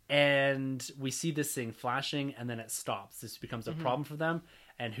 And we see this thing flashing, and then it stops. This becomes a problem for them.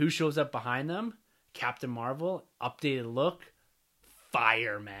 And who shows up behind them? Captain Marvel, updated look.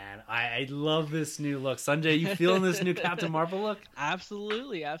 Fire, man. I love this new look. Sanjay, you feeling this new Captain Marvel look?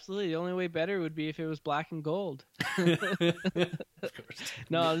 Absolutely. The only way better would be if it was black and gold. Of course.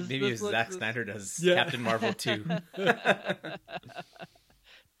 No, maybe if Zack Snyder does Captain Marvel too.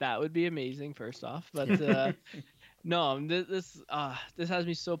 That would be amazing, first off. But no, this has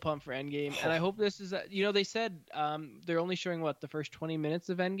me so pumped for Endgame. And I hope this is, they said they're only showing, the first 20 minutes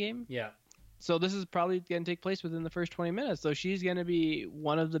of Endgame? Yeah. So this is probably going to take place within the first 20 minutes. So she's going to be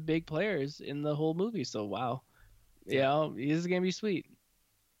one of the big players in the whole movie. So, wow. Yeah, this is going to be sweet.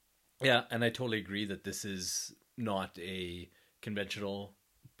 Yeah, and I totally agree that this is not a conventional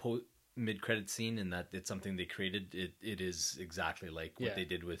mid-credit scene and that it's something they created. It is exactly like what they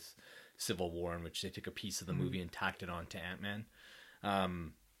did with Civil War, in which they took a piece of the movie and tacked it on to Ant-Man. I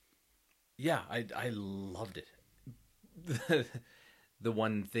loved it. The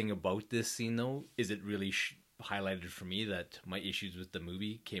one thing about this scene, though, is it really highlighted for me that my issues with the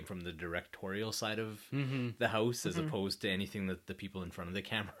movie came from the directorial side of the house as opposed to anything that the people in front of the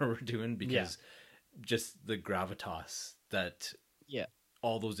camera were doing, because just the gravitas that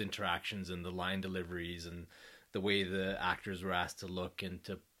all those interactions and the line deliveries and the way the actors were asked to look and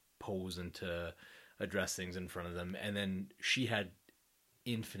to pose and to address things in front of them. And then she had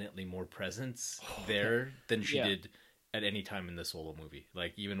infinitely more presence there than she Yeah. did at any time in the Solo movie.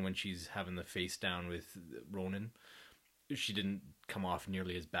 Like, even when she's having the face down with Ronan, she didn't come off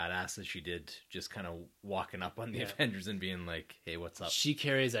nearly as badass as she did just kind of walking up on the Avengers and being like, hey, what's up? She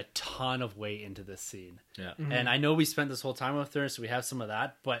carries a ton of weight into this scene. Yeah. And I know we spent this whole time with her, so we have some of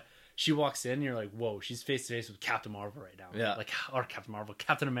that, but she walks in and you're like, whoa, she's face to face with Captain Marvel right now. Yeah. Like, or Captain Marvel,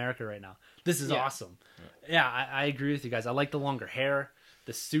 Captain America right now. This is Yeah. awesome. Yeah, I agree with you guys. I like the longer hair.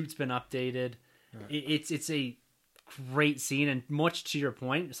 The suit's been updated. It's a great scene, and much to your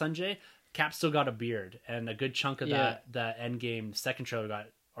point, Sanjay, Cap still got a beard, and a good chunk of that Endgame second trailer got,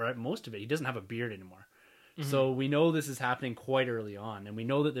 or most of it, he doesn't have a beard anymore. So we know this is happening quite early on, and we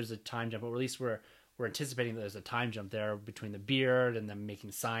know that there's a time jump, or at least we're anticipating that there's a time jump there between the beard and them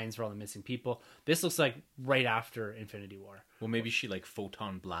making signs for all the missing people. This looks like right after Infinity War. Well, maybe she like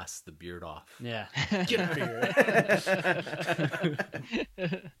photon blasts the beard off. Yeah. Get out of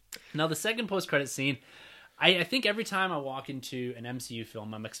here. Now, the second post-credit scene, I think every time I walk into an MCU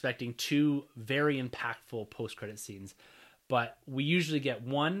film, I'm expecting two very impactful post-credit scenes. But we usually get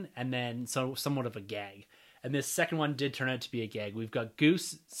one and then somewhat of a gag. And this second one did turn out to be a gag. We've got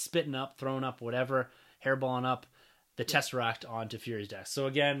Goose spitting up, throwing up, whatever, hairballing up the Tesseract onto Fury's desk. So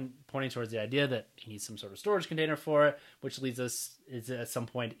again, pointing towards the idea that he needs some sort of storage container for it, which leads us at some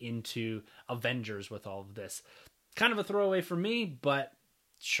point into Avengers with all of this. Kind of a throwaway for me, but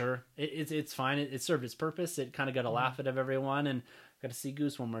sure, it's fine. It served its purpose. It kind of got a laugh out of everyone, and got to see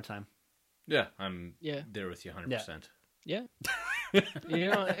Goose one more time. Yeah, I'm Yeah. there with you 100%. Yeah.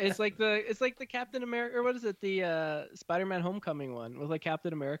 It's like the Captain America, or what is it? The Spider-Man Homecoming one with like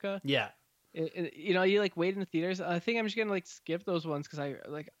Captain America. Yeah. You like wait in the theaters. I think I'm just gonna like skip those ones because I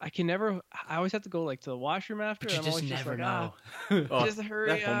always have to go like to the washroom after. But you I'm just always never like, know. Oh, Just hurry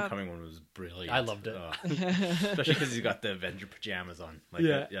that up. Homecoming one was brilliant. I loved it. Especially because he's got the Avenger pajamas on. Like,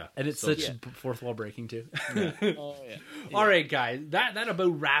 yeah. And it's so such good. fourth wall breaking too. Oh yeah. All right, guys, that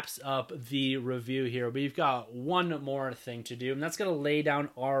about wraps up the review here. We've got one more thing to do, and that's going to lay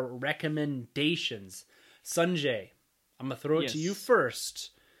down our recommendations. Sanjay, I'm going to throw it to you Yes. first.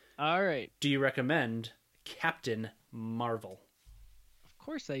 All right. Do you recommend Captain Marvel? Of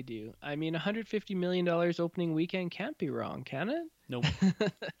course I do. I mean, $150 million opening weekend can't be wrong, can it? Nope.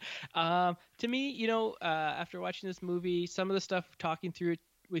 To me, after watching this movie, some of the stuff talking through it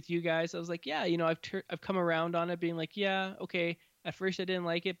with you guys, I was like, yeah, I've come around on it, being like, yeah, okay. At first I didn't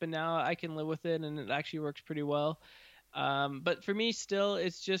like it, but now I can live with it, and it actually works pretty well. But for me, still,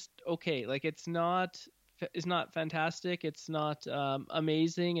 it's just okay. Like, it's not fantastic. It's not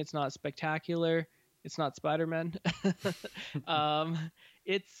amazing. It's not spectacular. It's not Spider-Man.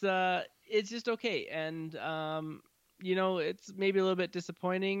 It's just okay, and it's maybe a little bit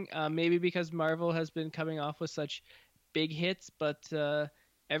disappointing. Maybe because Marvel has been coming off with such big hits, but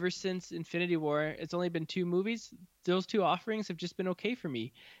ever since Infinity War, it's only been 2 movies. Those 2 offerings have just been okay for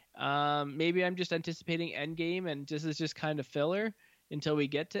me. Maybe I'm just anticipating Endgame, and this is just kind of filler until we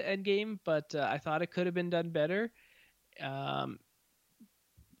get to Endgame, but I thought it could have been done better.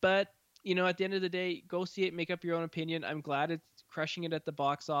 But, at the end of the day, go see it, make up your own opinion. I'm glad it's crushing it at the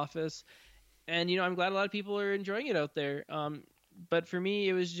box office. And, I'm glad a lot of people are enjoying it out there. But for me,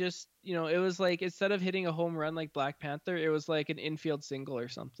 it was just, it was like, instead of hitting a home run like Black Panther, it was like an infield single or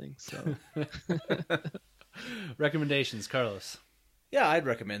something. So Recommendations, Carlos. Yeah, I'd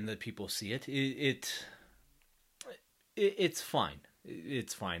recommend that people see it. It's fine.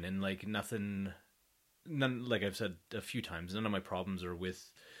 It's fine, and like none. Like I've said a few times, none of my problems are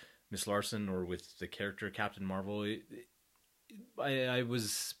with Miss Larson or with the character Captain Marvel. I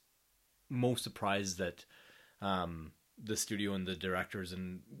was most surprised that the studio and the directors,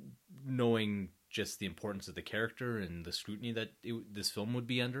 and knowing just the importance of the character and the scrutiny that this film would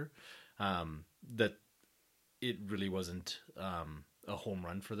be under, that it really wasn't a home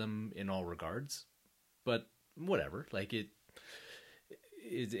run for them in all regards. But whatever, like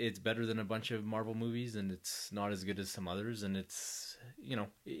it's better than a bunch of Marvel movies, and it's not as good as some others, and it's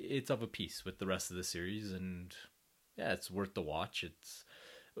it's of a piece with the rest of the series, and yeah, it's worth the watch. It's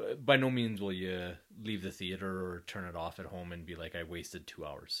by no means will you leave the theater or turn it off at home and be like, I wasted 2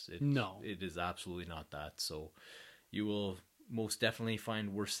 hours. No, it is absolutely not that. So you will most definitely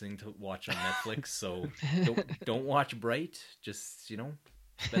find worse thing to watch on Netflix. So don't watch Bright. Just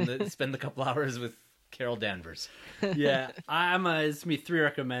spend the couple hours with Carol Danvers. Yeah, it's me 3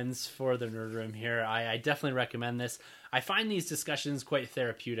 recommends for the Nerd Room here. I definitely recommend this. I find these discussions quite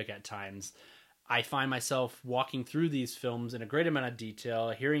therapeutic at times. I find myself walking through these films in a great amount of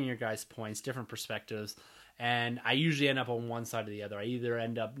detail, hearing your guys' points, different perspectives, And I usually end up on one side or the other. I either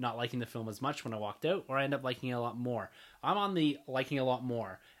end up not liking the film as much when I walked out, or I end up liking it a lot more. I'm on the liking a lot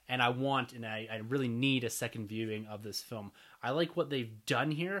more, and I really need a second viewing of this film. I like what they've done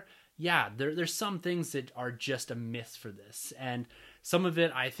here. Yeah, there's some things that are just a miss for this, and some of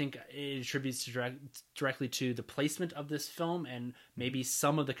it I think it attributes directly to the placement of this film and maybe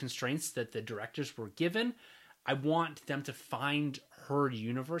some of the constraints that the directors were given. I want them to find her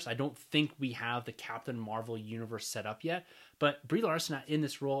universe. I don't think we have the Captain Marvel universe set up yet, but Brie Larson in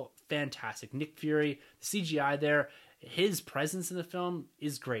this role, fantastic. Nick Fury, the CGI there, his presence in the film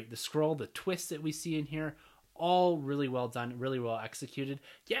is great. The scroll, the twists that we see in here, all really well done, really well executed.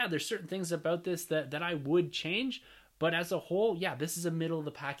 Yeah, there's certain things about this that I would change, but as a whole, yeah, this is a middle of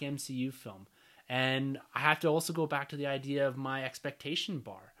the pack MCU film. And I have to also go back to the idea of my expectation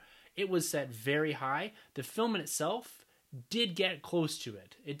bar. It was set very high. The film in itself did get close to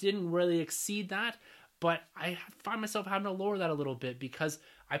it. It didn't really exceed that, but I find myself having to lower that a little bit because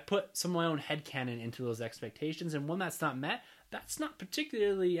I put some of my own headcanon into those expectations, and when that's not met, that's not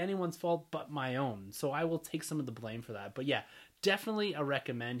particularly anyone's fault but my own. So I will take some of the blame for that. But yeah, definitely a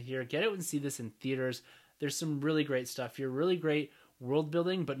recommend here. Get out and see this in theaters. There's some really great stuff here, really great world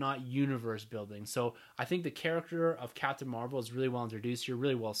building, but not universe building. So I think the character of Captain Marvel is really well introduced here,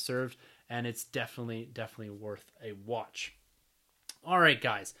 really well served, and it's definitely worth a watch. All right,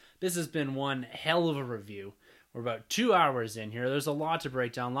 guys, this has been one hell of a review. We're about 2 hours in here. There's a lot to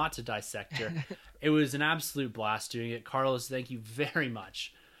break down, a lot to dissect here. It was an absolute blast doing it. Carlos, thank you very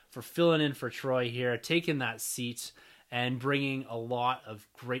much for filling in for Troy here, taking that seat, and bringing a lot of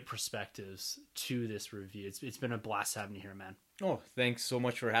great perspectives to this review. It's been a blast having you here, man. Oh, thanks so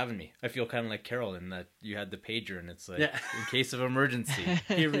much for having me. I feel kind of like Carol in that you had the pager and it's like, in case of emergency.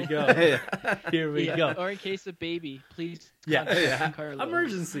 Here we go. Here we go. Or in case of baby, please. Carlos.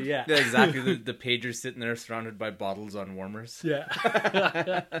 Emergency, yeah. Exactly. The pager's sitting there surrounded by bottles on warmers. Yeah.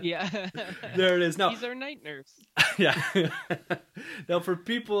 Yeah. There it is. No. These are night nurse. Yeah. Now, for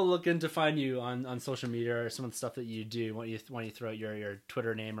people looking to find you on social media or some of the stuff that you do, why don't you throw out your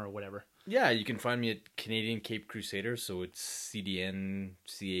Twitter name or whatever? Yeah, you can find me at Canadian Cape Crusader, so it's CDN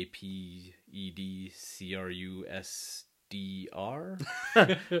CAPEDCRUSDR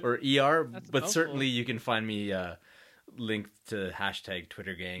or ER, but certainly you can find me linked to hashtag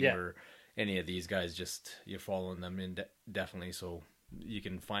Twitter Gang or any of these guys. Just you're following them definitely, so you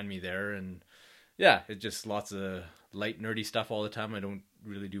can find me there. And yeah, it's just lots of light nerdy stuff all the time. I don't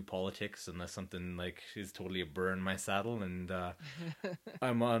really do politics unless something like is totally a burr in my saddle, and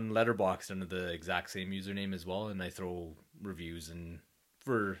I'm on Letterboxd under the exact same username as well, and I throw reviews and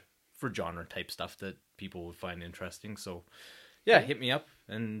for genre type stuff that people would find interesting. So yeah, hit me up,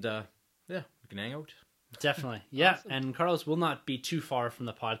 and yeah, we can hang out. Definitely. Yeah. Awesome. And Carlos will not be too far from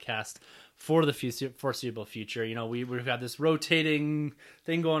the podcast for the foreseeable future. You know, we've got this rotating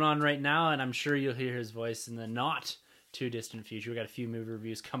thing going on right now, and I'm sure you'll hear his voice in the not too distant future. We got a few movie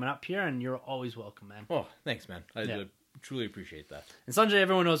reviews coming up here, and you're always welcome, man. Oh, thanks, man. I truly appreciate that. And Sanjay,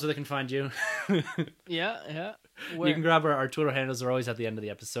 everyone knows where they can find you. Yeah. Where? You can grab our Twitter handles. They're always at the end of the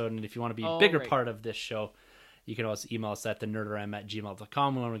episode, and if you want to be a bigger part of this show, you can also email us at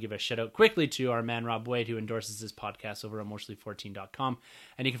thenerdrm@gmail.com. We want to give a shout out quickly to our man Rob Wade, who endorses this podcast over at emotionally14.com.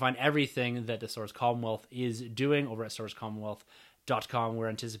 And you can find everything that the Star Wars Commonwealth is doing over at StarWarsCommonwealth.com. We're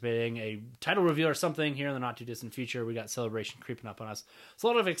anticipating a title reveal or something here in the not too distant future. We got Celebration creeping up on us. It's a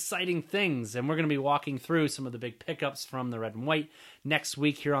lot of exciting things, and we're going to be walking through some of the big pickups from the Red and White next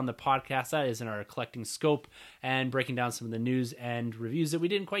week here on the podcast. That is in our collecting scope, and breaking down some of the news and reviews that we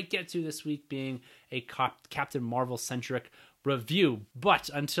didn't quite get to this week, being a Captain Marvel centric review. But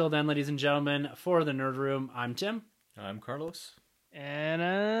until then, ladies and gentlemen, for the Nerd Room, I'm Tim. I'm Carlos. And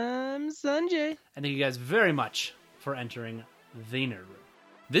I'm Sanjay. And thank you guys very much for entering the Nerd Room.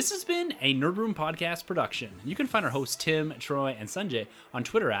 This has been a Nerd Room podcast production. You can find our hosts Tim, Troy, and Sanjay on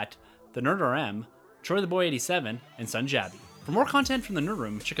Twitter at TheNerdRM, TroyTheBoy87, and Sunjabby. For more content from the Nerd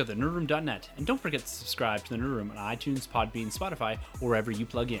Room, check out thenerdroom.net, and don't forget to subscribe to the Nerd Room on iTunes, Podbean, Spotify, or wherever you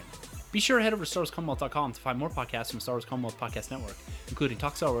plug in. Be sure to head over to StarWarsCommonwealth.com to find more podcasts from the Star Wars Commonwealth Podcast Network, including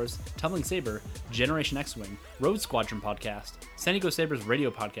Talk Star Wars, Tumbling Saber, Generation X-Wing, Road Squadron Podcast, San Diego Sabres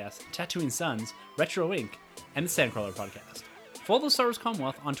Radio Podcast, Tattooing Sons, Retro Inc., and the Sandcrawler Podcast. Follow the Star Wars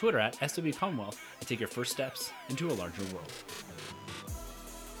Commonwealth on Twitter at SW Commonwealth and take your first steps into a larger world.